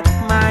 but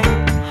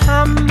mind,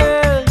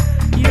 humble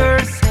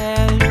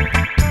yourself.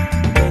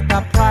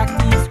 Better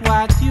practice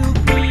what you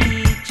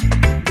preach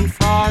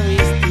before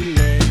it's too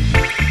late.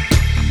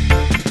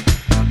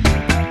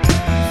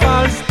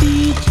 False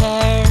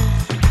teachers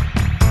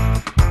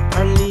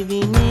are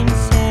living in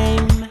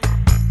shame.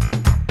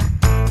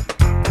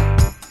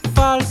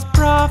 False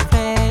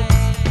prophets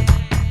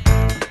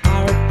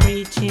are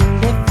preaching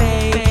the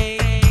faith.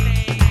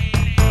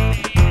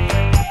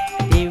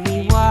 The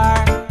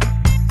reward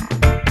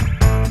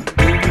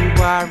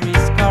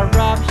is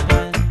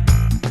corruption.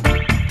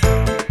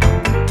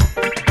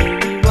 The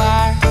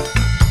reward,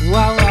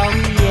 wow, wow,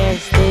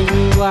 yes, the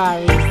reward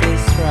is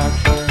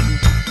destruction.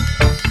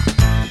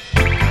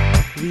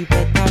 We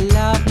better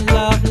love,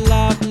 love,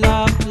 love,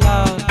 love,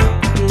 love,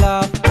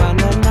 love one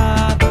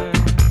another.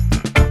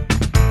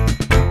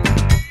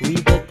 We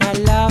better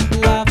love,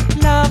 love,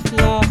 love,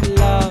 love,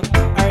 love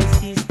our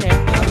sister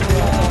and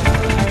brother.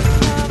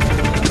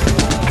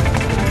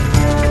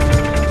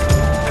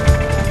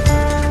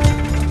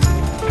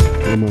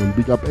 Yeah, man.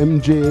 Big up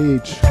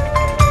MJH.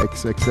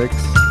 XXX.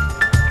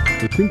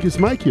 I think it's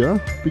Mikey, huh?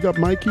 Big up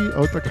Mikey,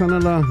 outta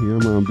Canada. Yeah,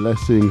 man.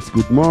 Blessings.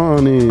 Good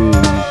morning.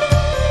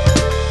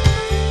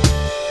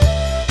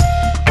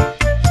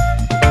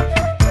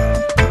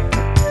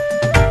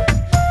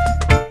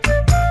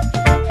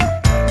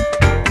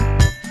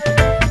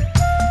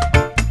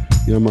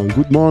 Yeah, man.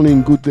 Good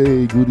morning, good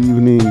day, good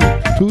evening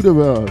to the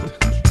world.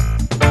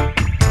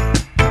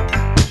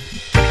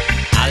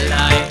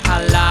 Alai,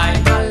 alai,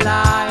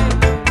 alai.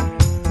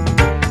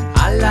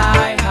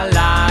 Alai,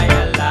 alai,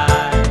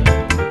 alai.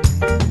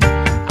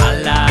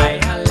 Alai,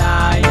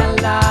 alai,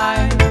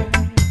 alai.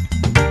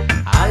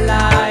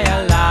 Alai,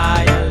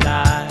 alai,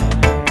 alai.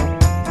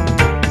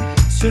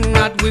 Soon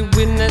as we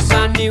witness a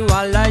new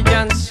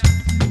alliance,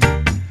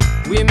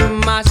 we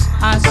must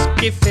ask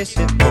if it's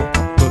it good.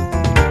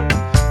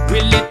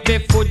 Will it be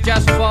for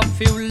just for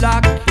few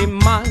lucky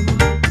man,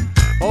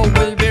 or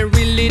will we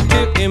really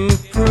to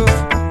improve?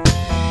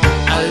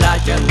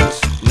 Alliance,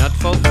 not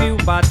for few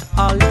but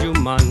all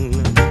human.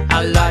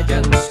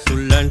 Alliance to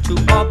learn to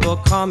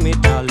overcome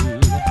it all.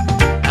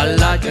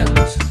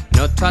 Alliance,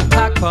 not to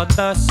attack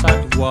others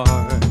at war.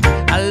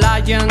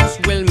 Alliance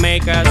will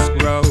make us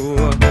grow.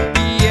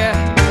 Yeah.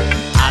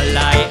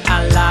 Ally,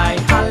 ally,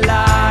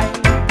 ally.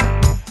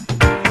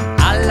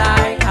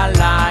 Ally,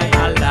 ally,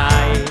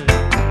 ally.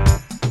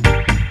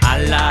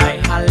 Ally,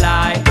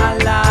 ally,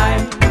 ally.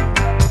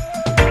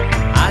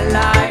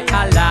 Ally,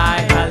 ally,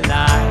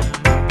 ally.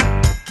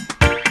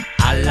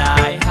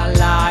 Ally,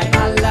 ally,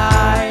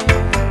 ally.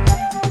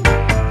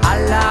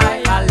 Ally,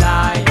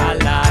 ally,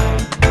 ally.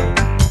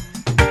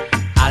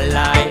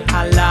 Ally,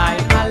 ally,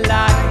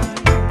 ally.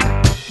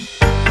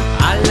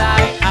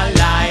 Ally,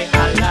 ally,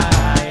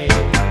 ally.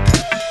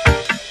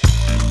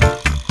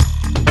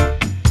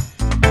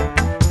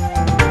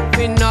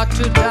 We not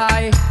to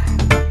die,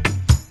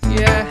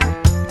 yeah.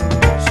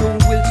 Soon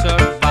we'll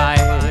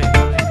survive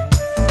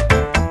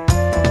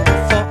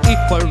for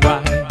equal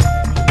right.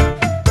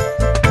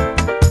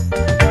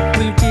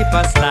 Will keep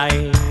us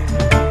live,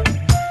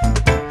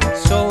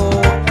 so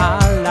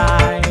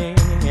alive.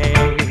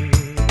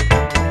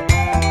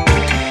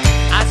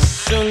 As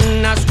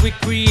soon as we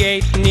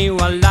create new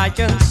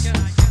alliance,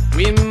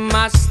 we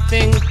must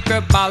think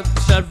about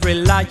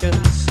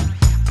self-reliance.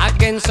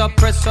 Against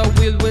oppressor,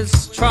 we will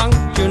strong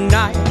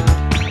unite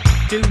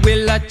till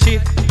we'll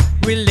achieve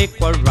real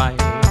equal right.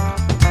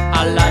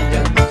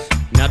 Alliance,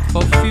 not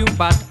for few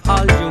but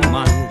all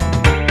human.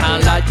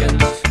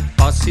 Alliance,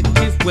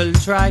 positive will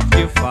drive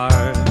you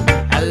far.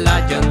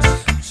 Alliance,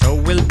 so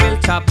we'll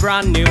build a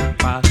brand new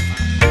path.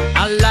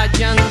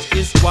 Alliance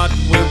is what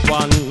we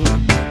want.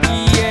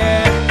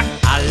 Yeah.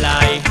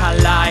 Ally,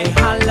 ally,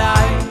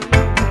 ally.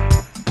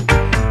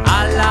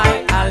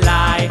 Ally,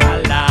 ally,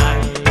 ally.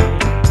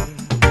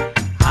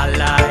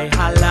 Ally,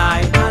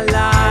 ally,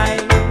 ally.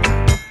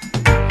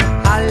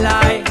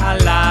 Ally,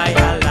 ally,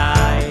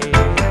 ally.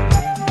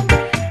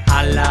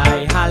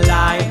 Ally,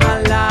 ally,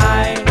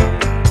 ally.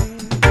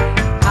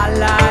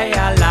 Ally,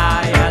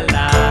 ally,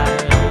 ally.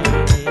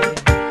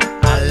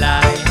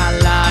 Ally,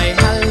 ally,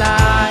 ally.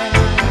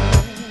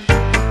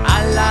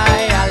 Ally,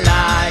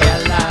 ally,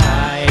 ally.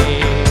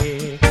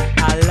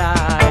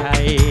 Ally.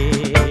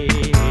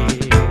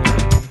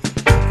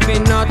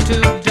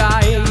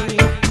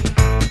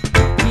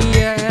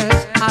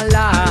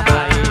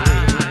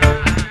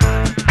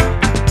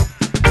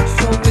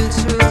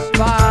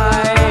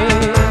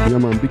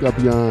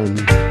 Fabian.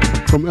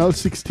 From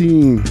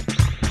L16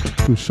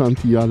 to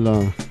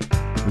Shantiala.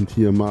 And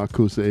here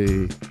Marcus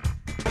A.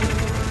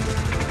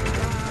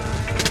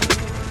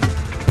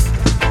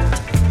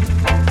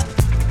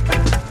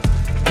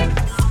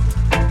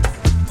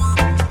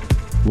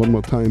 One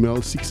more time,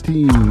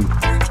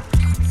 L16.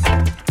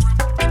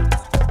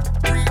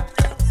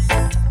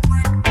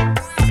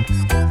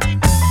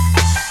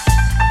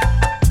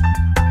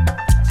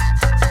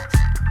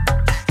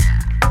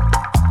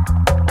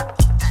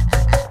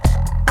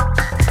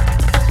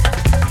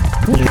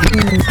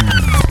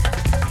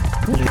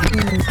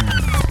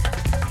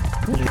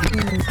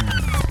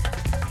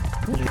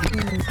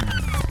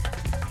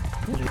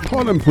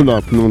 Call and pull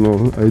up.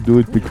 No, I do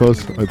it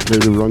because I play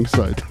the wrong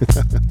side.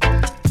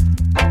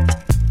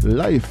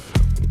 Life.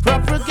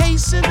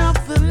 Propagation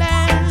of the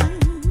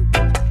land.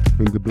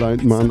 And the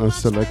blind man as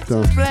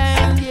selector.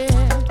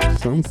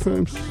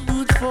 Sometimes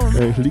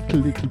a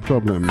little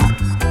problem. Not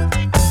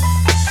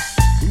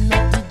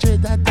the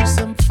dread, I do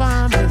some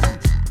farming.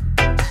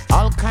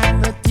 All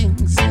kind of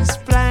things he's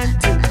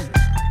planting.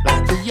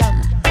 Like the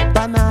yam,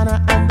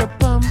 banana and the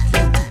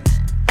pumpkin.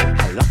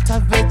 A lot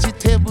of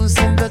vegetables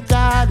in the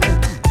garden.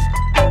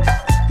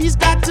 He's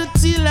got to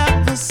till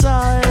up the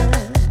soil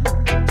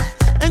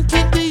and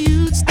keep the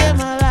youths them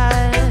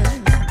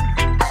alive.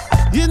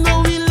 You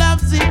know he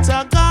loves it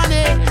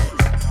organic.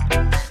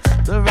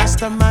 The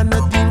Rasta man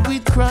no deal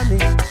with chronic.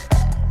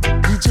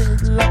 The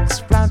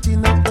dreadlocks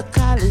planting up the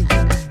collie.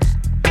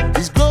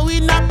 He's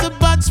growing up the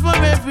buds for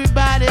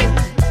everybody.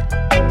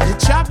 They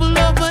travel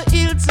over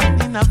hills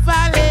and in the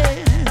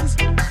valleys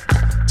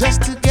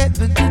just to get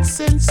the good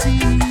sense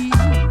seed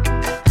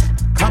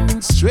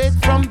coming straight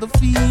from the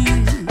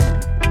field.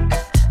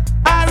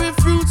 Iron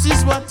fruits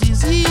is what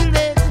is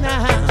healing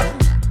now.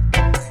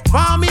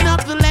 Farming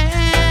up the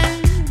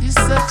land is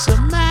such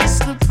a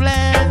master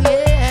plan,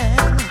 yeah.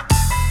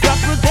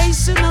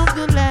 Propagation of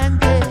the land,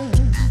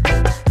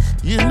 yeah.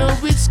 You know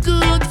it's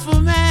good for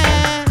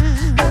man.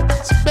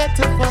 It's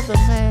better for the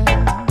man.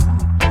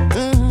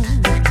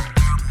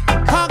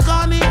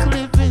 Organic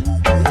living,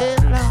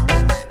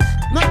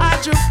 no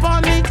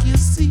hydroponic, you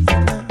see.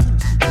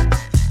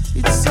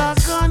 It's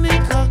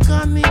organic, yeah.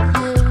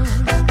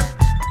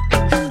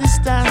 In this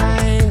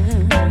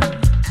time,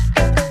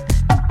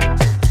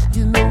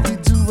 you know we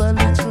do a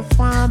little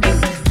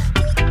farming.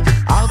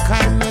 All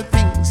kind of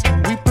things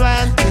we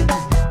planting.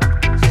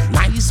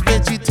 Nice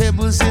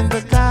vegetables in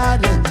the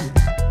garden.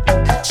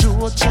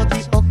 Chocha, the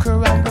okra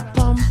and the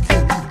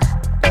pumpkin.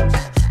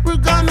 We're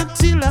gonna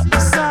till up the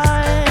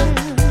soil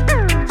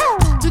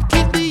to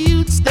keep the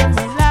youths them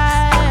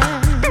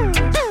alive.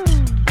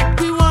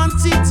 We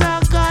want it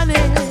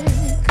organic,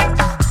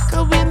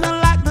 'cause we don't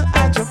like the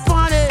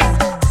hydroponic.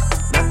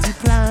 Not the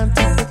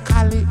planting the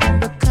collie in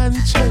the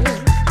country.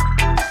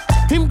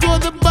 Him grow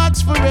the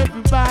buds for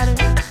everybody.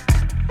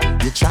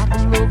 You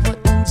travel over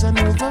hills and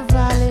over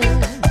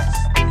valleys,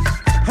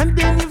 and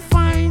then you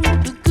find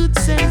the good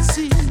sense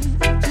in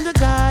the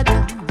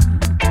garden,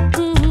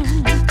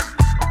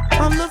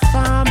 on the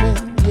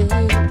farming,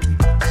 yeah.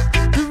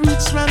 The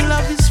roots man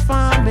love his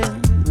farming,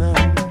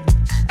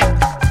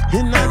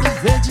 in the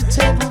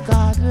vegetable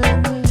garden,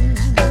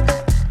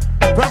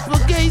 yeah.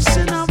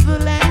 Propagation of the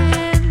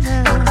land,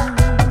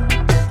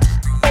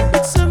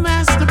 it's a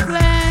master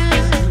plan.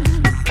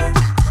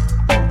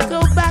 Go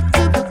back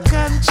to the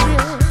country,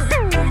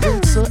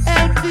 it's so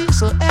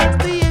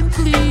healthy and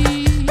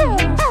clean.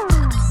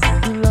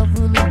 We love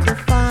a little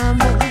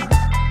farming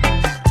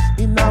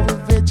in our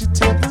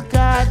vegetable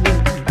garden.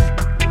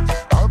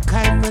 All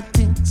kind of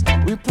things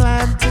we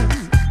planting,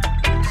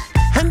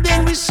 and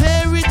then we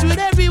share it with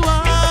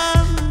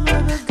everyone.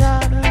 The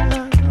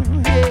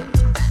garden, yeah.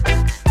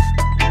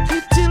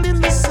 Keep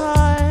tilling the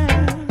soil.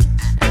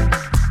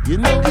 You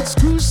know it's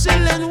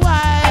crucial and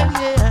wild,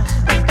 yeah.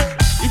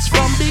 It's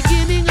from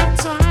beginning of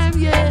time,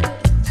 yeah.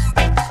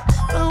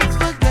 Don't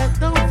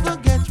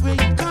forget where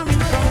you're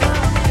coming from.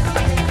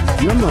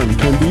 Yeah, man,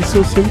 can be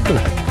so simple.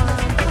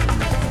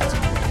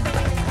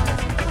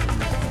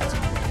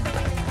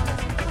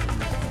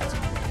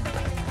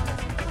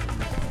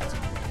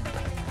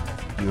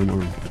 Yeah,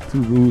 man, to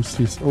roast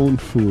his own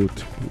food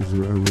is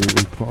very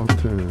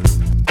important.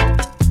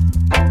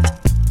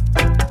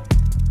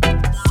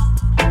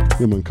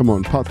 Yeah, man, come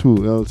on, part 2,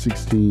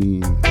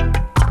 L16.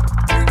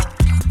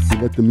 You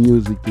let the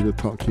music do the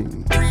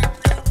talking.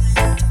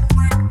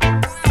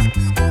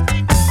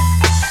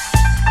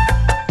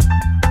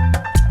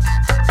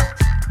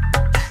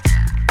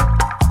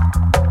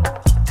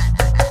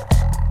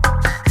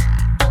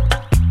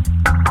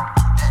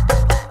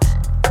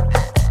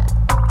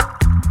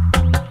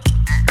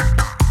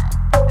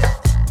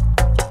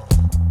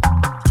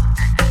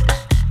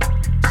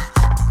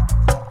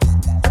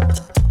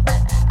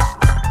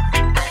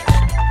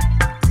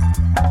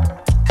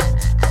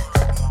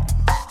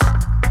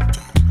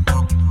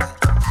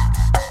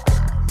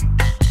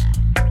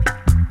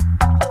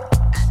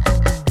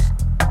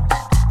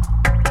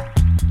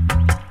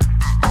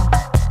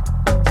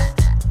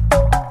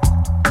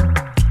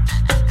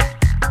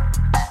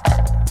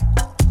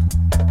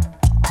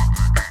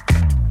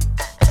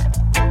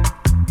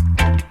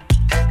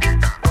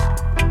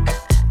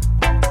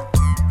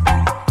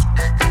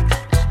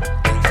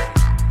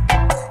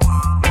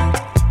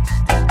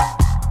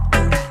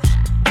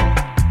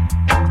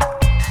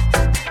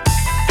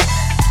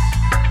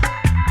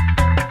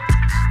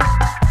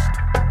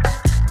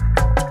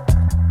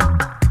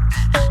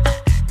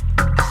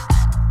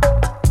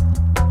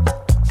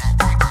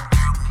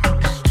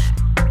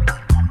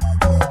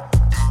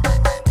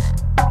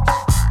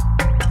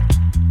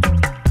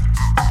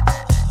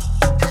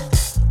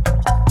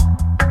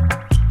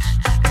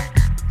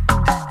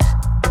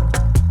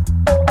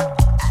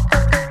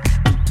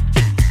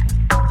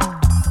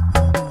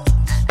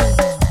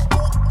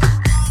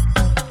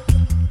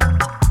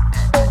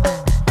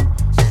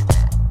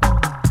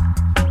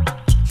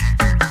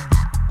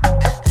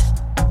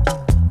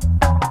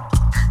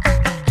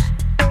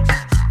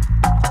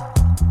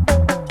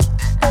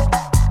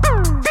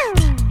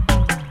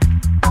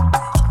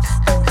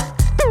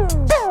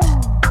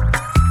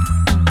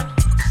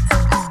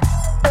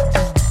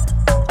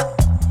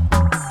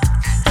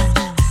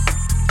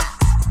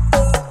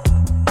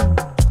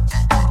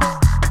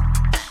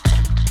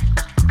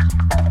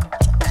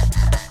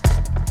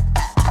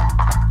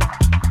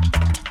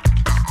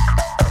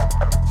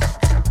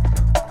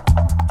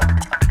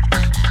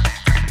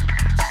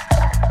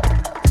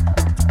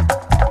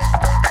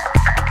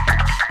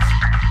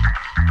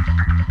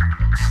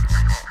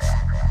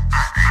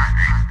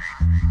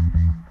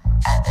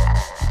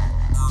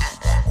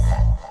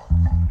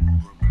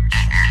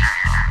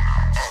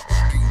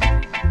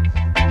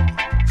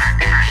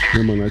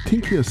 Yeah, man, I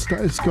think here's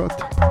Style Scott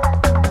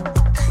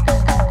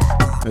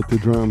at the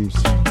drums.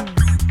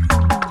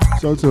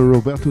 It's also a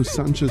Roberto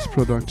Sanchez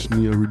production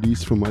here,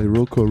 released from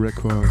Iroko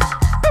Records.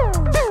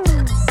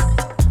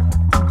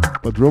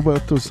 But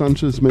Roberto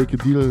Sanchez make a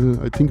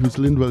deal, I think, with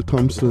Linval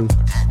Thompson,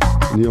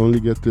 and you only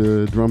get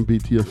the drum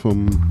beat here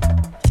from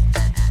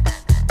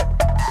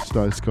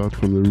Style Scott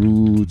from the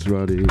Roots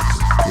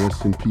Radics.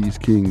 Rest in peace,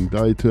 King.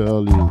 Died too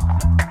early.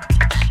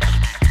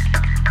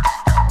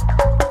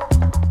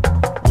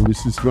 And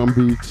with this drum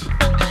beat,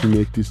 he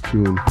make this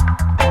tune.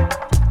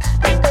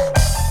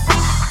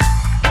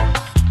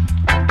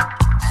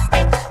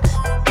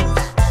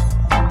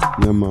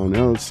 Yeah, man,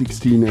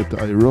 L16 at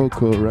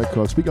Iroko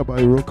Records. Pick up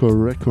Iroko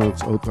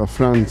Records, Outra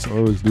France.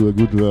 Always do a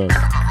good work.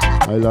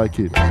 I like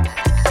it.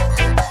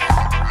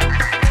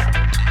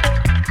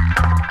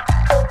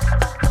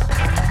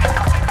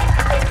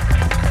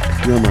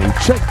 Yeah, man,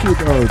 check it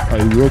out,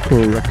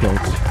 Iroko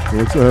Records. I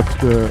also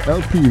have the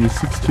LP with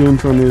 6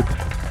 tunes on it,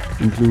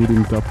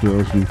 including dub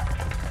version.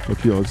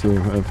 But we also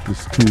have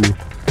this 2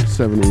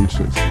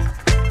 7-inches.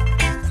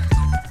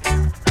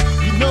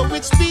 You know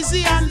it's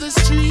busy on the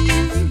street,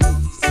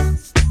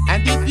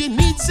 and if you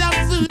need some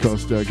food,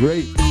 because they're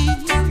great.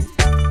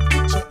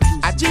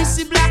 I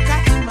juicy black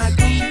cat in my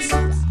dreams,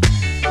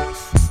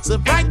 so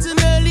bright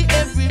and early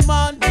every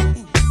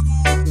morning,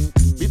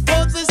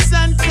 before the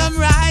sun come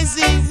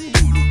rising.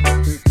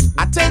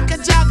 I take a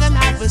jog and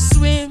have a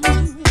swim,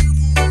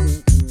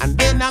 and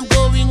then I'm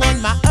going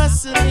on my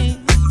hustling.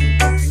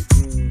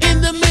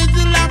 In the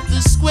middle of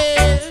the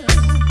square,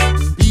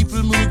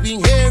 people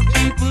moving here,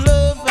 people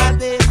over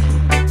there.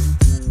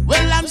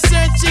 Well, I'm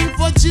searching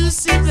for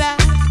juicy black,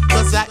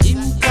 cause I in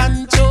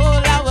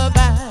control our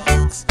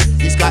bags.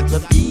 It's got the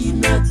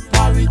peanut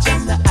porridge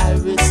and the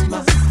iris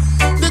mask,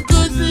 the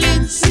good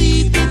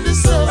linseed with the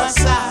sour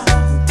sauce,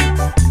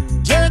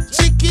 jerk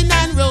chicken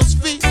and roast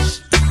fish.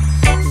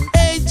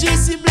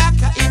 Juicy black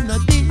in the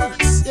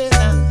dish,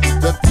 yeah.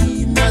 The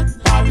peanut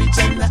porridge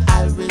and the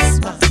iris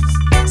mask,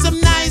 some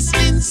nice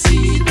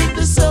linseed with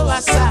the sour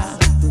sauce,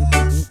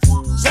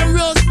 some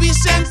roast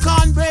fish and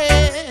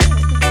cornbread.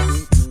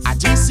 A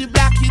juicy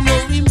black, you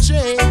know him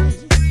trade.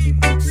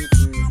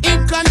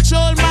 In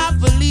control,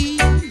 marvelly,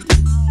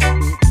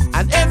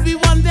 and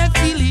everyone they're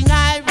feeling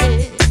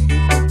irate.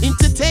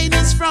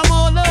 Entertainers from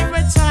all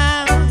over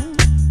town.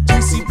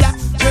 Juicy black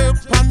jerk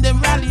on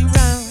them rally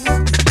round.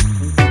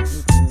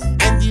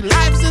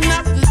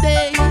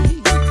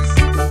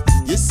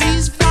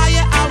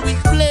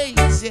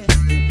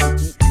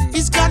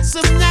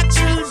 Some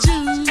natural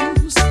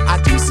juice, I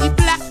do see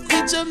black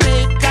with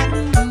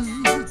Jamaican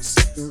roots.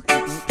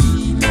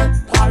 Peanut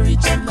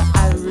porridge and the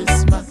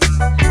iris mask,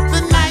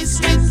 the nice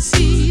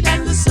linseed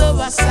and the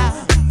sour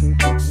sauce,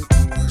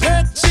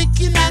 jerk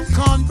chicken and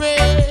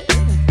cornbread.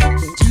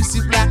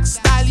 Juicy black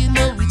style, you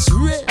know it's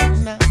real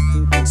now.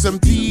 Some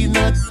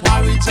peanut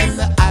porridge and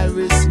the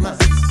iris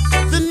mask,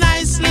 the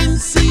nice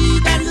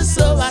linseed and the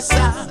sour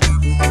sauce,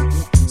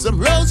 some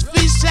roast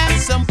fish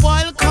and some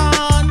boiled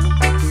corn.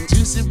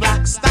 Juicy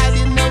black style,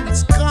 you know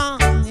it's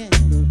gone, yeah.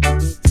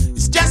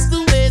 It's just the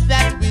way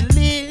that we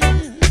live.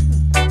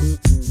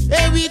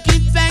 Hey, we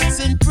give thanks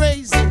and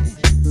praises.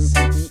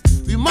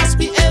 We must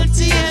be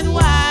healthy and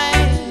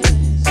wise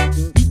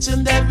each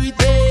and every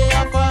day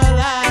of our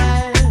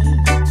life.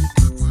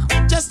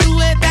 Just the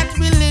way that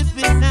we live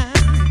in now.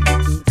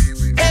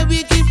 Hey,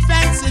 we give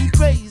thanks and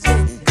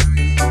praises.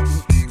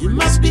 You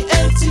must be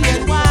healthy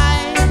and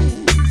wise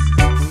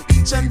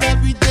each and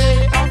every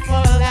day of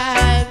our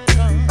life.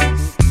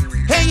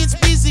 Hey, it's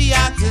busy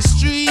out the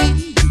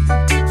street.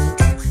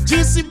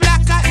 Juicy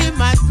black out in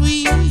my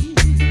tweet.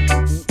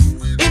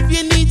 If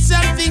you need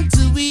something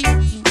to eat,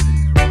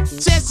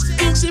 just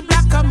juicy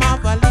black on my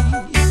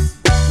valise.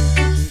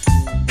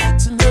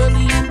 It's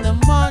early in the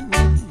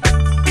morning,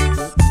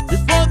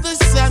 before the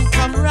sun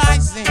come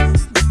rising.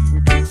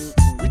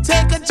 We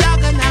take a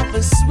jog and have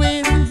a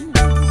swim,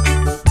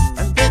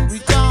 and then we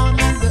gone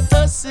on the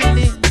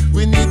hustling.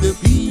 We need the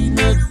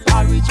peanut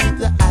porridge with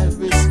the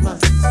iris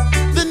mask,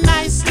 the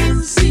nice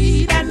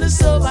linseed and the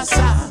sour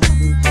sauce,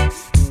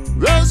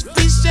 roast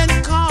fish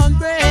and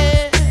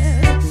cornbread.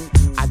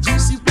 A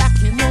juicy black,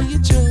 you know you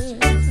dread.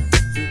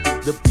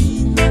 The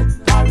peanut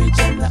porridge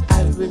and the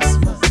iris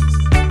mask,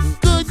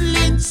 good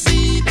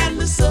linseed and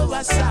the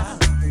sour sauce,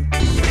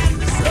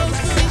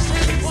 roast fish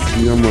and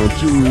cornbread. Yeah, man,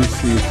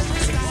 juicy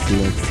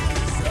black.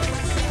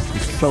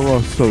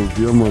 Sour soap,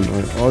 yeah, man.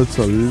 I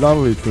also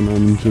love it when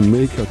I'm in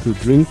Jamaica to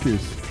drink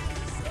this.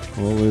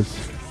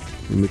 Always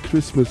in the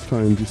Christmas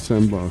time,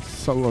 December.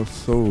 Sour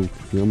soap,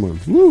 yeah, man.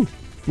 Woo!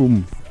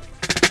 Boom.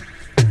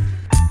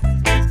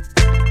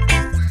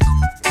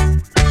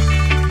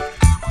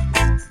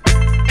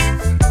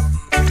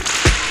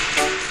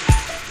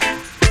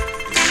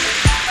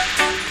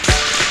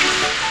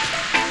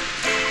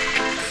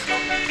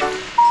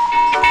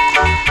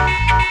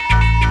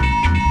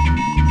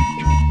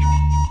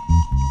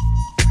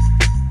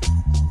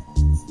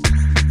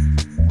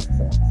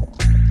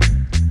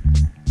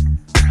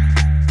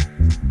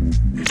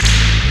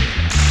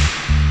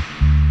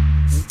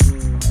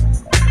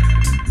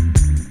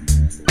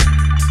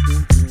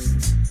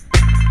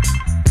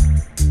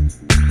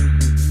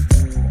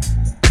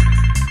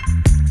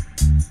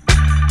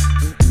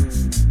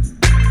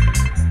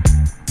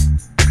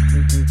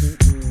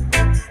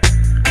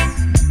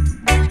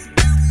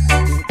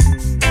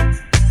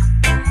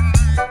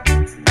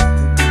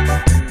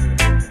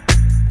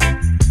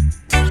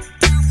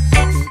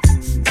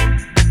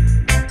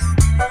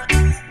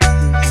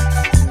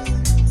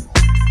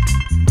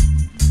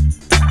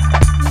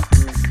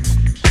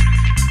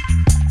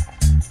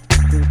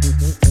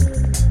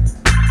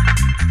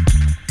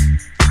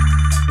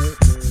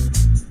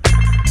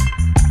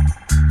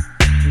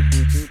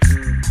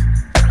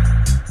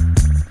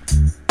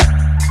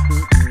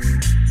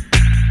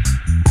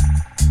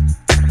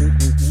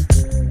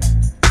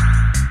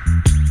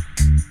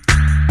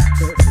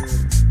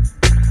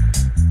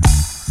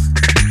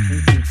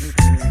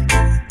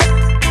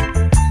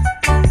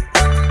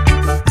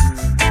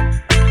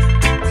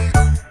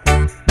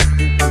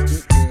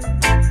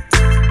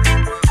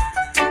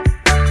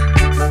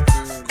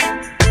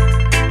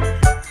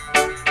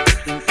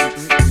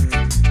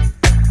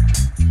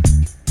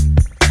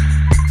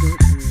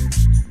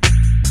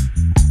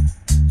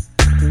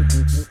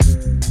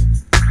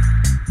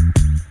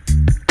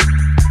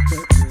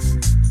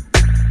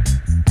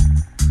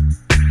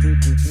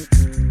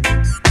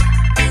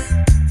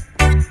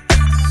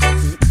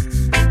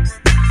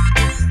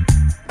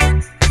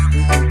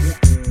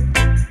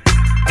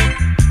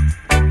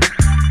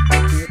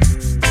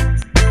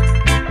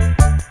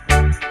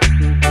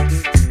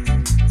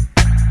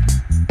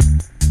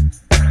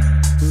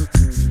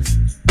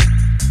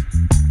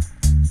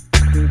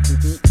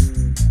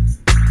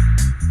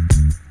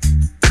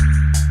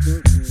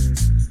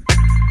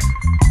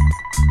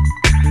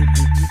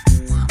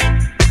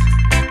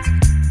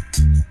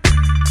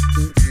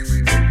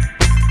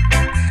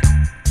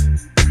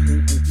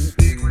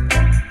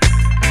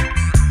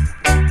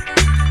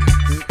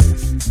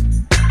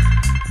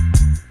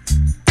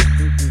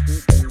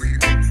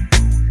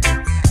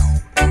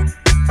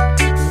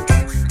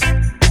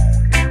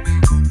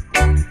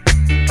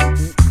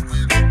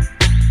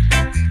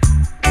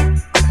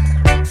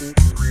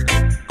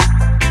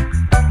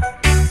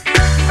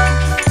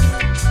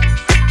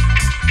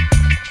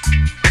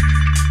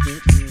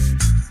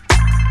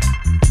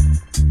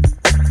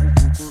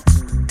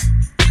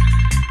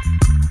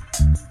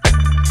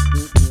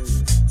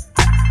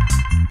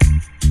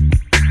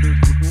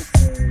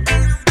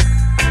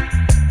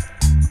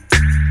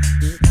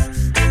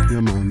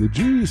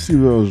 juicy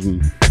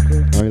version.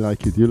 I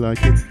like it, you like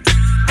it?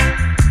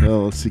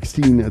 Well,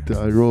 16 at the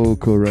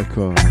Iroko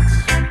Records.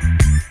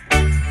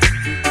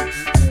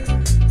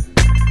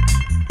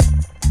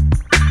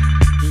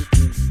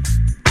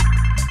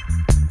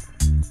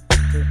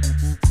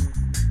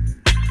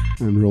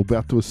 And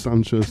Roberto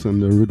Sanchez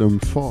and the Rhythm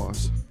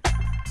Force.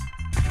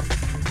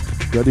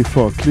 Ready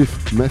for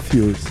Cliff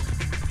Matthews.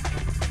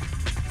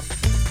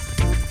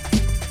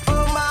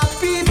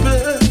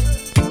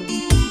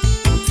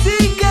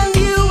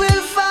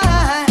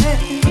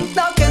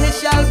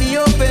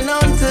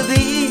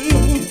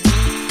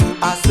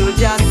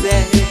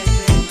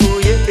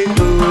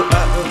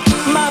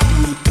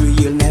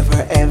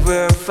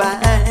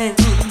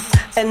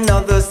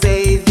 Another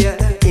savior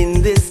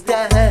in this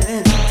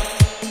time,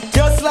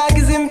 just like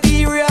His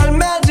Imperial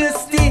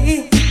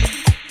Majesty,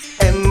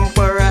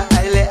 Emperor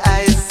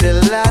Haile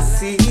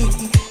Selassie.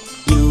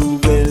 You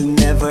will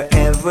never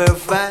ever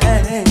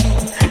find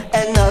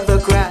another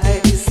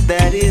Christ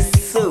that is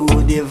so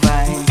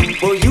divine.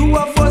 For you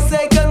have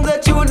forsaken the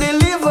true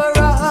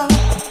deliverer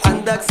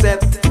and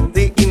accept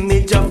the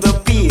image of the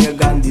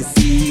pagan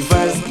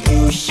deceivers.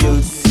 You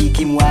should seek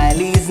Him while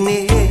He's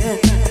near,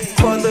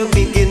 for the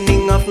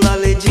beginning of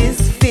knowledge is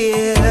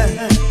fear.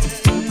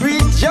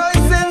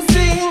 Rejoice and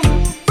sing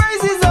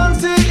praises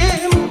unto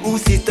Him who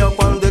sits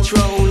upon the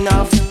throne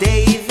of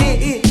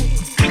David.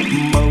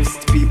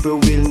 Most people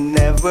will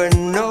never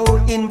know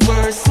in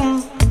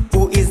person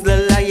who is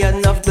the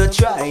Lion of the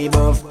tribe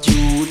of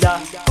Judah,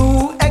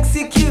 who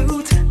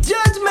execute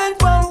judgment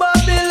from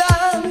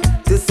Babylon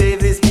to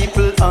save His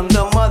people on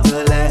the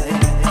motherland.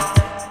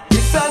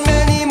 This and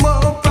many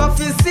more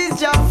prophecies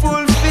Jah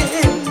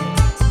fulfill,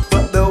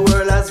 but the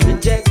world has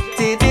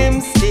rejected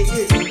Him still.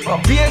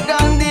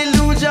 Pagan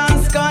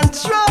delusions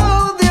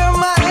control their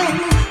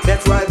mind.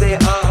 That's why they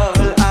all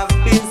have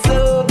been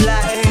so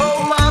blind.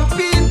 Oh my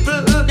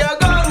people, you're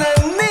gonna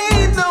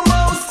need the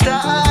Most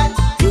High.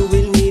 You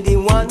will need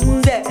Him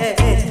one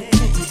day.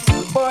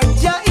 For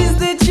Jah is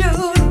the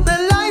truth, the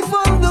life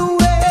on the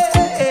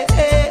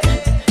way.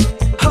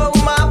 Oh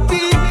my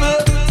people,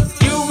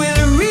 you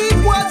will reap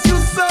what you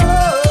sow.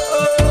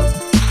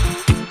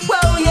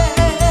 Well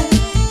yeah,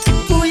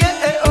 oh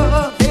yeah,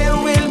 oh. There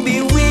will be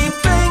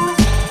weeping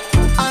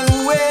and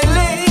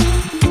wailing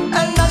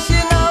and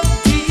gnashing of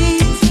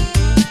teeth.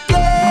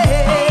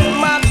 Yeah,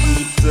 my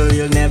people,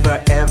 you'll never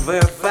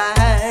ever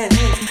find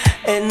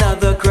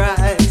another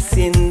Christ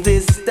in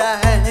this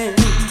time.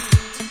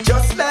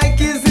 Just like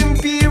His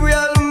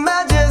Imperial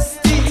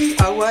Majesty,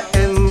 our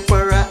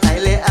Emperor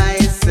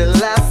Haile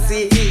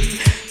Selassie,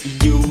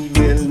 you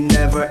will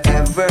never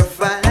ever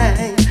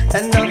find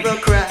another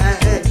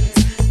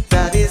Christ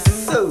that is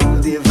so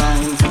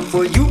divine.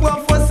 For you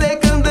have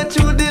forsaken the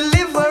true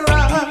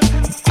deliverer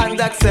and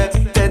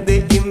accepted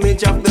the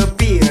image of the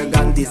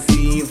pagan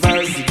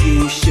deceivers.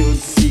 You should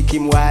seek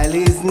Him while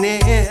He's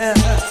near,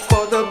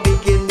 for the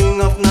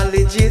beginning of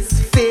knowledge is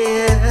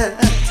fear.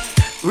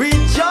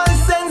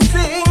 Rejoice and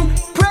sing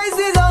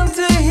praises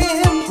unto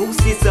Him who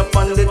sits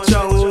upon the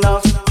throne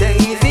of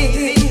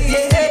David.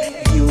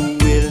 Yeah, you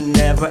will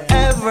never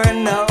ever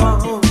know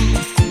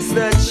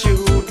the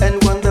true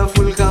and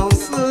wonderful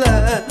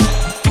counselor.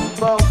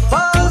 For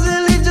false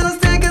religion has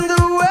taken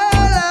the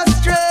world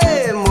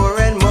astray more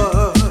and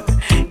more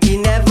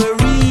in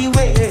every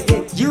way.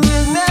 You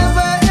will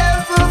never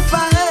ever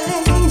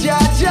find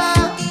Jah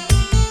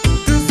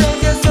to save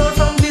your soul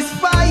from this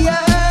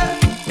fire.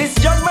 This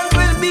judgment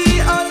will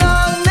be on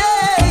all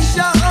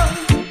nations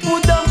who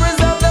don't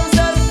preserve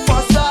themselves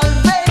for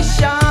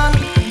salvation.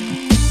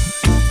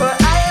 For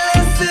Haile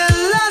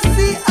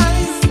Selassie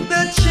is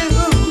the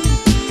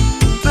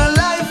truth, the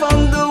life on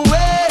the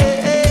way.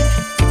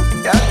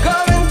 You're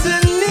going to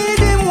need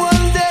Him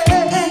one day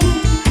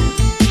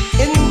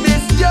in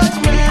this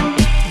judgment.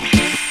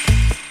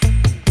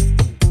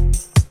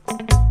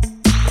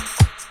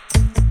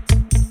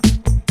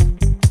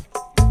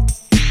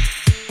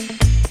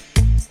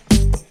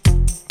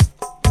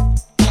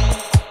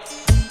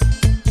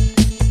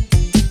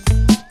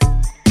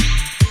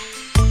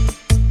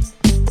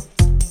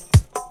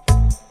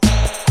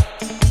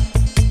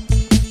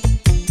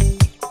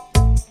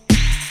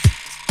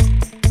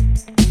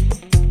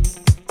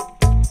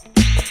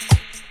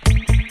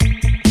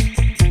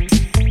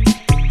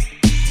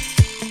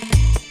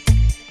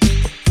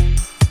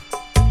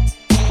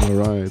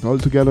 Alright, all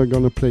together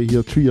gonna play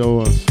here 3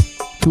 hours.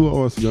 2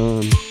 hours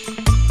gone.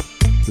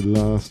 The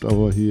last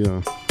hour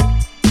here.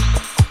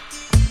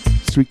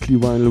 Strictly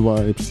Vinyl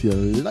Vibes here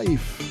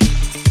live.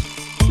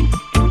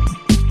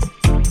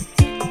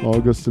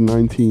 August the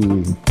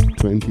 19th,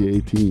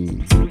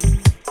 2018.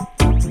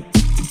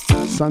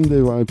 Sunday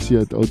Vibes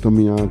here at Outta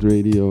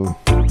Radio.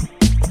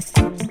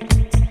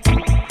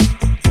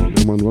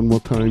 Come on, one more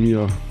time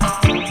here.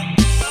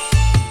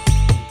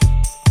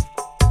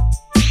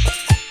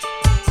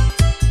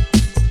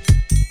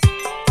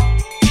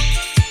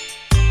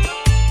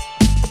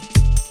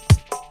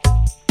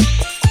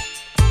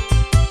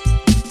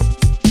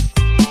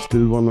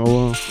 Still 1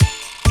 hour,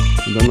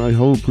 and then I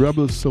hope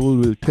Rebel Soul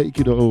will take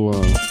it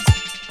over.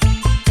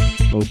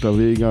 Outta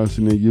Vegas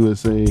in the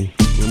USA.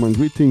 Yeah, man,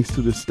 greetings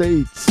to the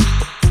States.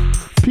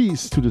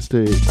 Peace to the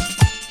States.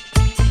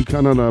 To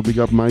Canada, big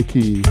up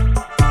Mikey.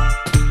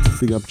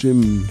 Big up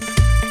Jim.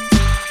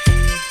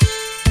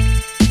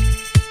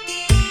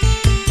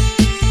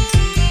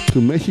 To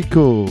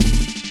Mexico.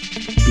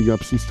 Big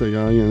up Sister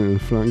Yaya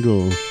and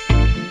Franco.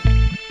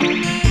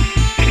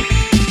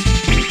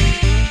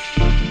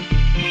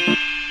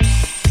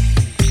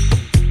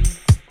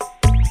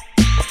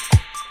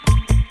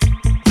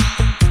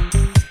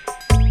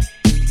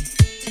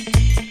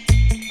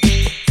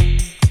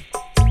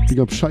 Big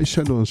up Shy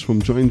Shadows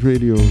from Joint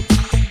Radio. Big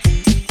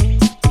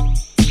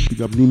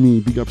up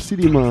Nimi, big up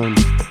City Man.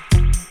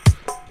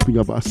 Big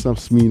up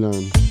Ruffneck-Smille.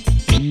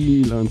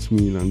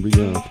 Milan, big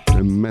up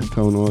the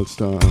Mettown All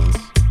Stars.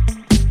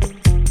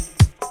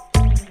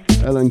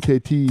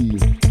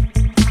 LNKT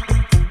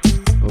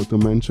out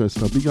of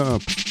Manchester, big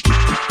up.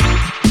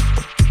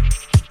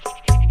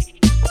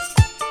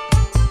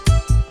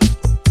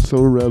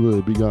 Soul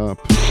Rebel, big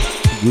up.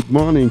 Good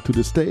morning to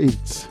the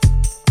States.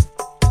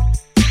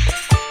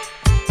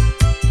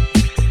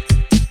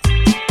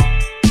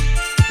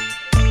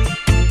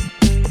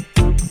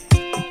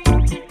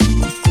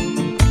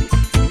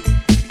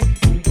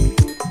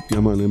 Yeah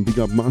man, and big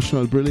up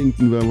Marshall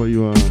Brillington wherever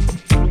you are.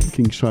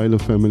 King Shiloh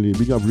family,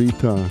 big up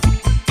Rita.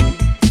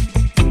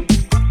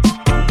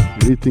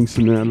 Greetings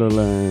to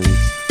Netherlands.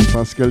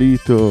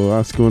 Pascalito,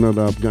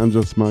 Asconadab,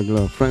 Ganja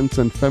Smuggler, friends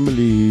and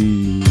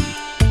family.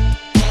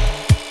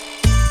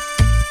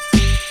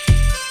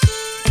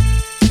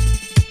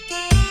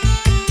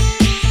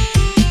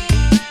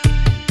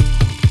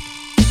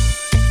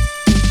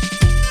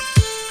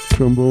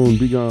 Trombone,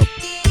 big up.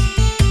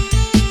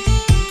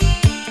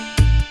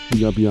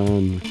 Big up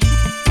Jan.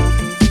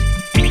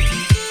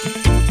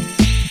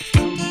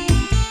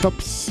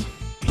 Tops.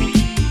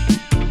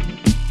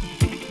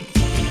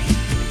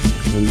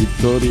 And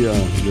Victoria,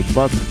 the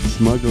butt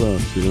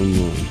smugglers, you don't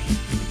know.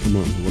 Come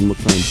on, one more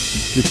time.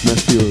 Cliff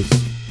Matthews.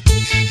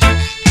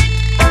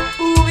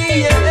 Ooh,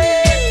 yeah.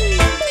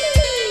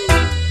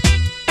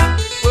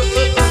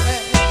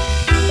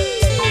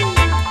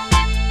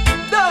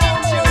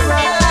 Don't you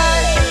cry,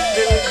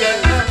 little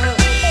girl.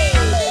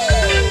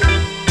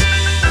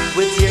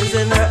 With tears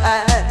in her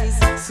eyes,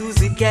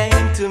 Susie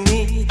came to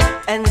me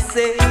and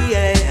said,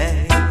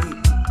 yeah,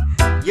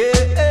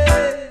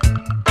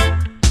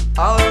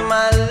 all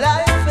my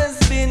life has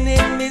been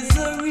in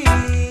misery.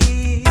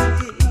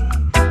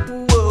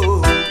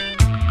 Whoa,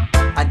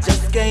 I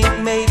just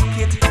can't make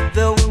it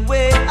the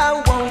way I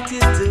want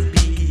it to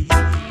be.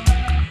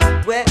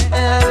 Well,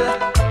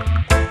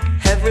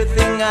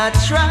 everything I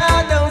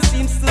try don't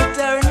seem to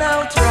turn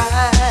out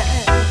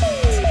right.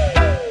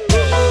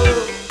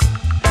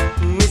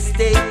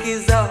 Mistake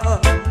is all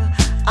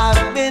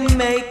I've been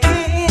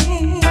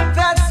making.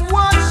 That's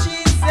what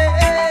she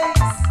says.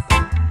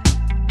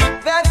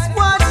 That's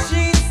what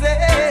she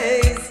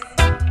says.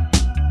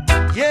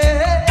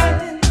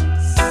 Yeah.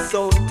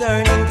 So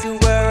turning to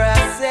her I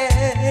say,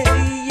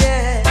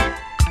 yeah.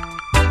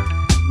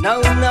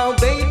 No,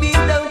 baby,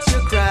 don't you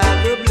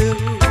cry the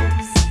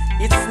blues.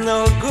 It's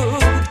no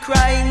good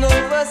crying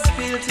over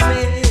spilt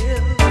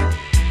milk.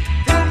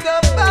 Think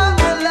about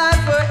the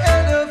life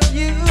ahead of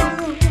you,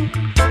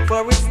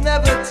 for it's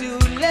never too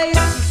late to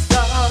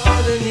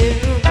start anew.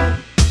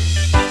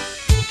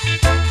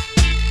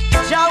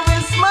 Jah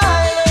will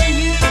smile on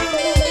you.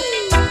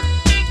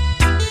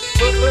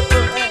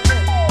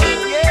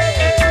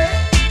 Yeah.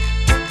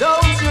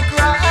 Don't you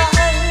cry.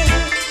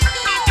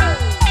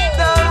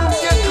 Don't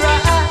you cry.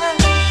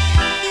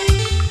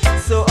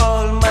 So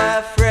all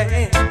my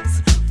friends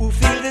who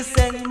feel the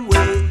same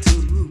way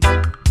too,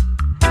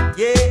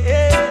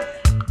 yeah,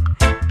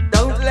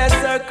 don't let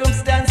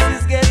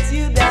circumstances get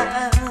you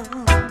down.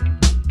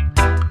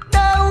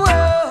 No,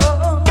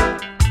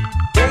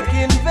 take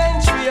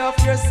inventory of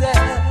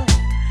yourself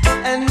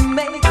and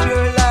make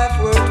your life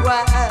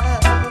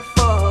worthwhile.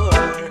 For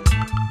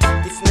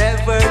it's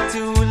never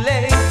too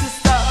late to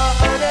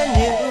start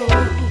anew.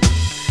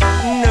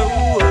 No,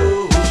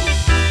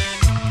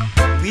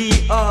 we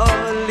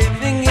are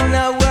living in a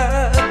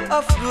world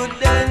of good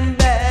and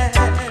bad.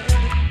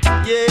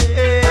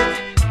 Yeah,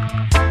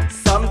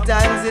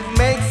 sometimes it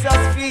makes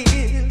us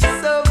feel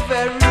so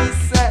very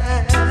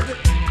sad.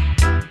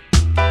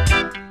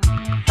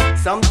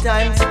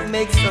 Sometimes it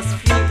makes us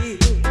feel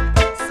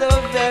so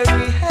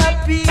very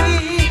happy.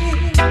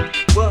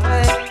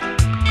 Boy,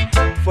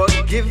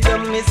 forgive the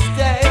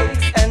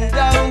mistakes and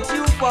don't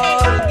you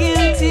fall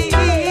guilty.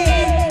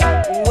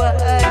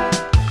 Why?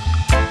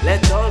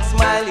 Let all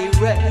smile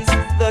erase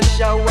the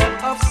shower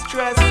of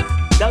stress.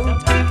 Don't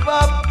give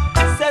up,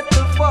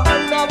 settle for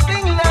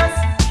nothing less.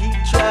 Keep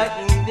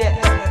trying, there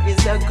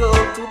is a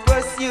goal to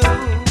pursue.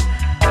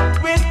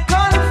 With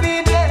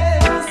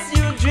confidence,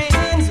 your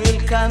dreams will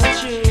come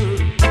true.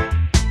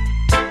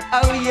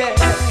 Oh yeah,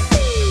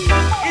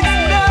 it's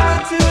never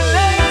too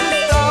late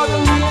to start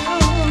anew.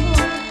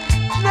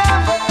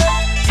 Never,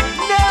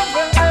 never,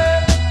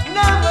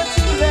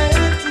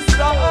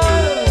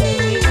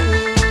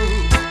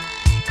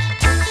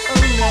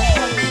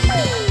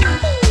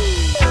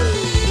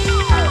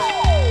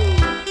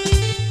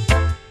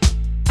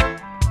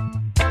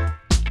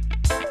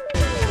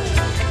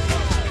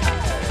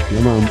 Yeah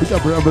man, big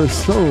up Rebel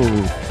Soul.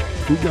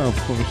 Big up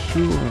for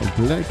sure.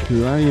 Black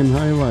Lion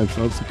High Vibes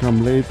also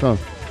come later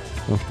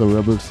after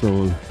Rebel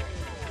Soul.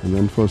 And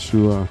then for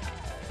sure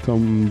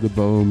Tom the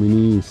Bow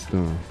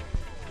Minister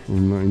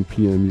from 9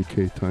 p.m.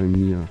 UK time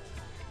here.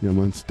 Yeah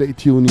man, stay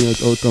tuned here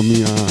at Outta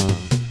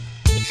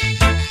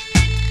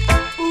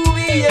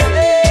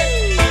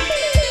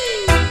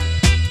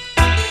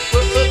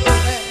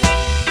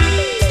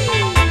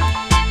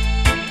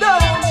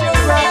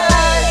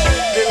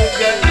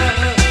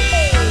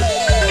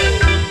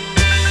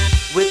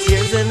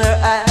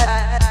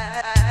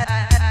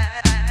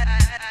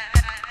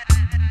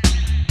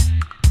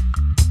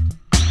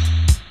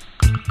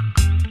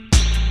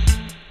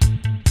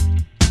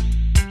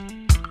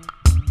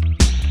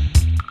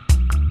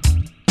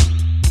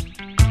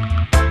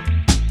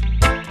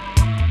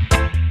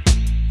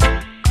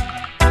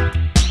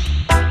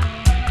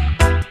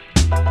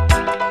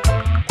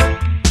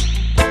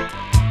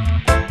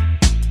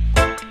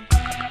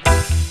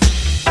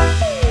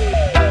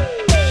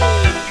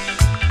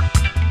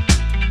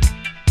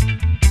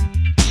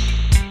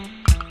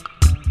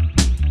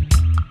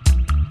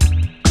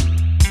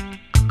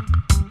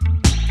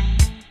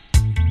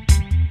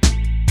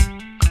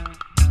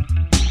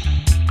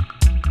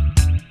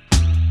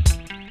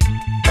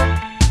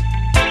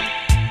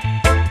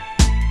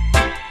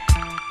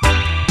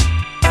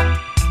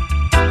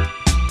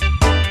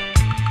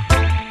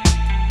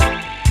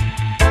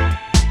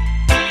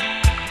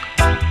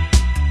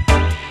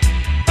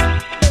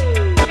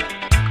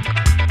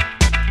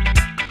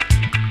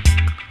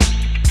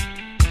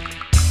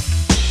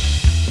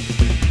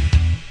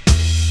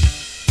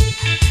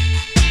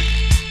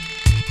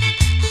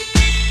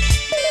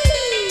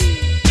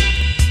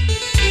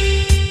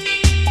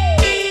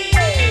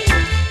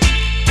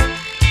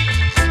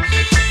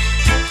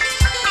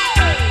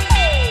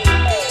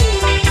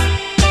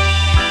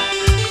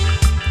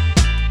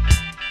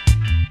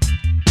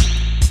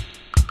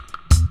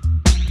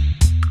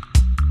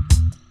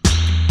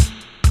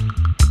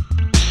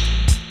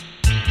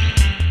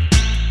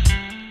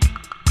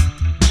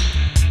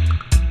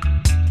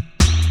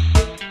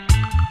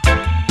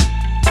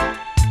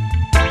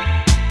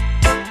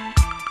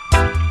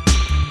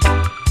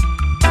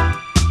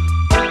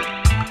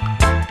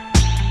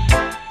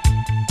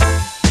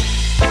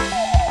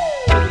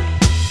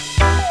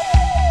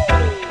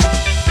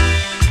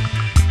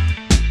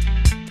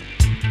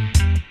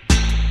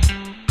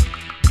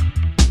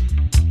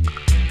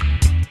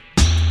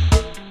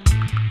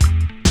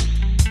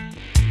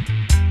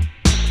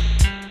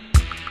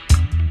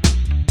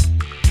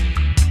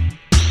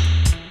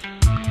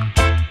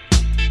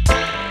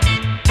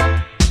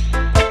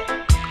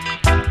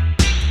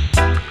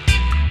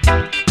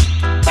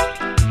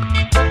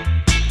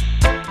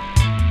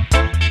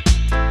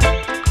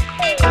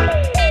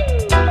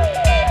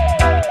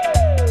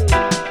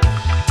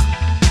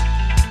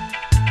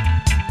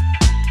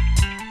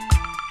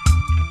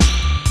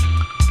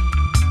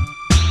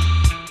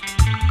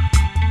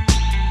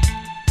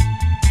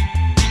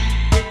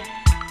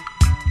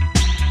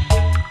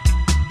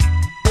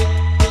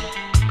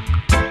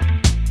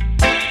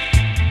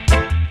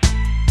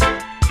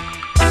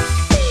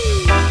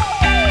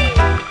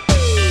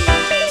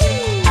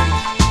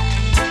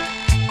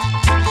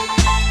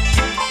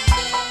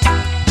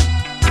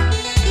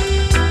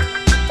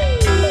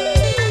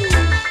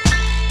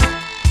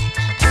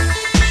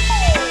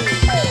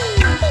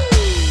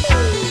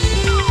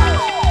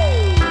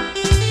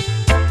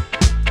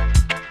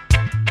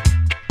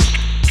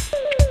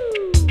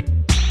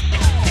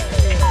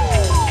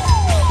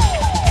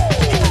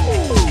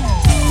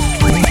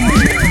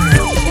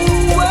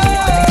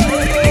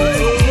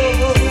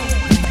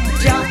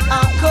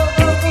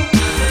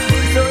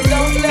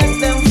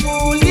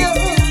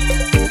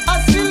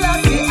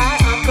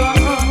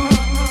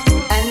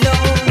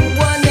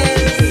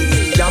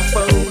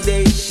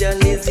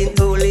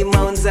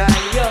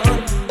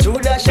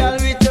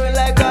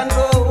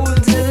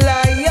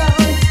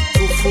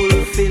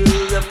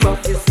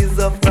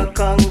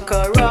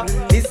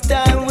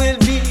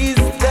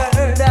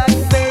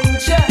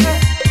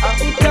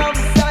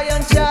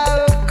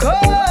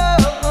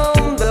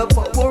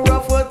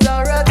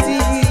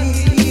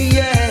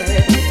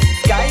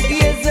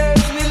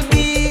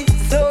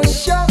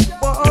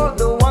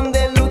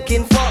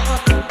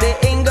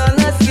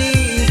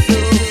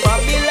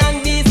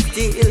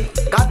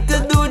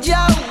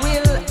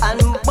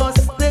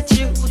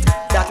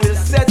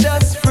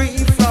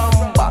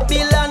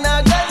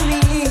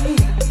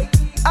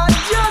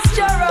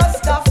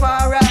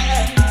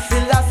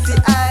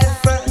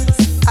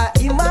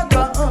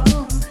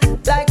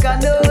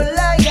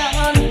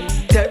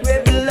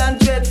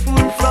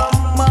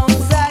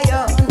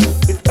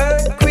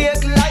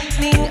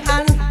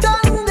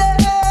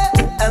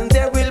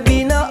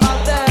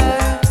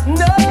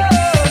No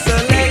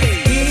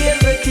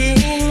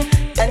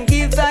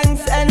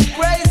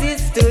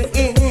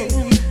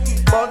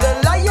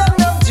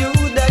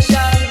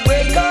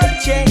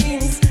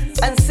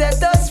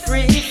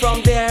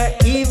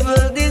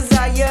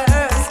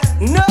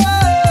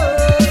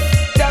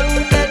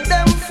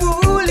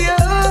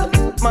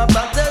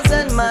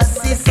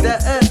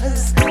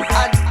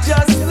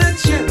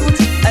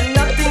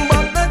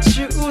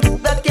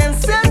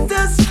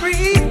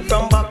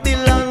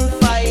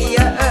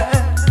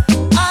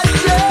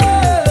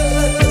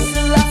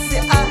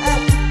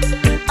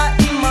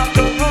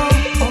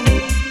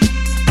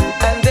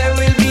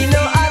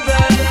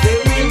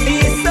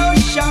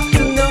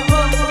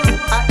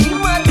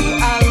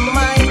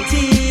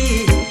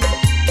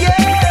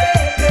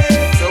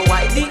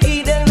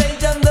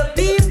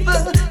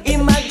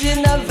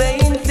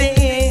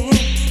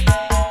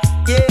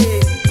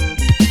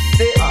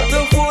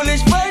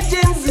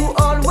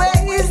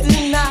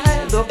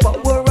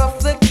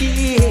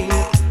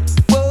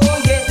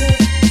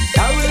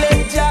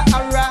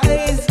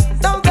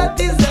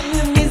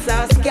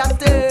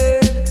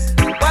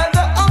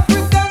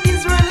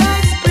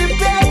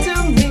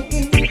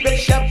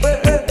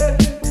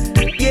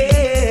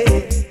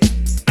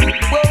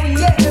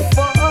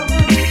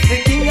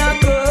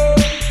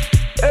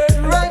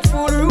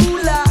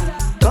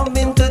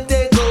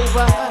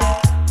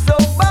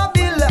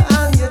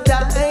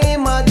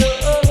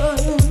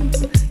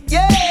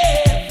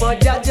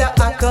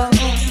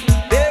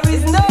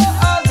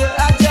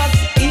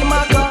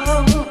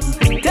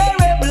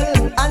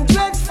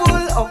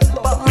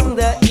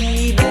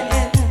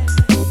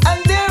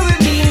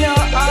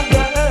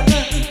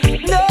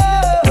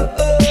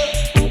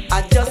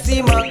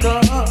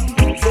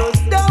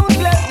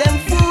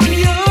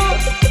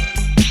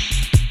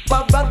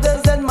my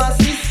brothers and my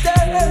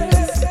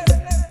sisters,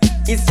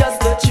 it's just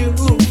the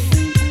truth.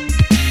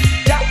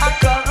 Jah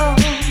come,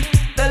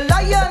 the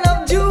Lion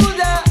of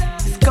Judah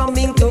is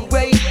coming to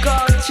break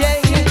our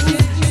chains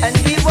and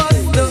give us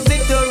the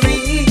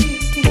victory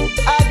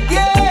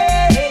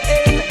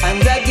again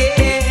and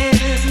again.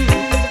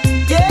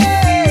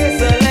 Yeah,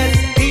 so let's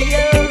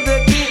hail the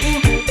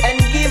King and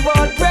give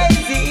all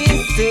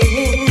praises to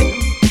Him.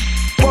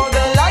 For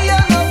the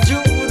Lion of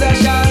Judah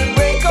shall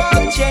break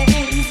all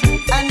chains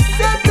and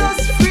set us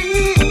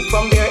free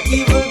from their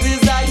evil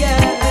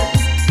desires.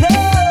 No,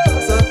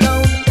 so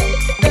don't let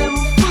them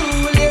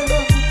fool you.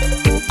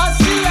 I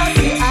see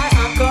I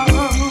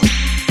come,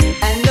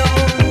 and no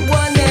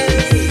one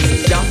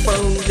else. Your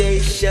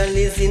foundation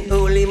is in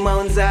holy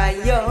Mount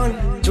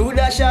Zion.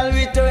 Judah shall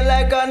return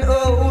like an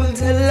old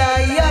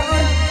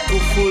lion to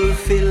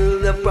fulfill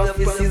the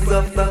prophecies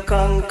of the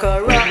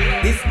conqueror.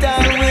 This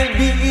time will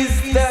be his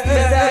third.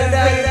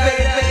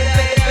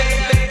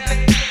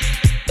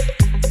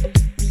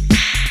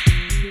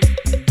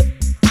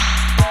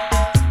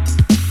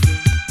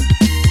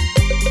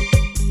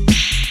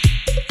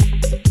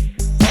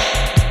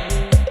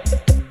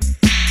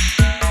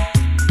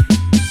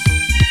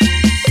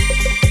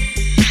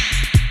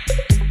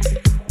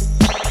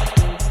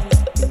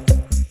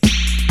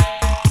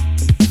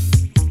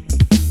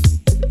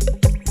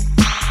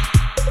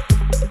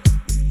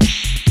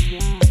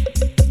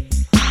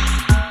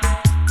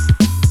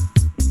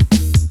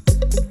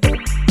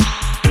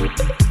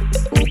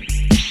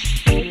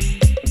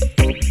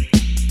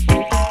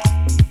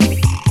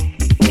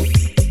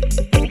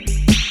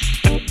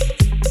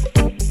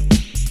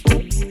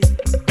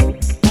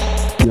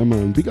 Yeah,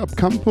 man, big up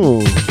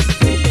Campo.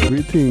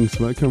 Greetings,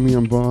 welcome here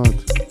on board.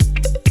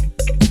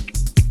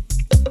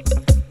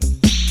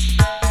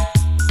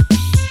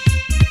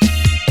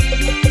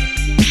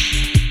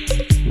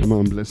 Yeah,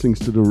 man, blessings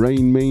to the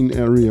Rhine-Main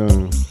area,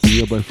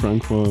 here by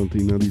Frankfurt,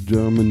 in early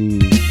Germany.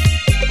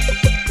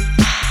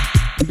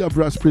 Big up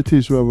Russ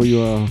British, wherever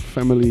you are,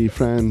 family,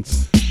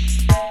 friends.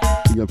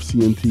 Big up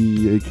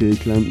CNT, aka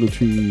Climb No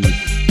Trees.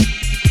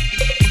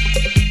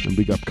 And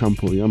big up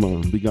Campo, yeah,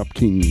 man, big up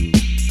King.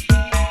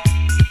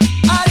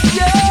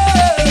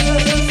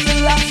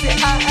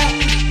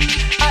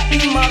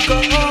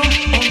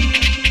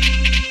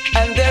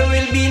 And there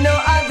will be no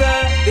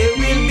other. They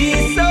will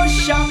be so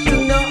shocked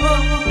to know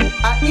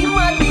I the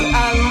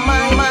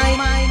Almighty.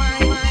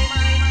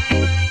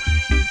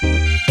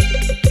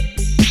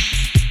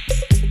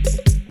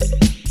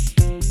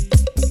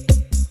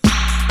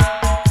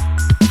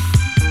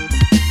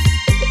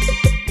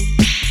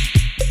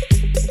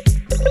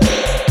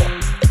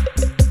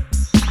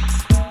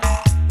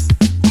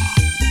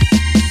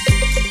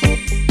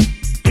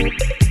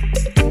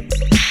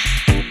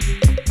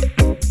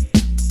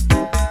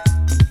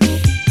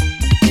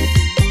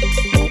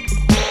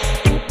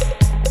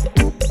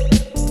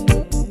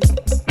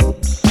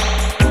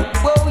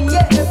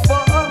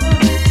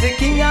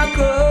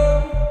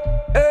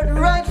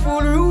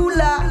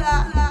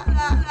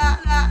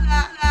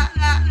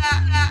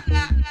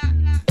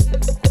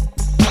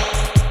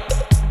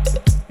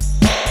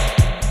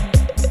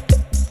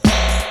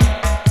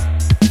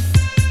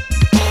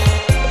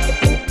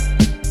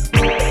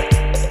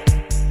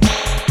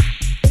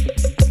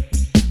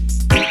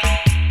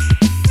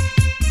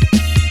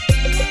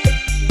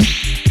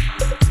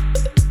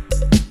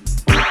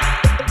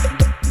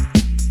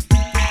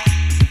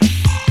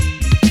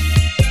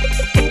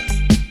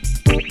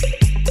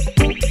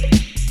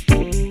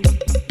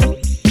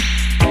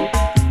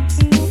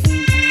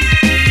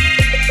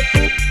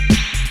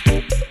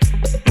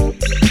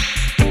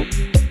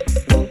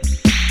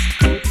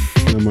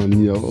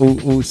 Here,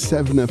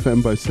 007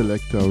 FM by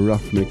Selector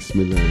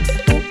Ruffneck-Smille.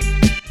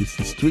 This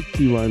is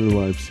Strictly Vinyl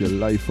Vibes here,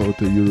 live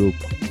out of Europe,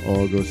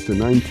 August the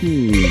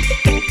 19th.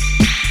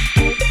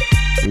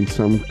 And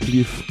some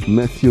Cliff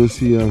Matthews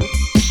here,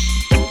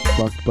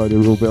 backed by the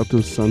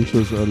Roberto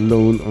Sanchez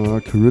Lone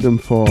Arc Rhythm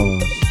Force.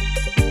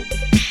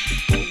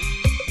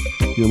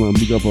 Here, man,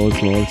 big up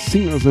also all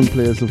singers and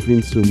players of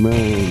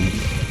instruments.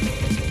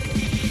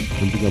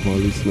 And big up our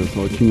listeners,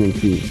 all king and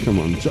queens. Come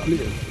on, jolly.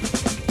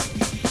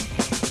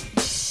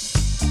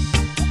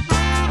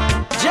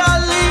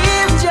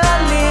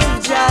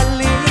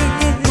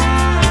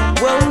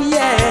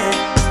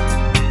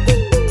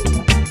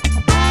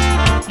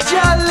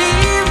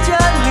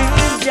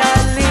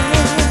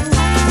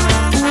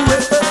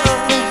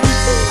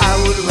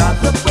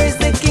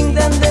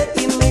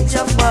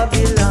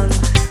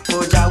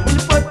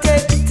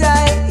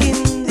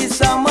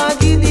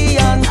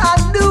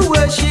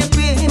 Worship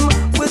him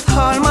with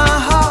all my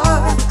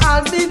heart.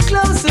 I'll be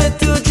closer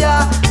to Jah.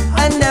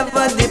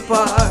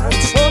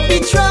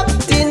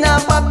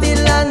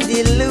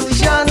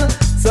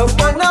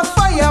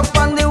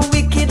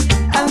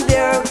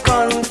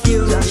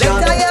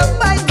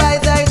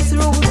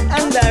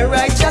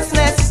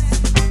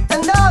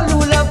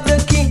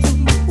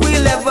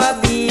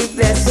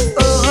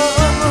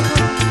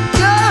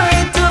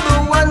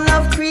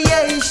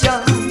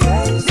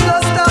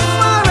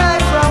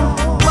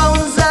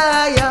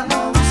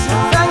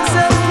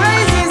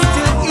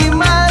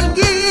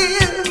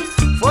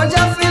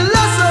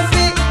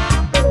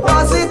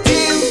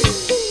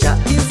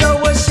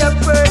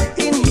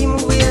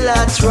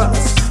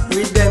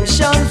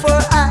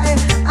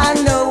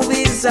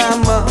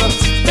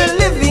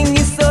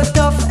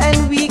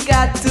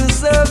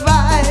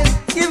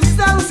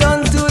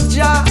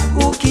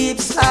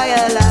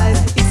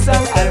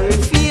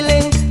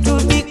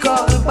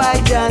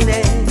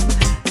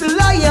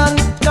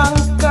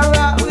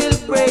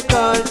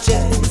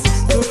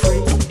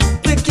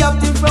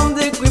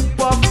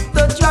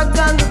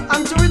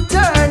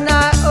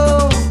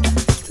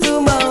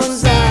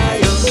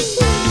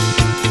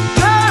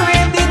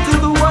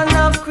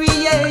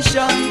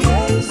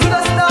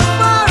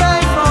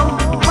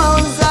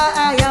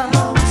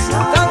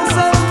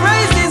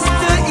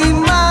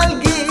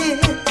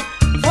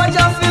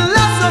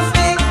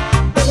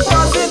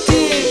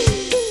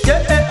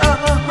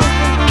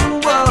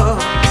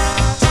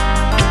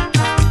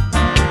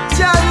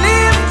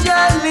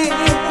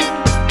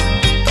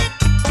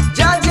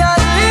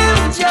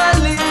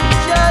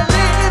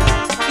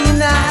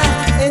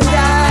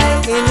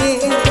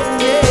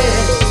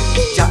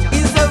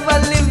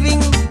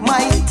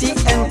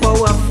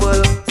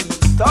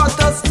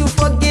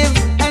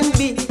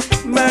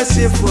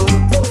 merciful.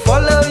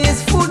 Follow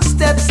his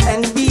footsteps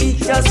and be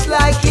just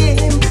like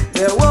him.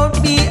 There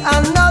won't be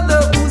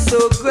another who's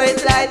so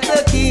great like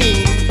the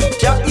King.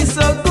 Jah is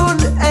so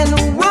good and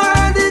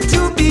worthy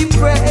to be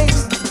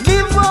praised.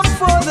 Live up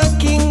for the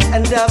King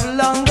and have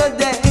longer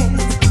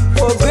days.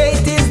 For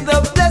great is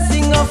the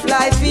blessing of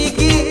life he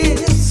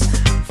gives.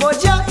 For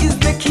Jah is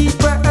the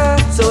keeper,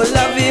 so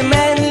love him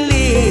and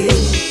live.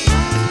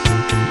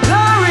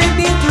 Glory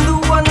be to the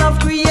one of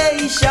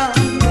creation.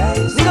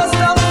 Just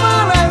a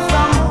far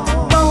from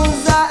Mount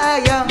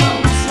Zion.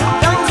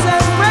 Thanks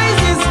and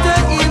praises to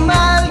him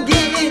I'll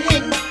give.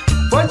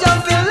 For Jah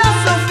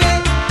philosophy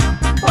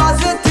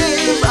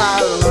positive.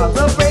 I'll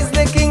rather praise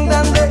the king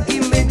than the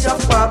image of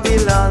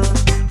Babylon.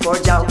 For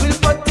Jah will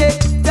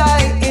protect I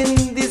in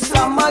this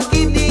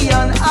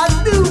Armageddon. I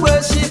do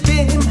worship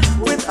him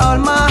with all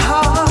my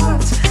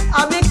heart.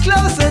 I'll be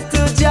closer to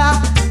Jah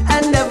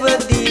and never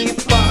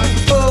depart.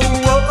 Oh,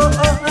 oh, oh,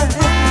 oh,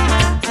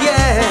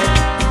 yeah.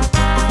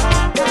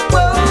 Oh,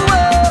 oh,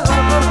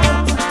 oh.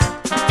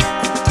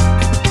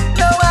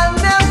 No, I'll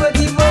never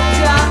give up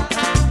Jah.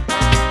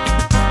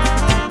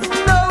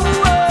 No,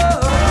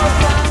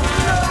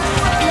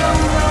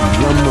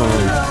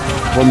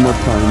 One more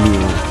time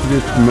here.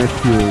 Cliff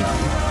Matthews.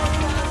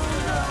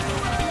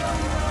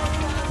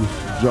 This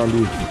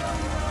Jolly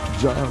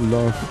Jah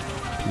Love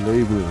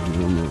label.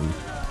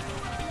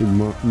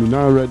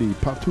 Mina ready,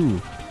 part 2.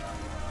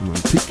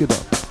 Man, pick it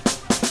up.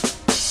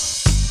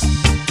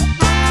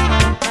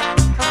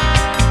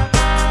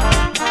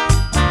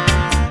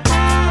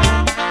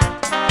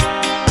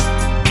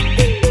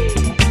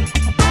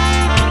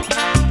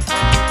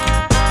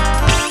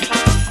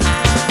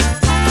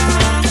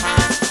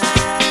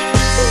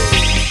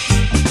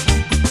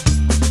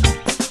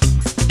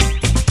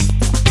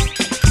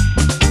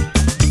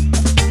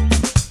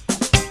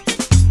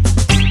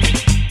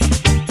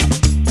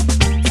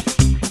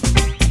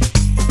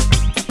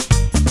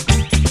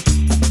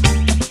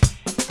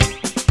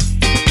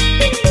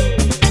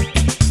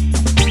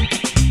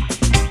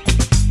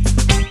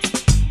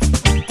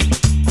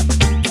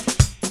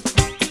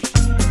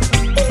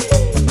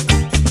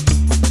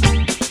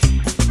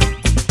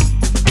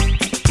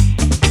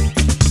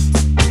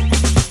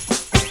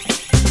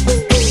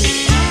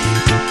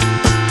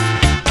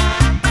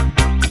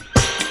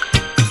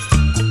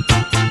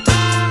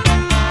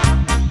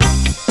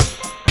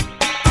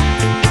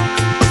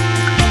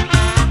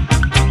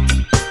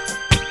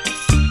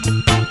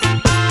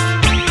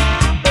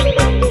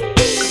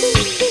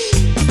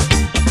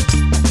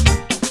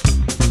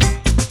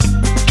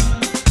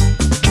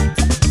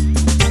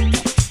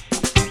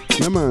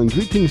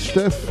 Greetings,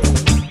 Steph.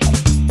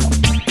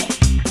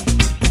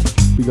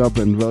 Big up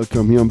and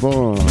welcome here on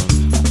board.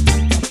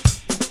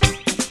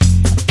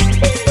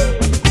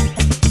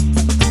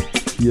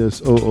 Here's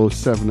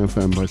 007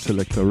 FM by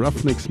Selector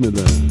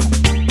Ruffneck-Smille.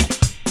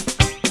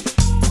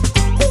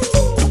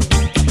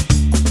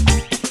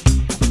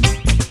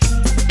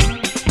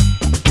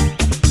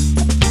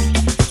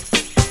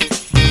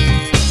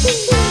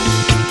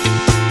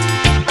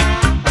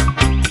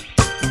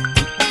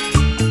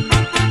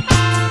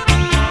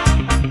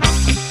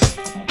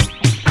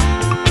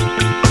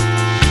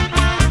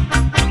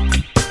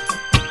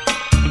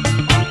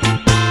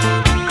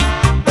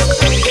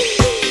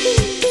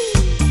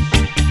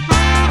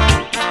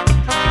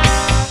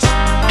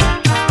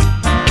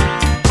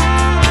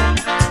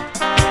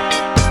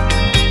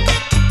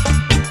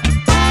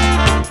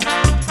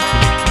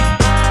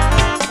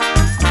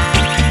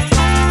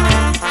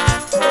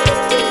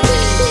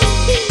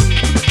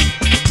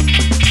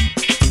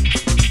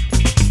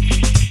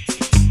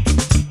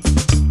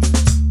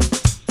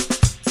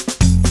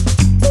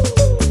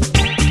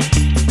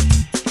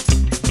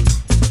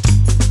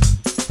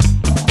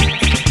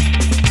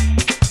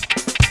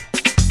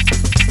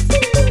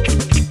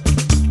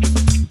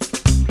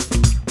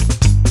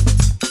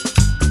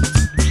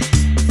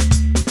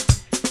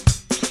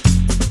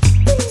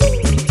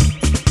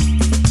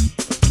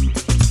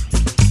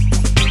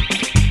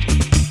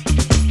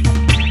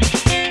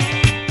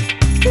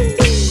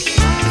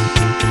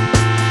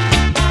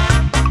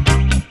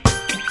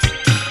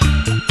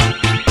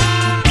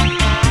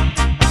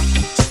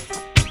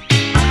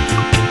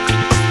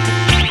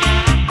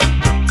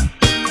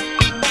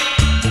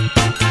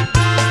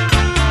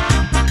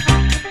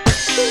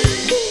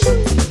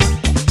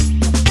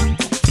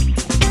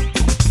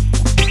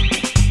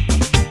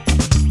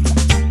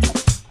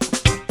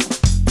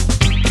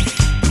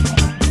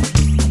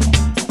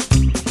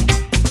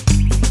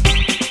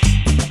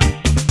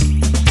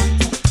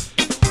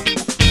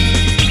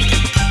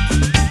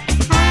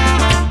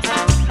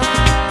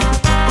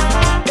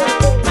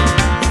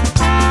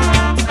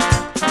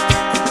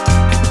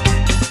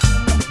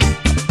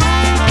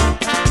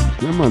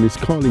 Is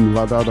calling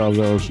Vadada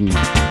version.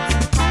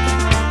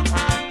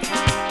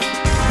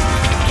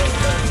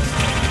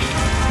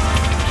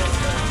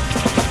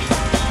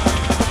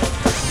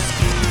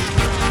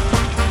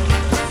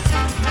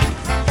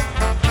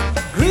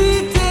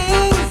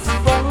 Greetings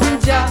from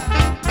Jah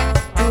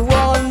to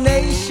all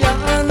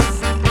nations.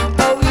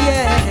 Oh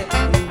yeah,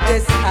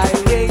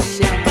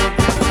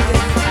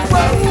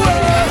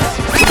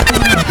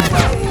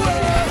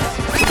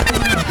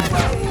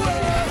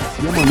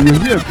 You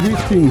hear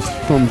greetings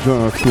from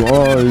Jah to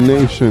all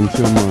nations,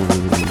 yeah, man.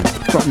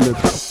 From the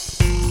top.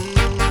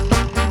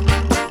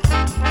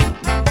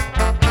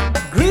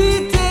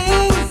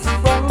 Greetings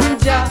from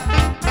Jah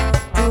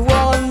to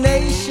all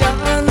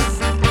nations.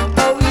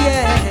 Oh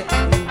yeah,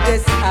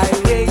 this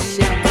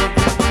iration.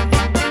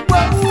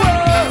 Whoa,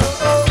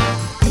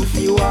 whoa. If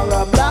you are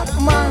a black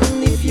man,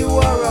 if you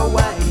are a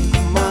white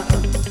man,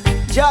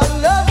 Jah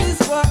love is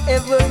for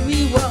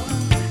everyone.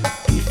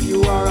 If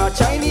you are a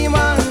Chinese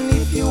man,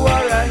 if you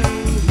are an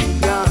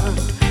Indian,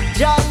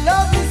 Jah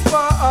love is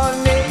for all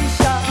nations.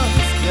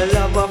 The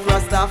love of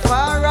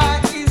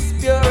Rastafari is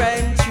pure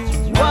and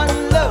true.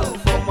 One love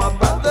for my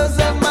brothers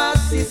and my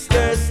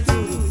sisters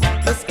too.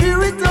 The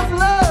spirit of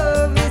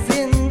love is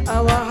in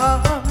our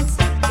hearts.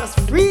 Just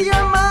free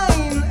your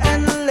mind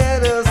and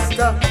let us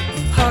start.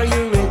 Are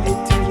you ready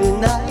to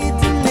unite,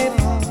 to live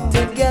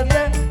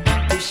together,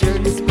 to share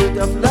the spirit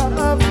of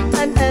love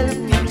and help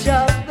each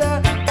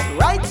other?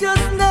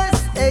 Righteousness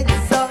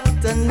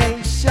exalt a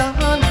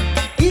nation,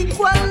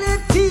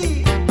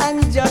 equality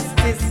and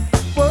justice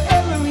for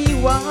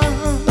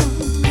everyone.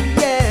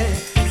 Yeah,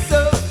 so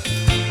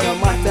no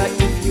matter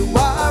if you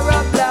are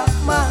a black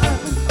man,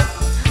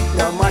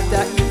 no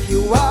matter if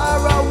you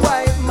are a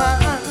white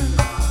man,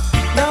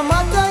 no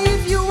matter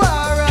if you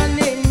are an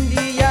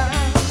Indian,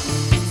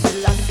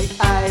 Selassie,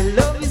 I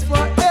love is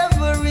for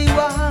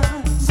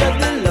everyone. So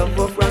the love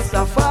of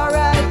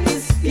Rastafari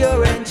is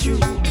pure and true.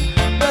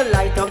 The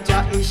light of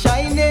Jah is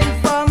shining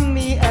from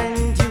me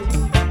and you.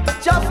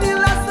 Jah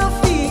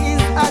philosophy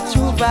is a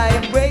true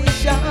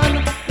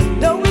vibration.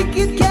 No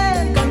wicked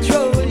can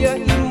control your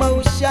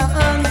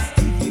emotions.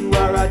 If you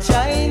are a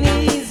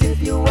Chinese,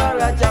 if you are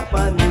a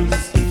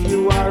Japanese, if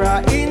you are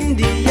a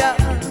Indian,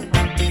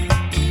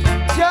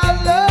 Jah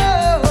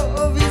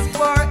love is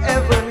for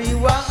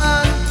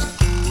everyone.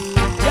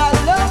 Jah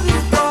love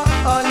is for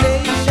all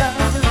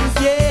nations,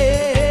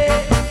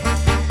 yeah.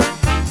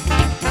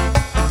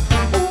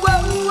 Whoa,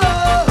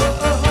 whoa,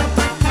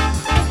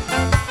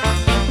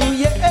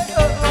 yeah,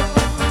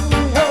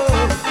 whoa.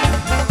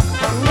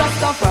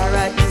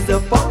 Rastafari is the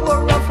power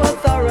of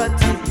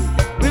authority.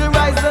 We'll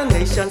rise the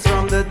nations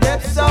from the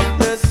depths of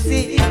the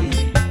sea.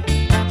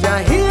 Jah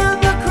hear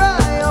the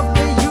cry of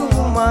the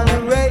human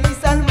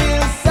race and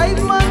will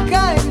save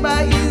mankind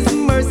by His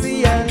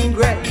mercy and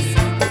grace.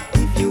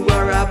 If you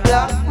are a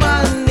black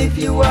man, if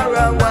you are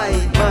a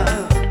white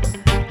man,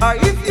 or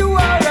if you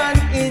are an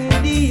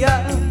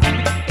Indian,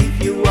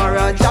 if you are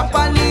a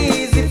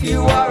Japanese, if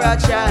you are a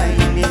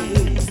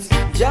Chinese,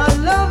 Jah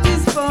love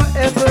is for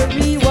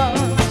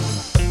everyone.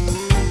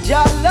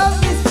 Jah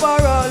love is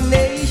for all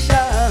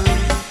nations.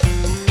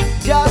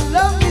 Jah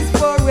love is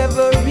for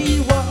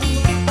everyone.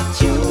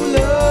 True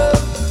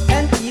love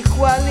and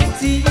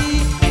equality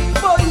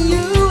for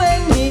you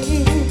and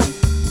me.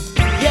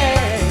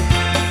 Yeah,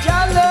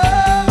 Jah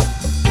love,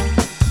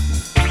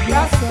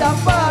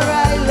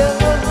 Rastafari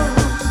love,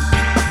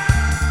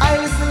 I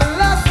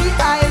Selassie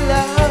I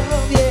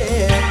love,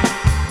 yeah,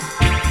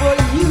 for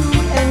you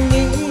and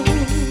me.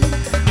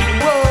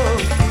 Whoa,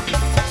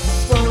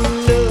 for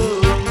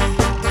love,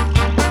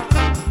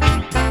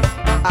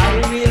 I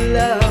will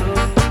love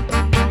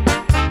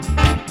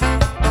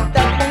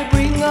that will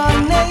bring our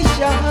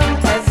nation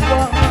as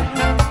one,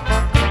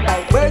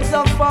 like birds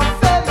of a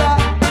feather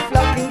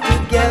flocking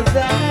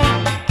together,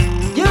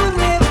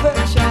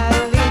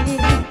 universally,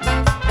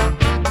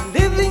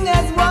 living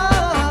as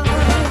one,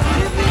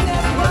 living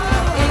as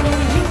one in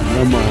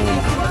Yeah, man.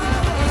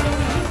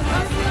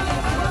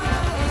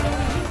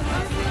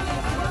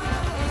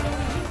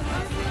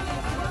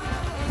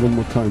 One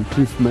more time,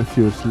 Cliff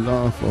Matthews,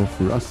 Love of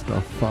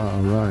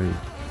Rastafari.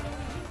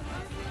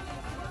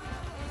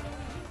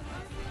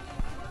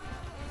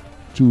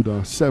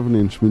 Judah,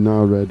 7-inch, we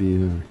now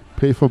ready.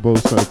 Pay for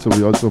both sides, so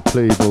we also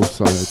play both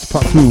sides.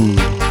 Part 2.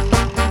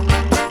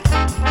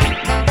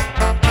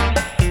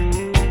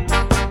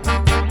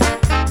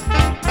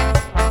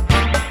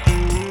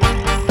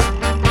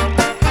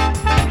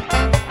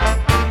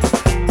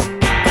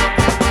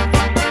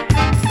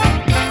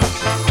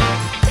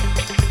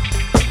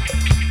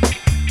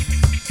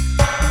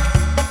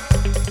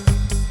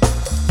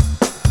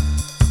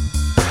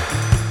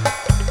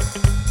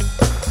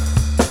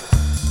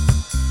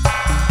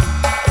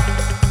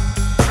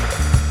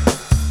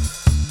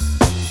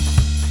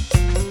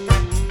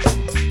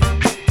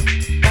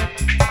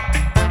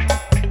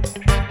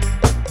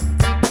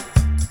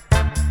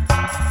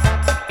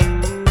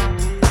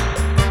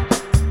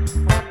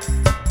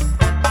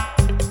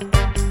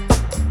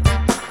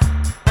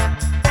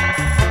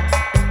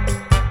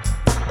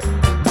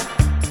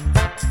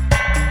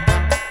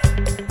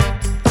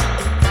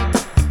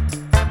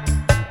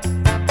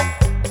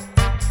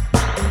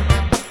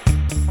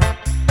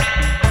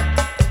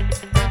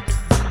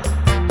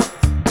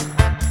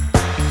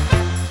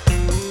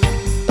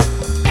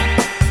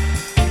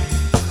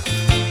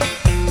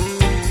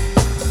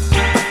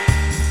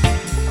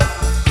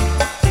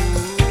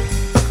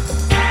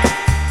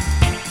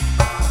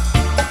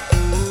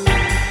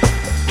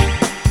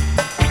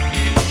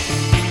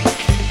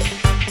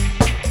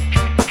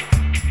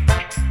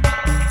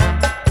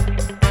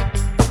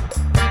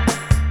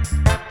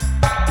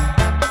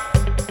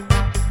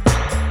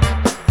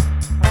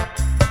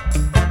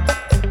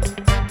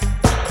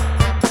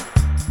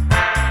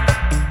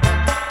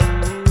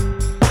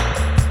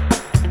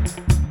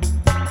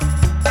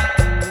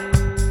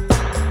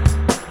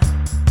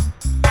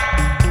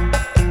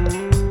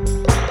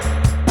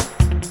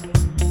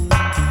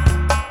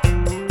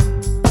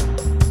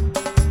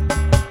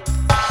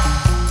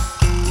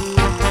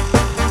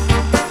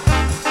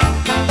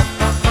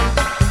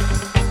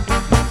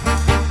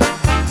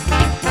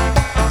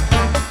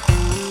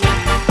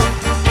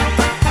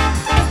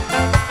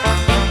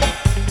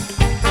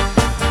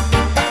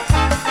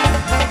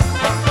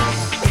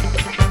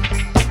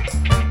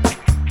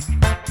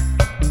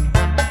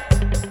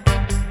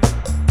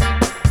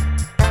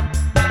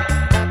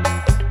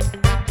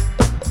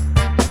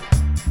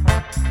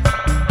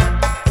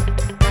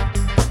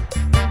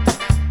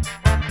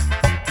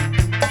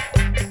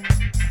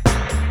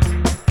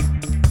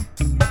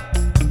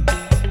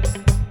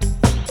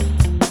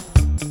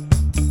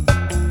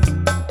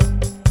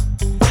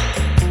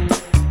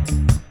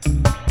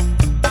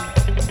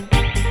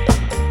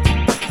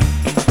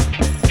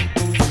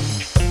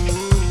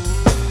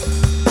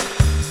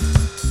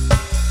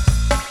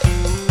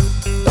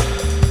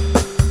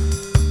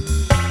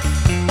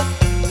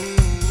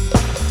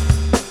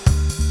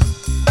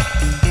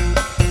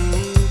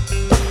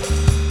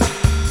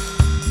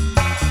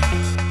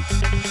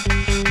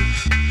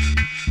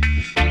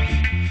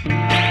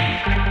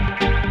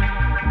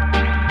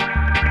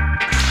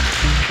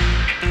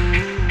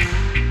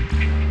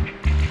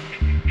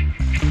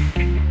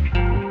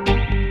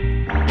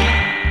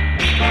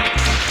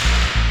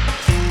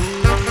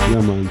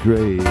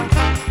 Grace.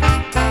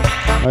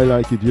 I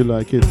like it, you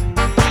like it.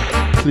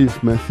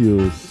 Cliff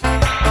Matthews,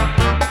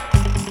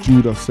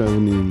 Judah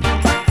 17.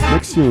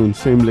 Next tune,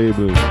 same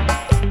label.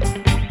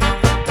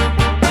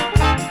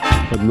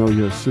 But now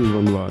you're Silver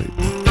and White.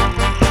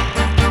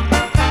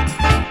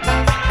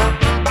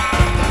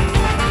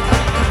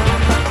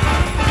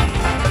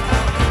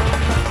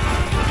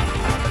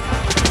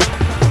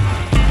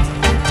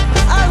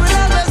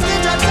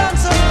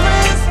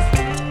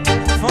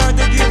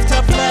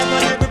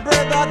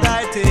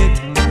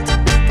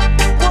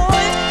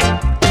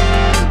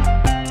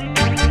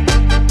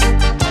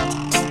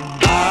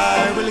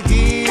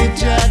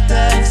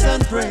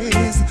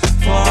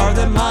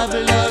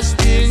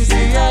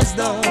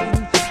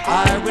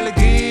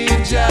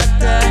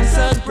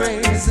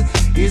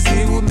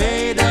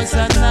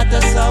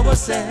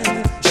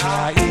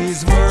 Jah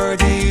is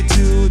worthy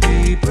to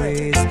be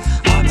praised.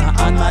 Honor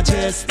and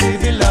majesty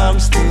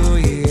belongs to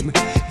Him.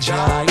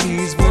 Jah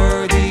is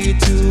worthy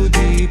to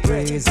be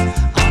praised.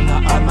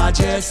 Honor and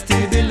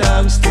majesty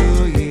belongs to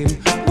Him.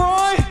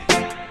 Boy,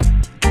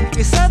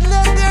 He said,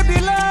 "Let there be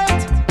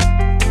light,"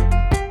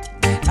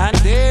 and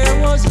there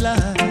was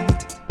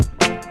light.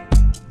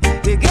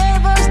 He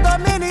gave us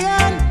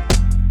dominion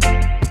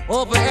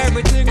over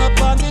everything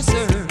upon this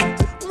earth.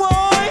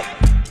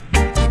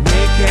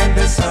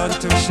 The sun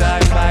to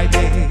shine by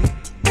day,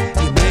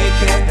 He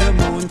maketh the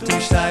moon to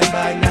shine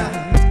by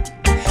night.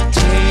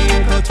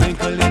 Twinkle,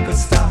 twinkle, little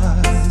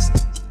stars,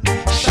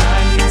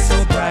 shining so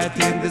bright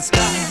in the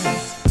sky.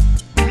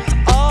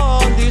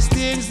 All these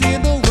things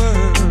in the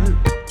world,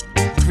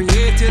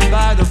 created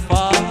by the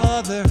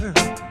Father.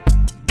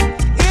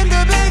 In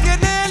the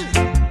beginning,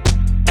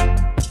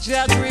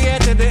 Jah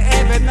created the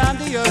heaven and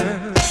the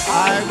earth.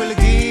 I will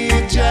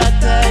give Jah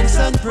thanks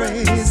and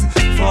praise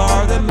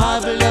for the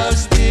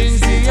marvelous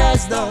things He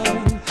has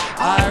done.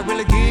 I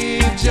will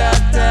give Jah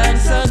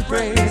thanks and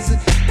praise.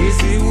 It's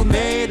He who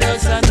made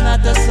us and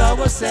not us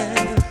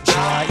ourselves.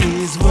 Jah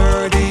is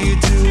worthy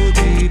to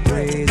be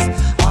praised.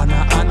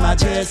 Honor and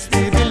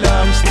majesty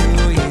belongs to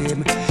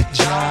Him.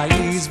 Jah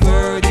is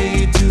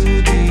worthy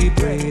to be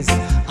praised.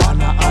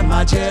 Honor and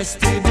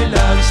majesty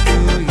belongs to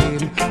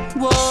Him.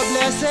 Whoa,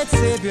 blessed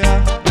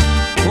Savior,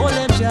 hold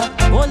Him Jah,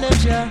 hold Him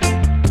Jah.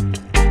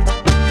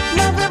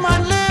 Love Him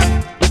and live.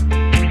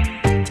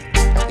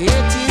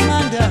 18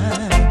 man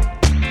die.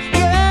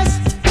 Yes,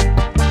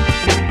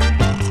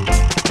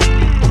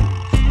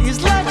 He's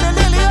like the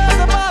lily of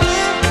the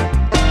valley,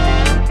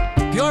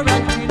 pure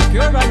and clean,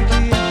 pure and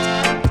clean.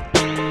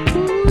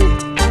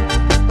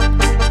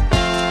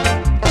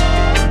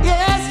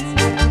 Yes,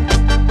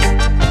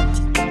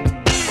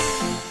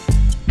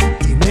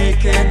 He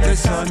maketh the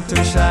sun to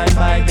shine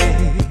by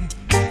day,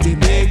 He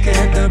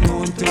maketh the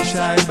moon to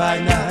shine by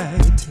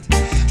night.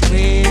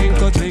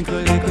 Twinkle, twinkle,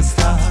 little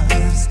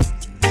stars,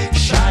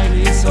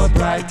 shining so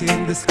bright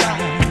in the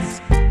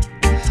skies.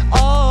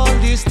 All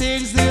these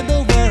things in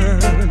the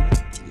world,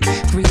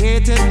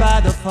 created by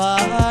the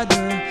Father.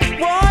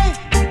 Why?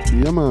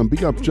 Yeah man,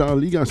 big up Jah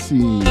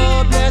Legacy.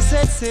 Oh,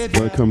 blessed Savior,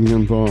 welcome here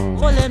on board.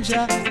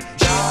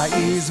 Jah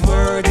is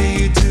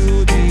worthy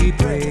to be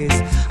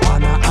praised.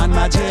 Honor and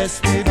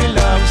majesty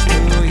belongs to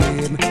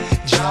Him.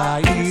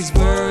 Jah is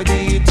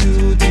worthy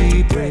to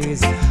be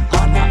praised.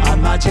 Honor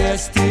and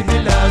majesty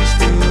belongs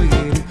to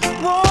Him.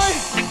 Boy,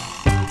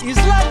 He's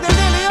like the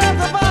lily of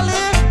the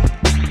valley,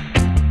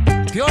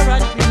 pure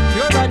and clean,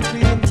 pure and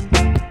clean.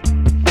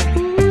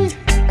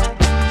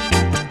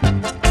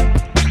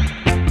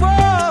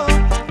 Whoa,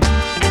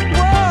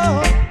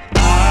 whoa.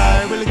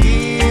 I will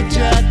give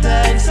Jah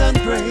thanks and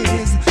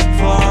praise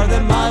for the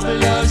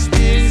marvelous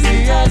things He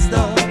has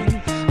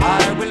done.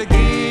 I will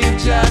give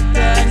Jah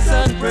thanks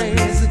and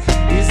praise.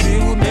 It's He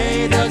who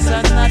made us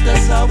and not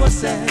us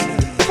ourselves.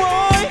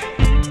 Boy,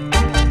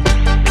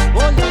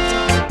 oh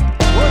Lord,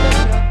 oh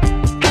Lord.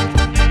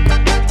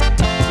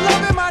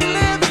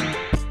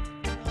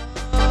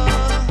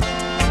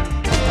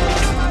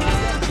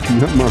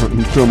 Yeah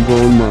man,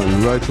 trombone man,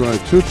 right,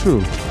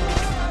 true.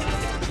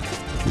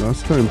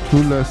 Last time,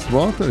 too less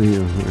water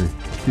here. Hey,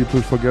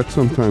 people forget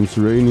sometimes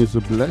rain is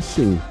a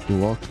blessing.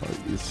 Water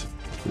is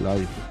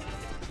life.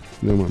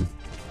 Yeah man.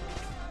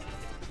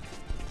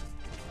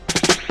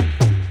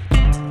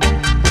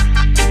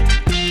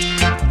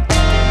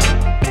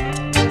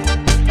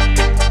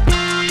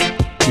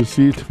 You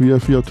see it, we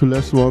have here too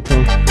less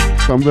water.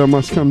 Somewhere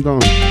must come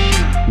down.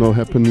 Now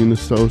happening in the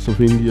south of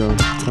India,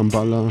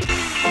 Kampala.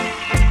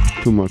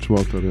 Too much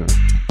water there.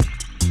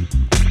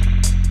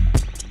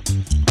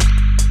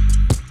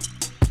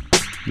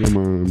 Yeah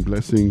man,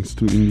 blessings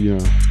to India,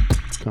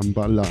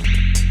 Kampala.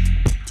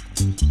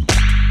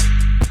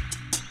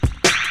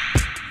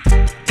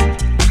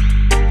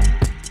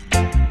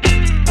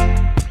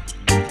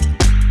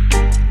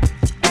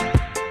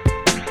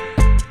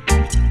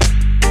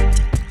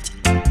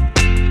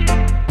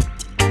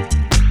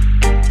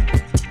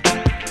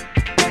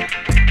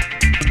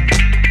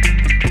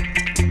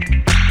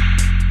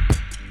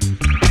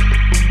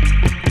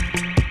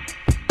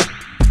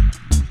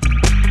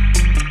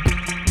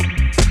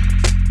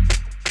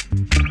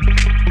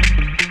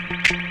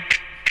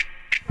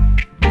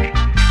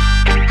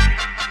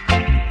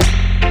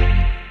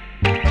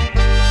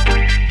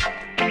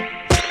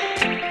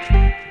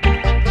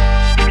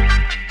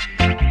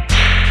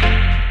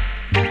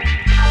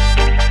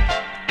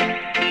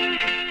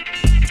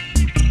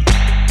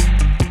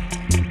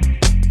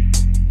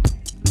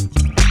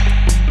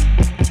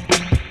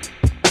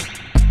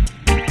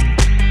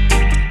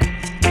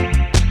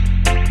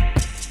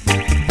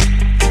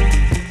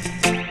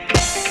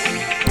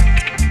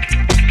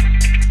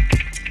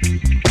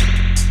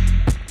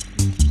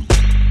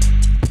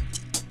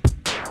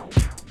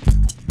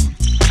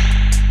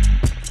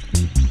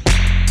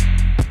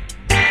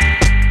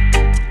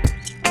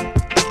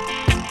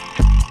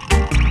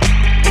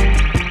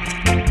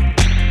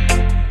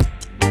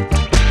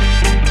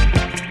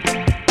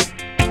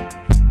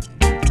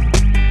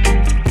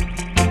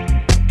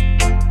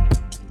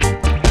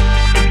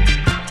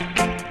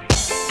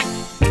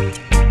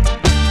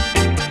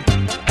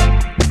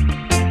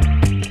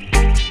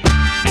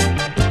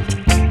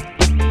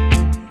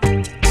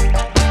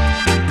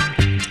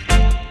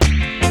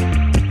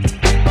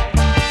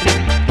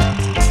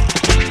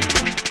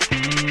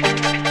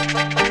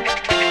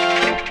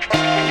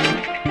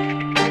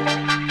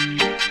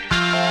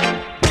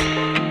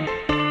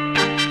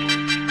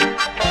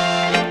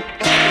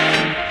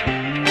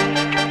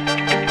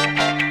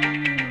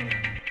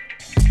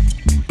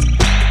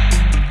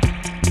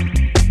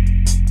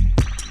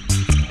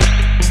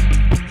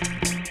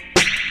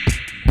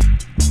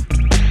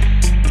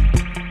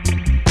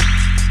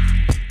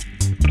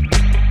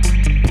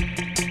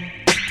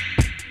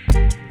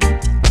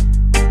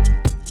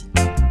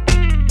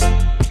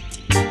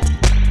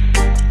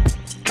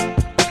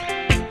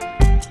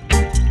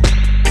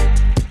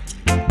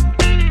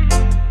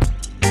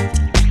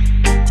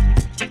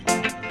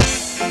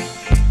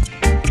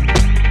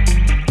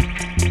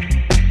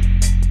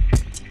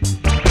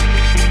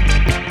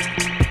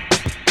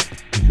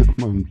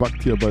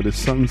 backed here by the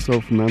Sons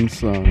of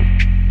Nansa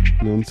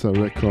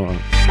Record,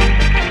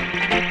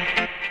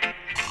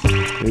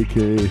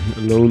 aka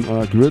Lone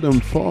Arc Rhythm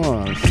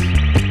Force.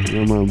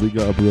 Yeah man, big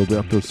up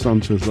Roberto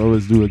Sanchez,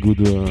 always do a good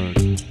work.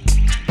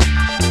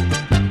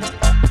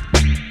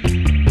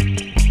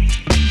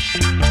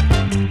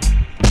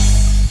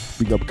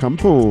 Big up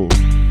Campo.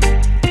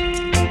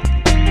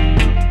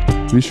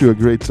 Wish you a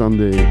great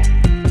Sunday.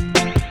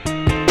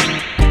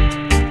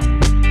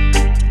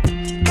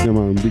 Yeah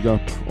man, big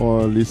up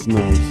all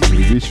listeners.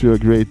 Wish you a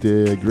great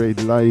day, a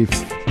great life.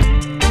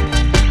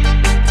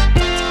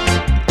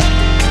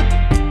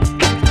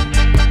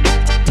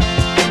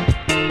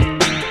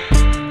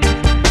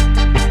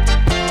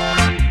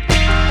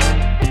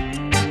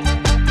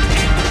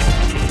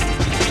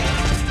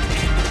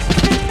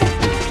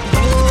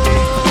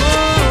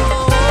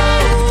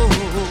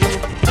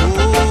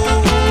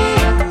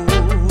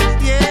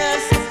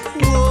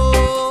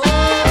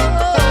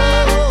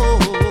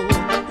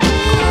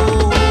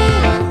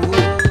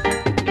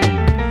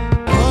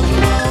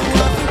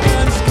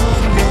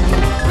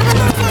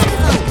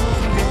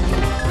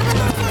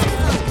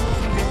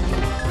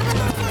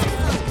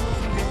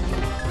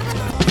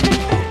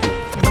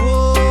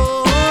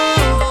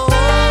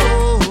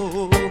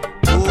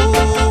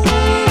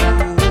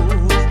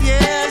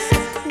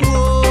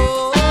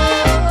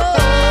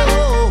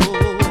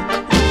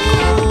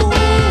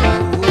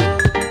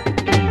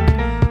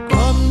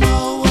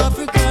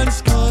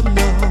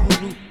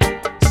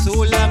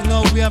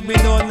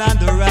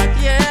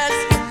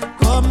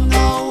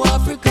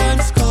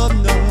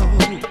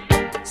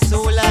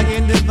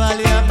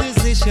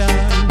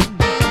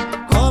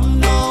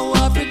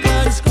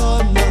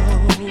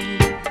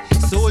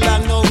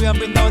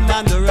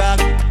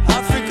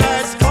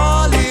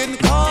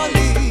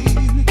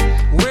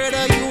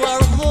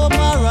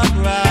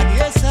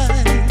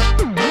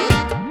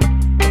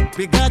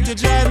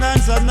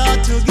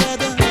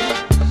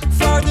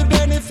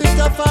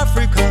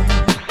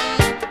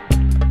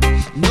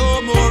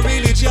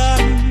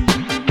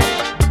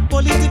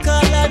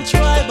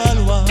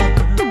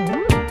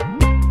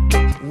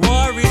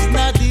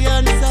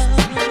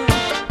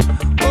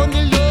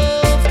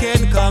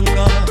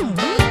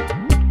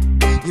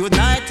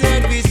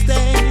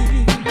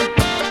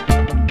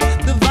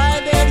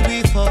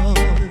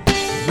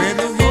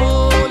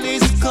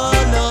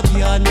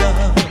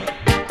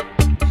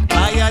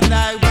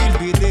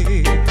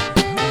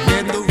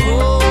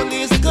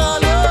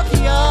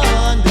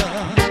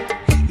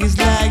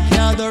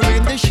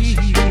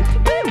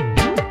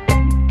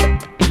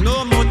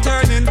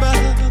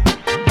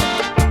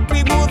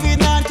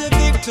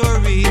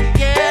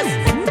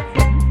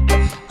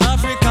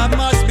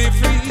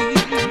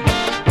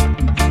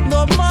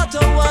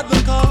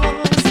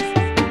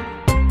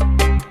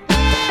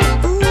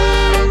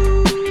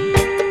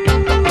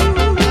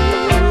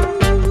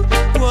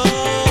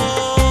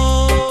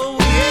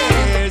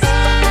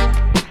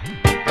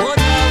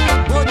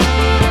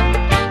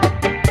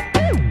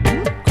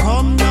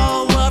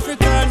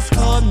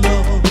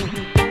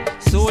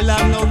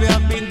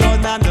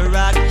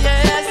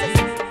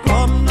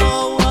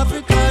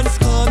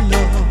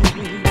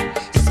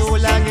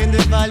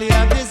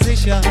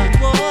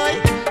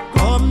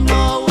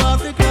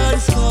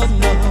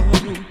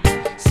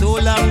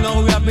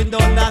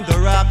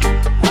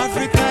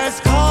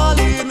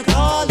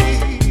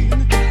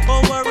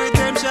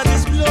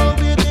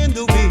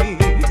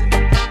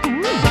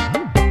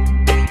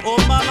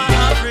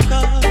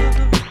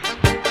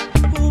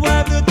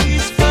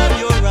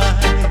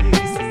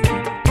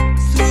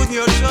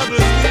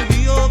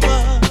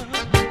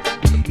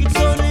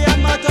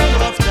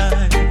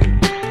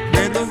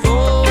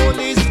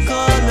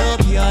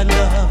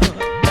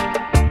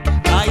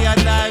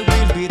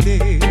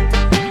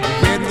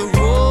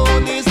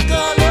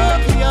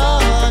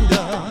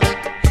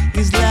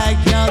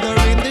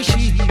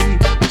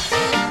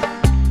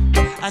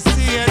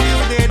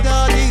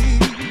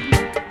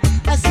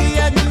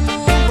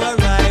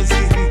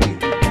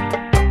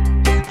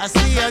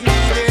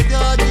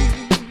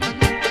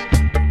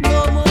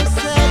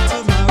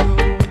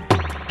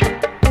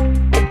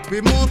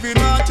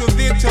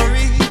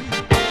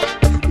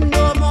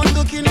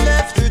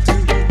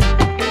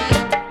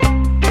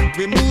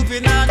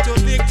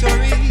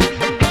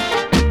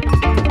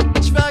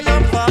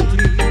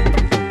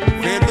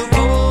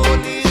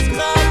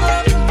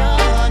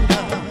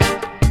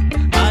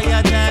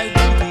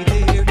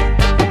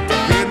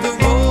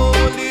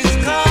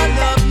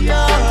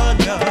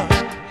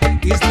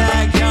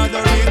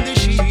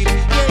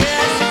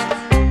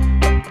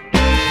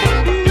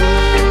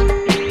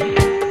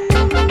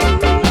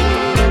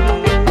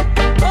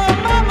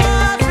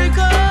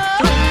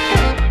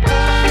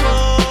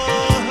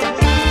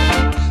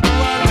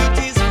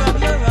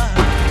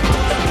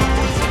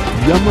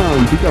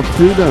 Big up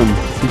Freedom,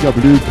 big up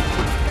Luke,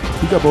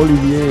 big up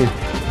Olivier,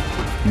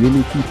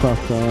 Unity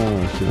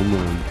Partage, yeah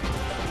man.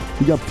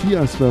 Big up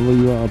Tias wherever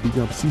you are, big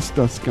up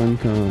Sister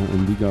Skanka,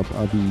 and big up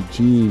Abby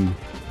Jean.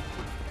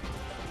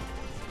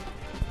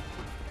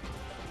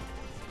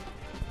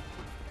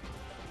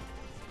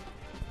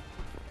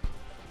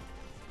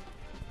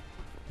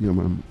 Yeah,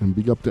 man. And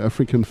big up the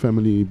African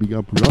family. Big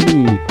up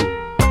Ronnie.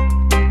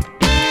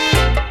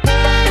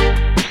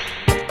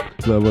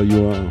 Wherever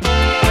you are.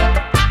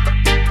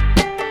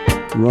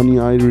 Ronnie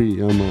Irie,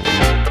 yeah, man.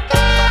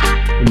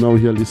 And now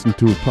here, listen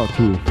to part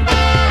 2.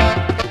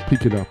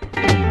 Pick it up.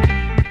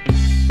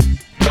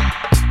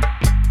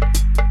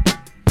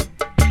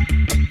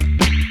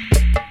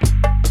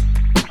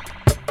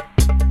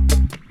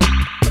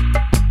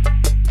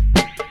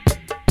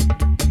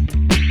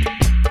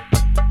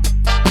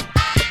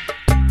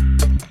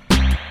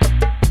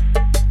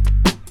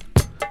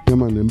 Yeah,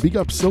 man, and big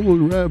up Soul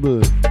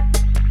Rebel.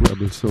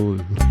 Rebel Soul.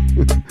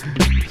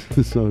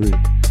 Sorry.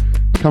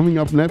 Coming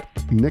up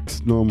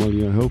next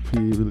normally. I hope he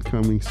will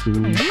coming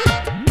soon.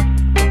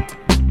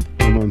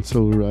 Come on,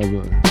 Soul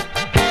Rebel.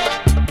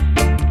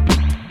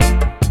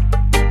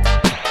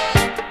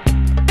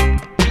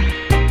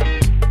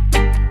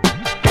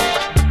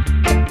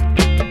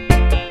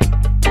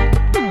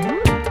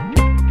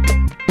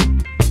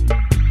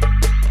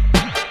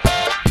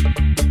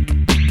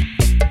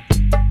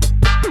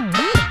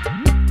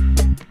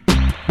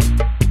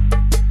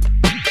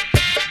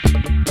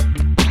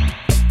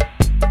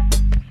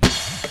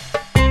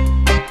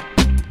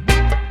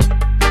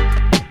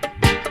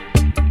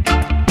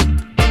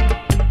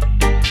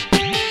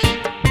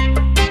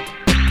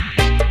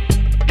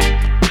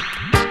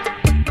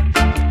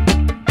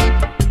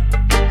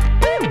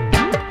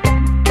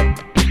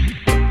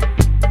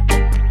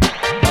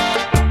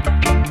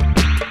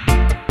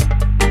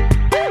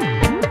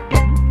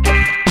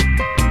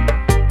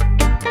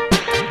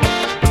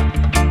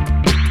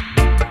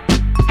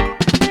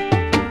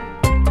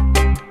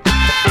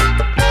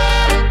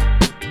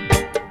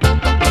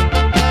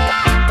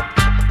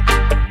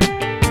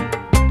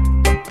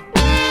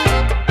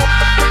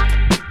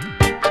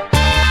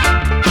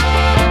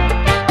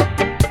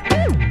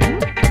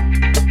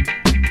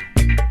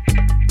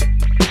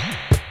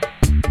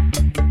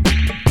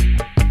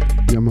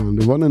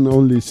 One and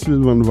only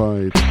Silver and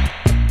White.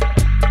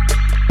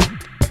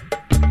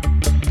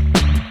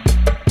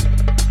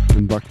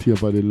 And backed here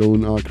by the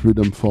Lone Arc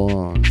Rhythm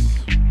Force.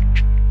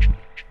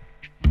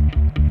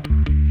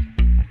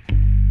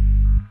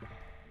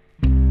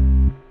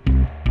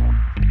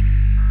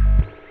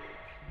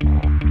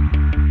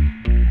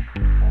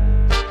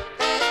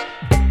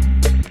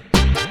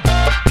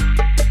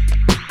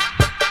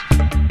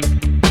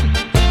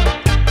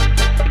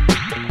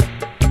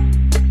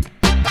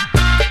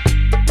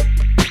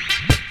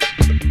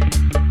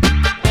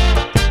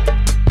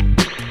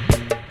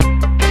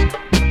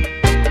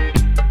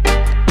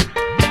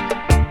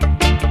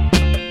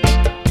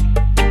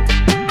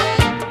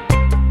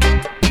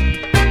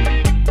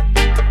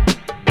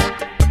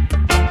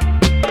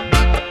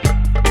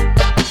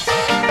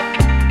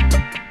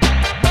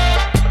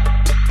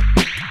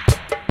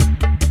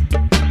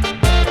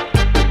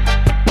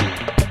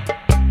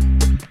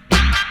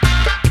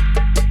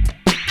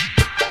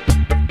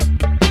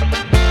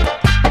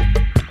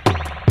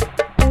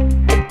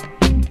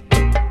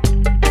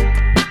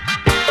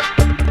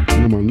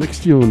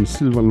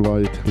 Silver and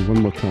White,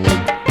 one more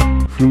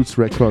time. Fruits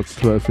Records,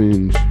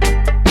 12-inch.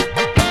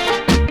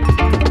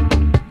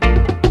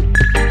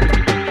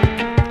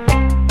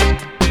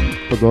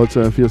 But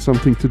also I feel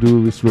something to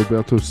do with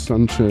Roberto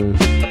Sanchez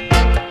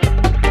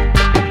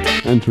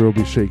and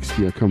Robbie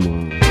Shakespeare, come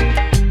on.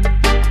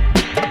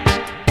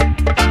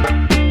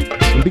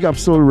 And big up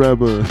Soul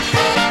Rebel.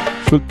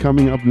 Should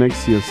coming up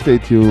next year, stay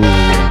tuned.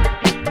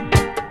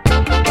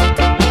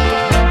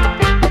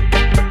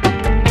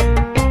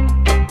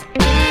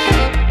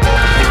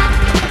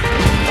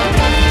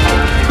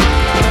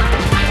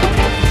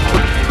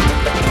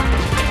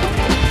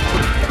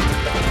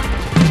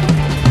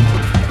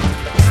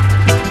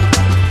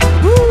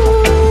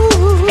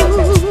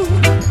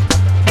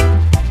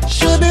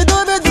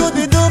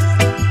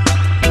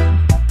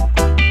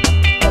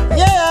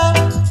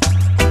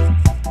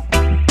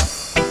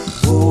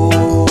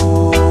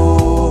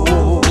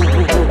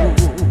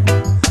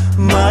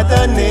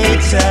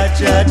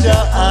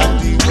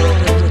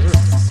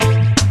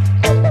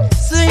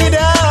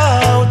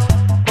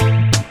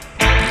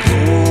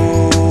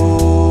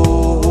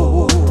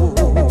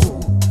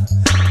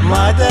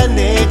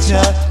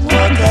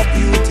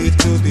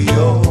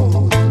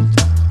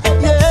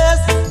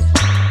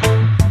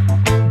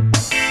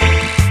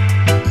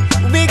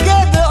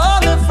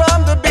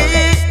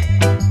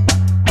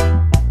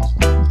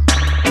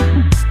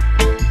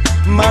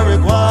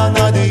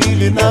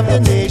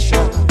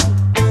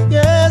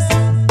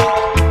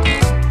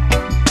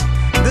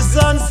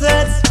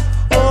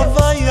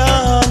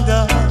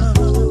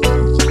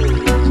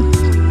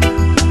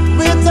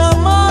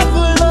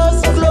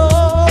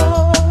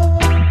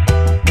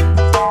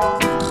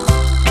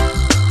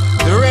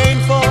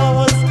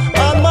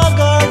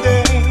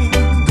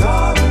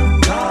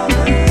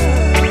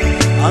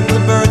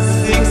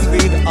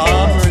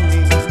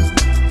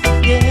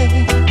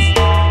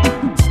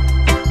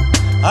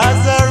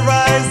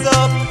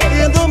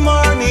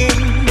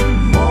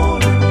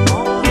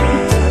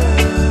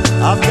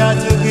 I've got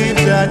to give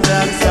that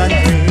thanks and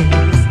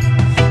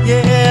praise.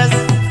 Yeah.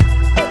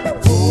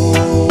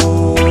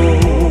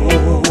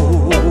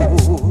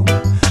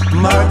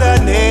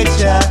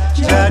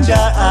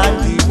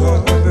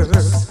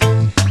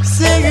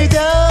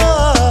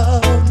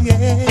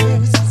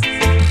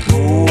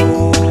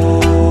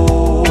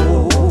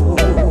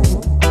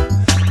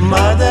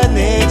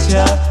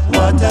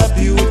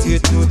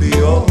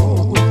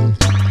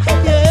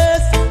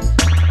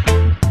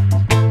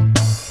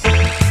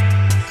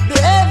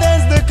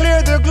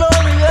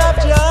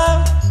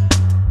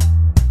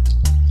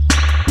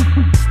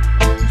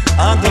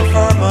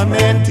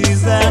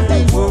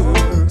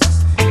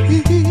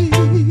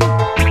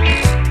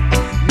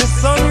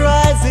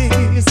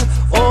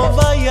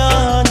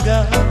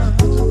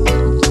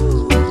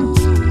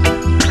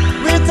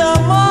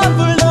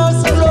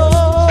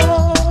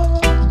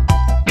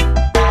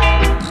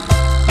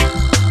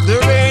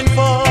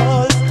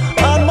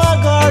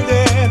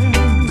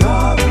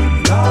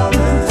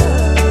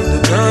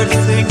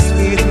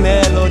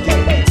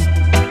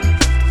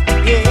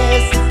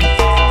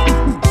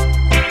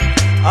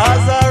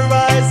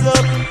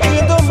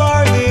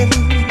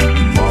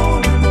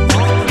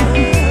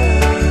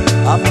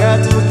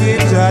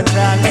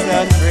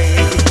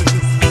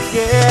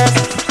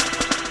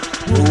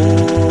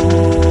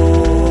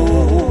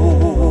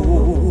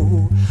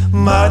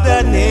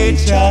 Mother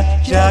Nature,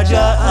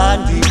 Jaja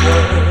and the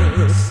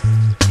earth.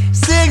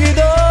 Sing it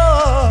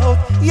out,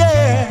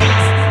 yeah.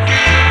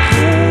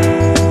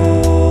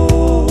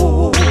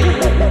 Oh,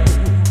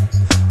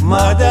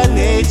 Mother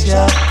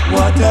Nature,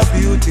 what a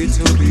beauty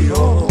to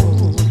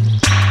behold.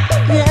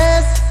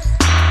 Yes.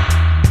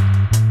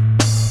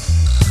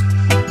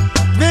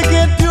 We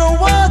get pure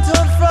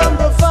water from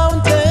the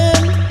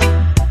fountain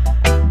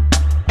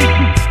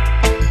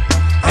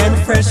and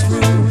fresh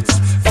roots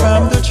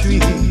from the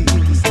trees.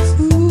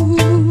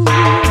 Ooh,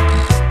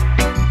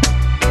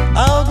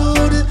 how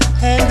good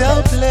and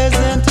how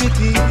pleasant it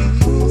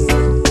is.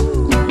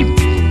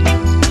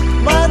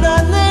 Mother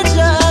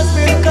Nature has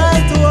been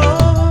kind to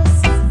us.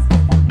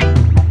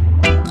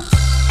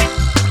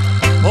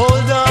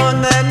 Hold on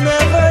and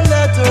never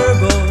let her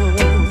go.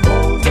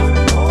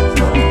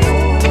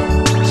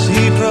 She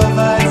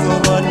provides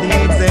our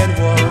needs and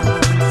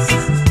wants.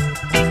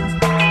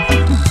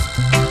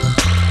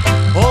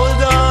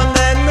 Hold on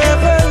and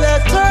never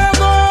let her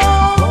go.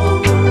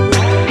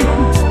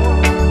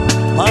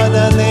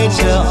 Mother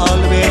Nature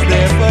always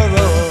there for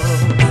us.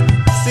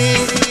 See,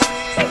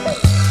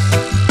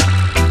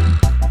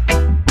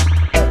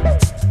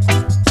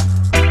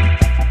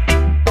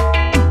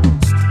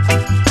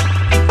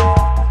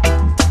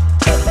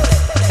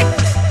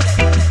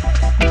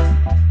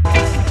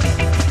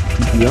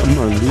 Yeah,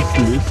 man,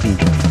 listen.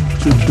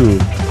 Choo-choo,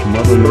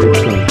 Mother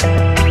Nature.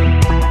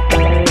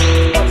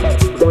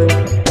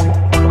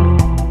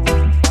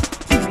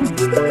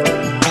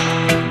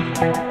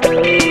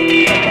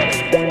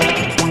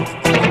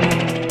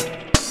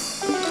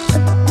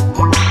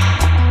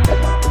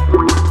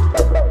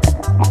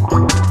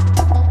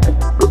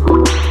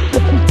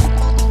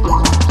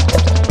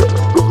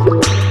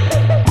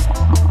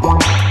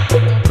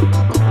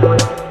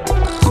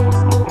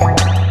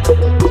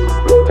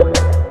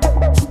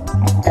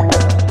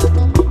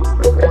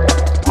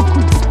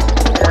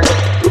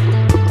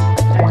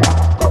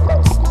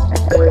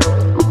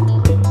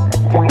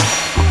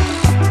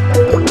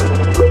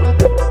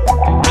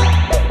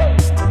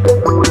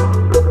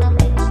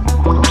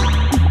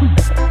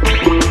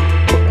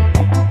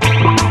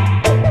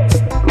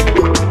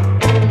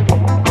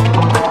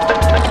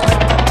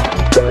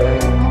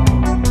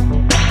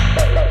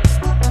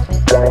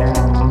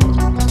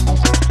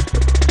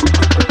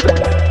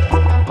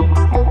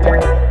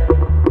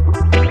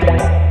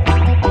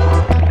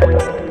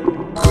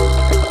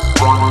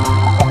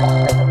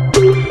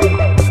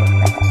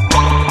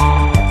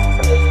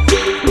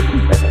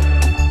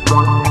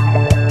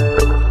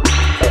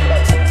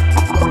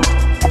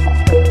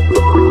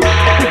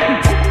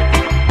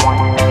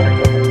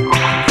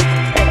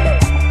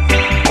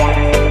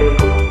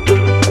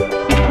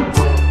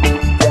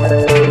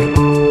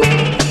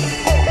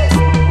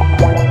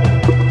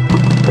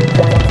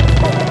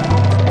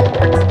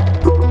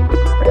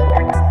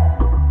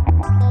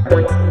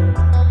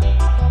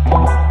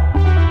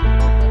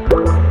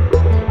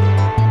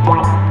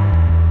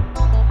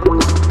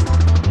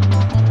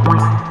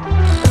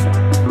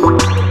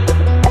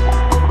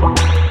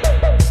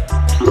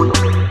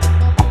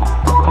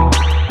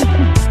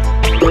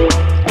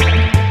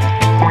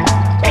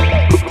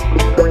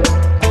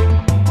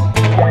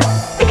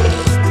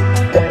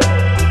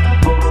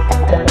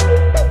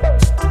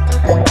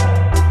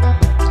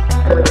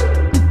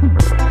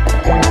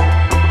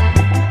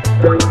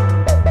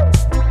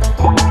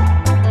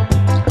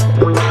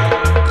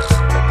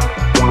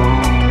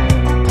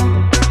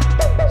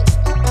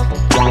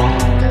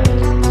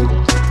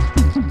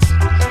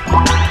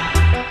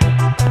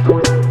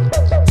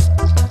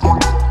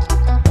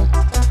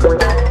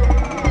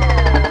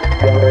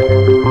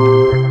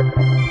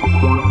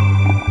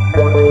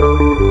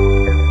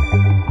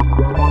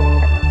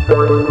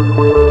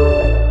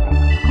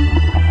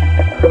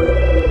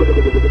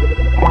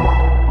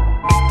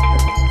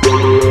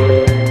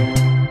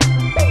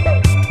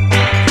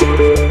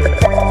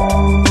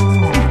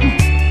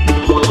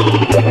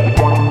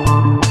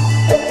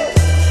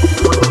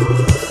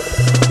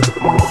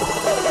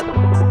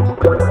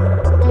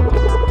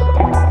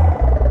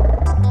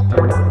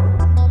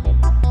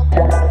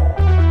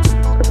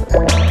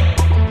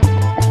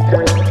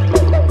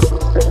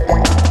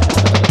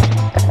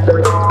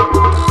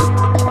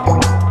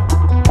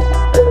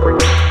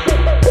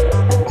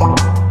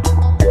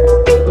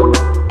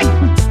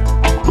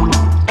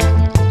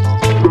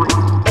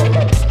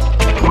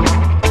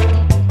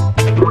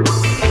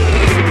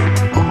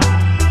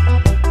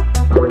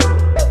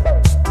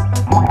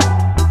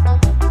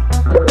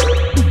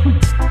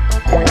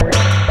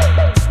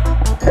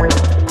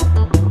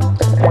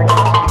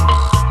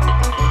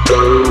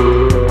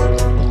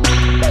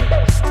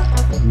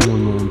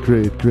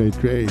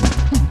 Great.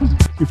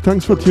 Give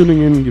thanks for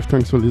tuning in. Give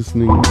thanks for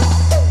listening.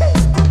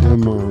 Yeah,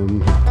 man.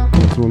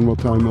 That's one more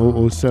time.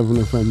 007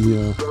 FM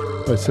here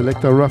by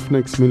Selector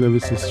Ruffneck-Smille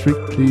with the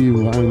Strictly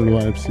Vinyl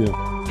Vibes here.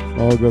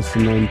 August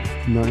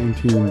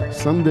 19,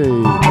 Sunday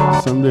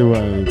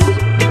vibes.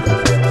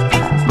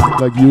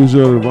 Like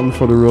usual, one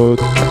for the road.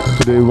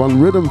 Today,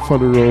 one rhythm for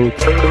the road.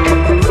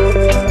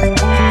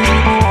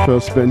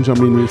 First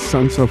Benjamin with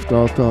Sons of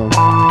Daughters,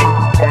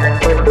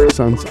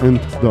 Sons and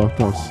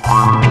Daughters.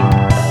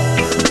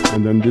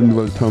 And then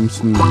Linwell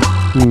Thompson,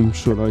 Whom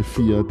Should I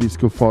Fear,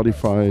 Disco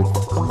 45.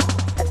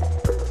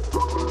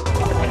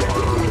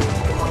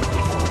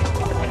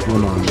 Yeah,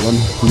 man, one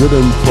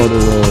rhythm for the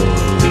road.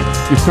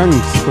 Give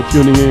thanks for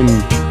tuning in.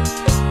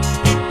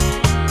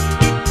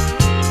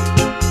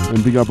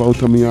 And big up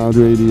Outta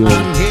Radio.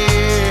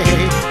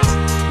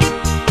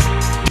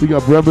 Big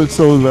up Rebel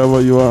Soul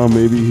wherever you are.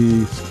 Maybe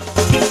he's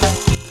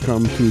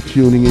come to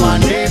tuning in.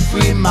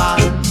 Every man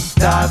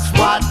does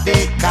what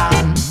they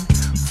can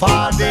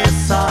for their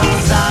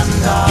sons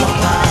and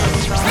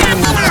daughters.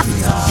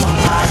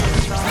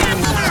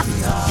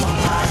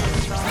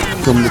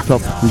 From the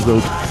top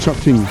without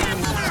chatting.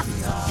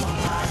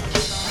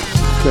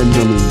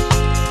 Benjamin.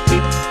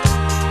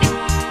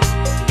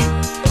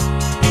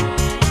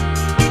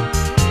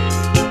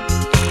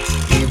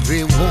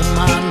 Every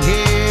woman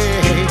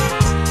here,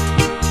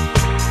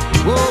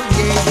 oh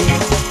yeah.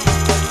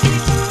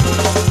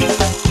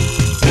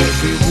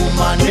 Every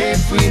woman,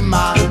 every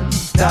man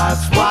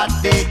does what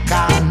they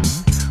can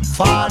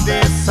for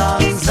their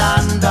sons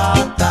and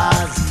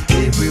daughters.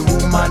 Every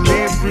woman,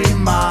 every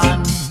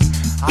man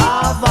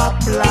have a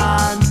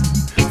plan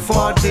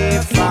for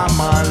their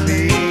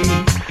family.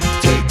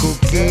 Take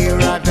good care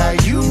of the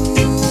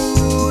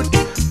youth,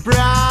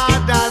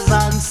 brothers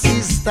and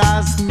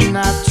sisters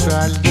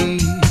naturally.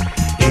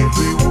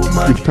 Every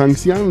woman Give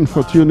thanks Jan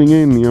for tuning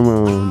in, yeah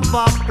man. have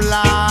a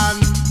plan.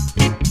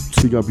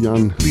 Big up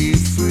Jan Be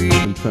free,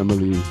 and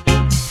family.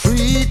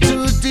 free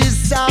to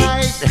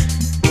decide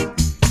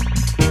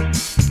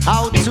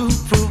how to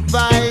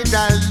provide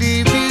a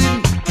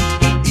living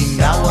in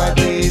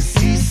nowadays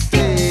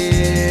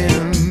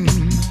system.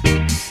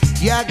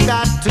 You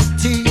got to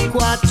think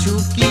what you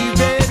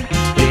given.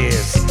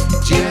 This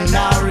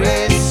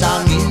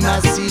generation in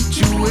a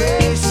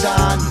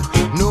situation,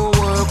 no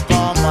work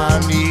for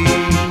money.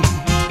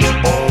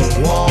 Oh,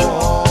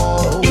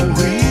 woe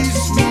is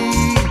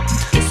me,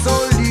 so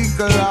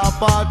legal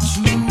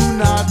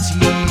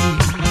opportunity.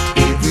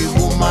 Every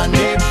woman,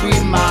 every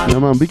man, Yeah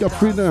man, big up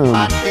freedom.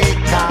 what they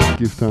can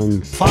Give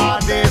thanks. for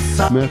their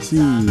sons Merci.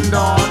 and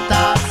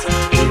daughters.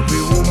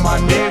 Every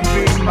woman,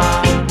 every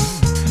man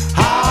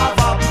have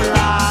a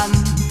plan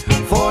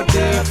for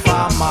their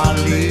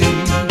family.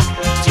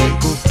 Take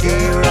good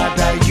care of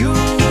the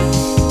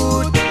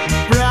youth,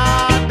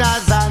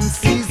 brothers and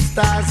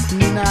sisters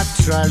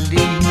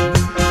naturally.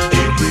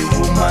 Every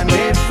woman,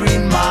 every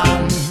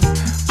man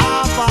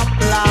have a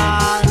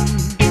plan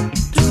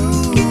to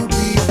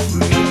be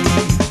free.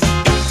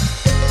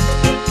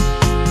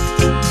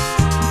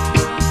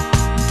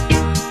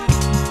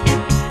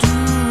 To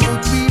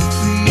be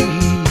free,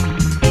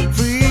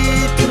 free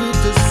to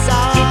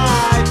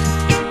decide,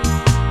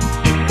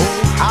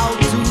 oh, how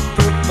to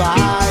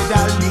provide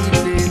a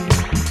living.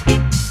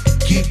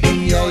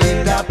 Keeping your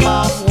head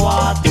above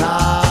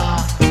water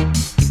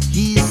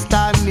is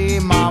the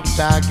name of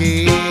the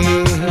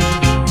game.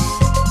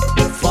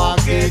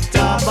 Forget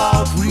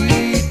about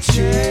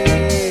riches,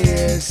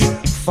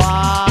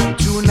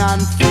 fortune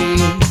and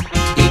fame.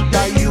 If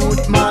the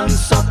youth man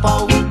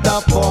suffer with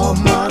the poor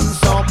man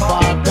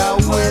suffer, the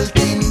wealth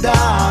in the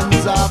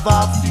hands of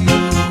a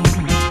few.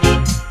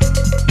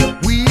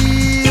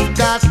 We've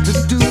got to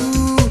do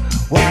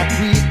what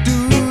we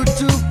do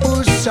to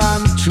push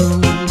on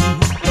through.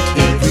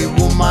 Every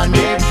woman,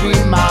 every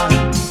man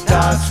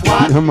does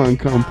what Yeah man,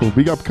 Campo.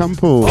 Big up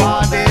Campo.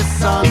 for their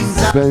sons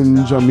and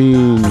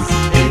Benjamin,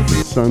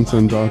 every Sons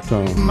and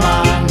Daughter.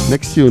 man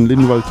Next tune,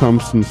 Linwell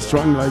Thompson,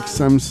 Strong Like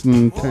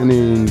Samson,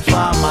 10-inch.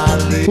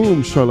 family.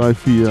 Whom Shall I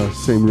Fear,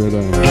 same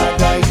rhythm.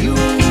 Brother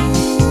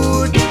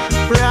youth,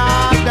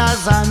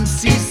 brothers and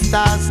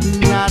sisters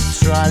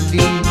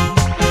naturally.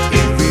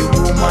 Every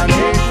woman,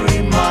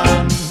 every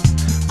man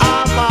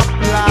have a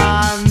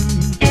plan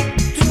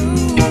to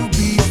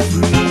be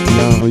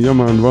free. Yeah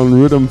man, one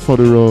rhythm for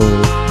the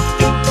road.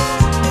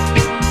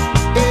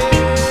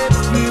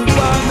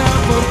 Everyone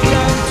have a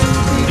plan to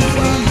be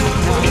free.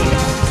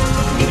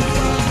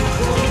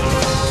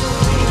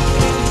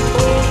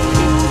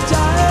 Oh,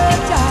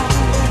 Jaja.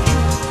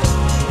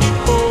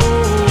 Oh,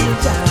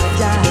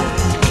 Jaja.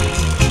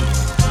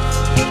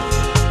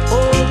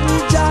 Oh,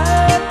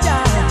 Jaja.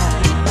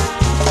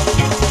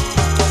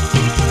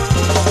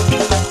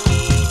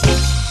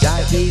 Jah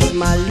is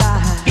my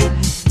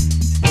life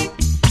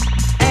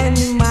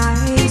and my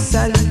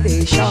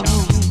salvation.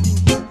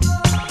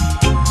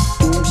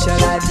 Whom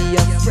shall I be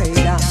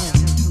afraid of?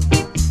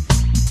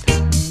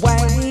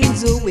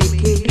 Waves of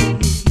wicked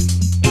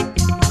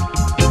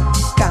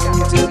come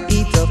to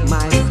eat up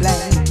my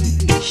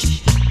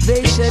flesh.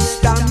 They shall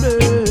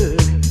stumble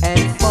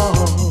and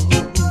fall.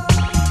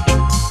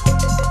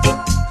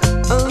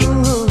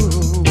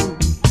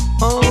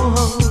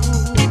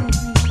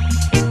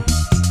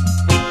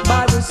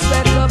 By the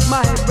sweat of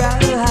my brow,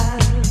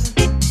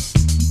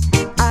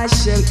 I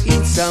shall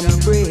eat some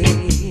bread,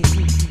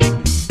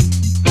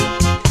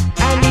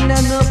 and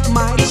none of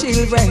my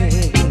children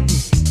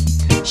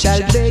shall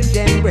beg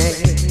them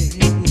bread.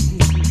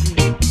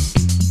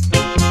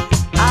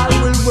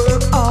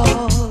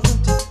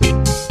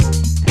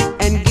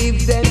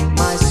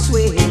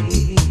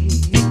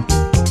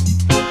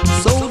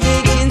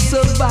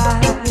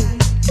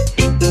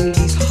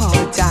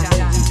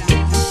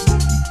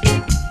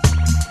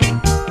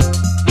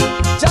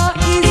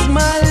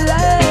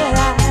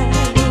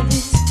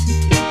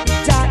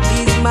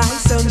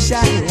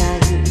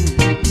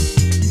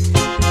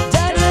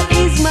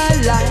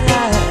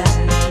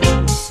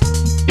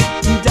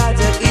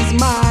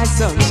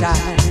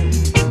 sunshine.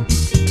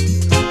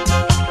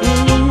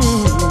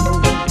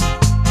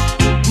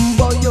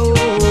 Boy, yo,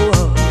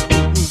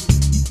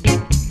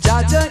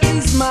 Jaja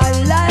is my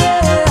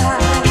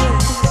light,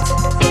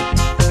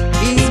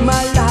 is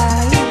my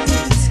light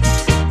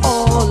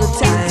all the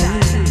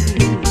time.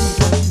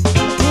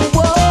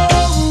 Whoa,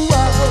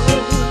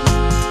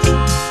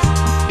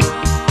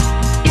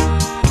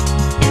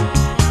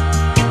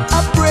 I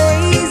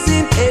praise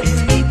him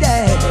every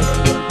day.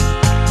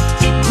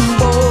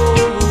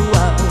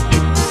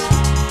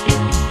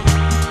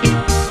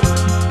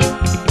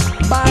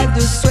 By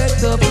the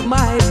sweat of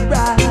my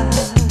brow,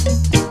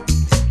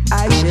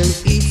 I shall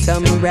eat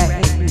some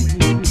bread,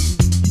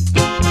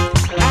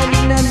 and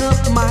none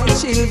of my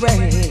children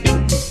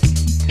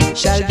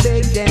shall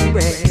beg them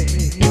bread.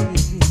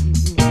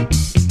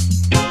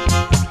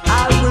 I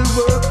will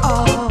work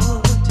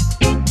hard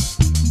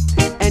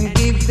and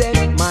give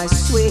them my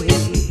sweat,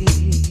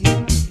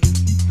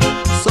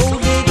 so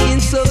they can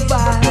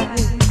survive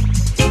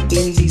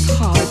in this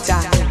hard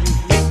time.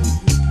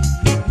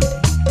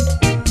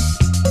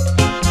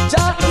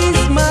 Jah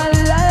is my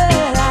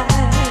light,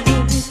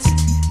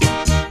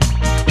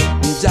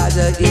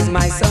 Jaja is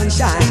my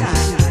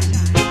sunshine.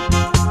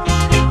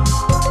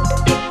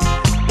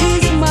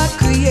 He's my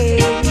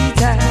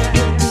creator,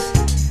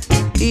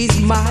 he's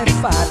my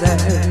father.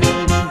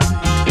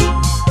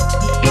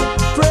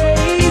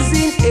 Praise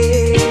him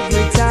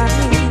every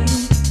time,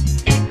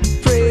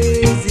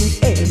 praise him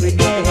every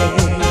day.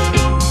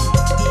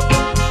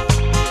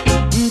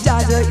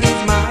 Jaja is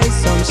my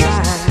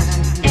sunshine.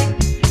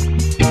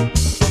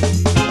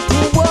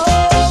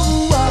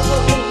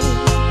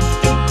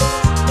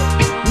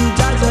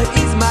 Jaja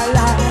is my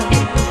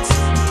light,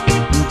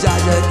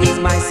 Jaja is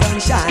my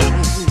sunshine.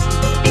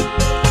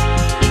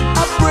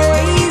 I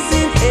praise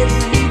him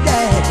every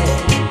day.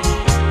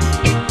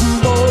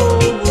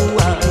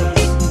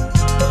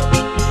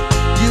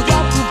 You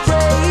have to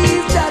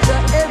praise Jaja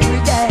every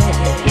day.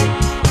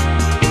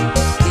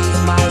 He's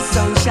my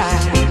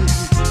sunshine.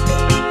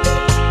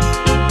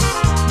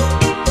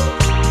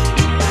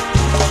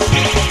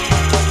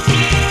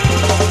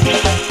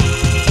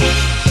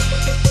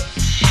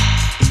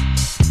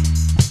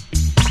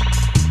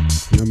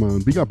 Yeah, man.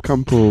 Big up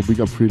Campo, big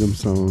up Freedom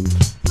Sound.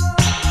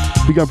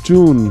 Big up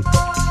June.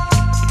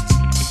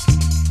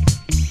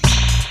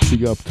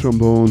 Big up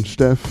Trombone,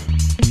 Steff.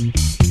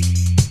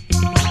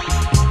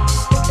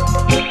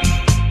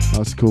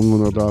 Askung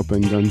und Adab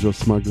and Ganja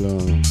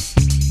Smuggler.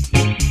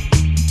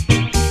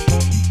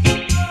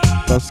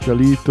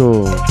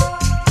 Pascalito.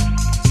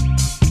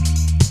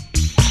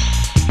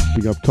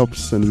 Big up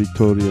Tops and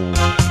Victoria.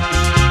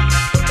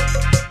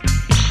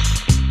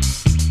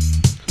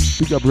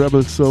 Big up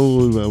Rebel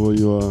Soul, wherever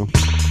you are.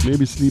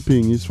 Maybe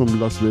sleeping, he's from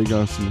Las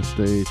Vegas in the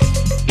States.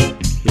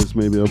 It's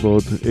maybe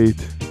about 8,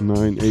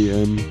 9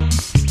 a.m.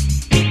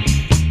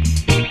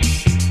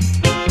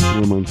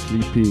 I'm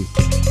sleepy.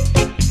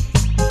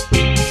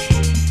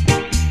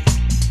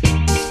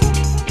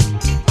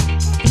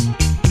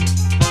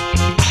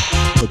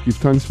 But give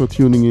thanks for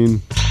tuning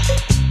in.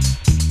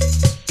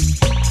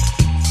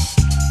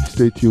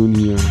 Stay tuned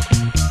here.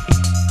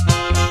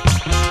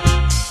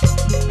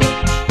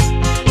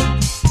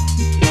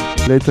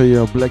 Later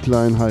here, Black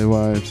Line High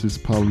Vibes is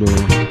Pablo.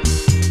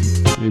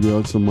 Maybe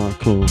also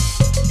Marco.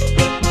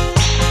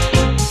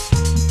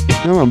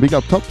 Yeah man, big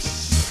up Tops.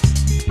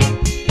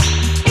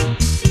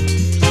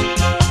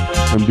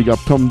 And big up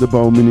Tom the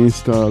Bow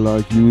Minister,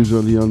 like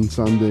usually on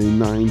Sunday,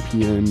 9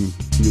 p.m.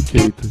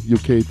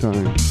 UK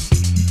time.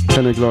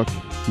 10 o'clock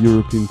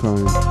European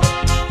time.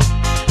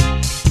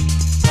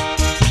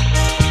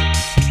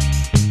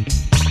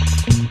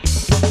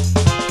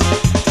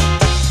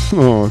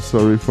 Oh,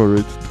 sorry for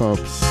it,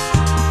 Tops.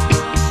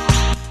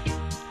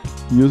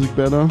 Music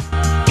better?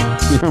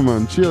 Yeah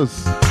man,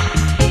 cheers.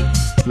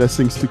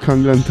 Blessings to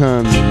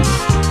Kanglantan.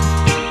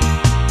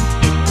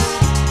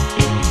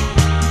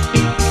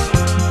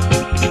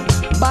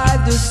 By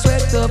the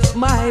sweat of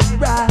my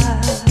brow,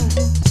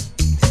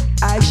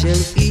 I shall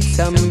eat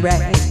some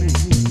bread,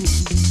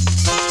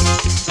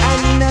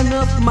 and none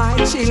of my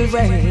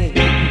children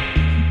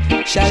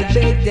shall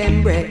beg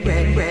them bread,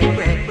 bread, bread,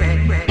 bread,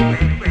 bread, bread,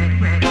 bread, bread, bread,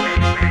 bread.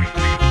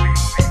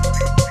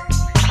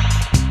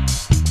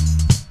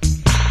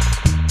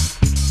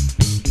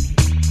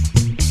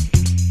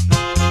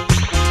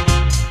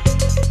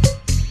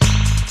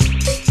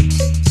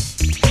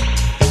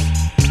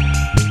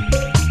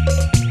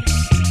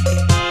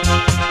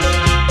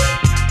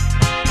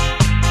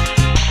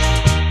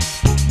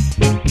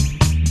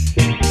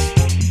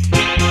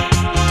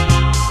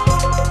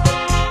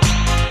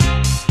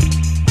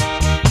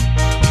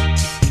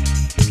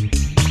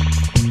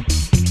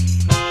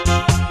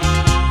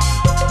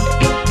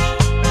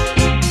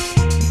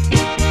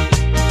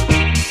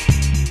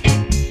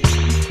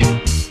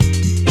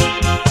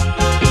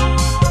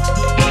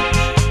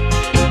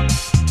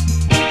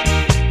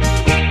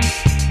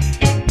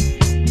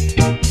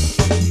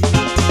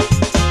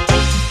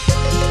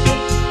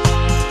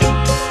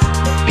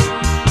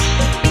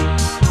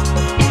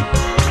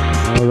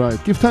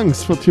 Give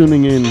thanks for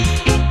tuning in.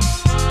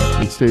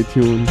 And stay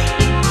tuned.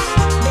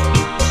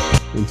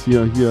 And see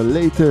you here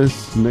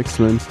latest next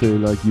Wednesday,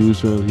 like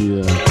usual,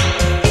 here.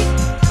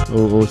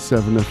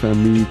 007 FM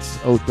meets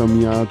Outta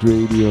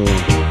Radio.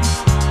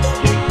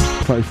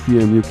 5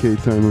 p.m. UK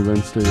time on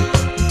Wednesday.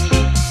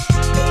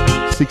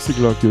 6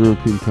 o'clock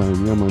European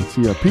time. Yeah, man.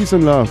 See ya. Peace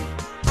and love.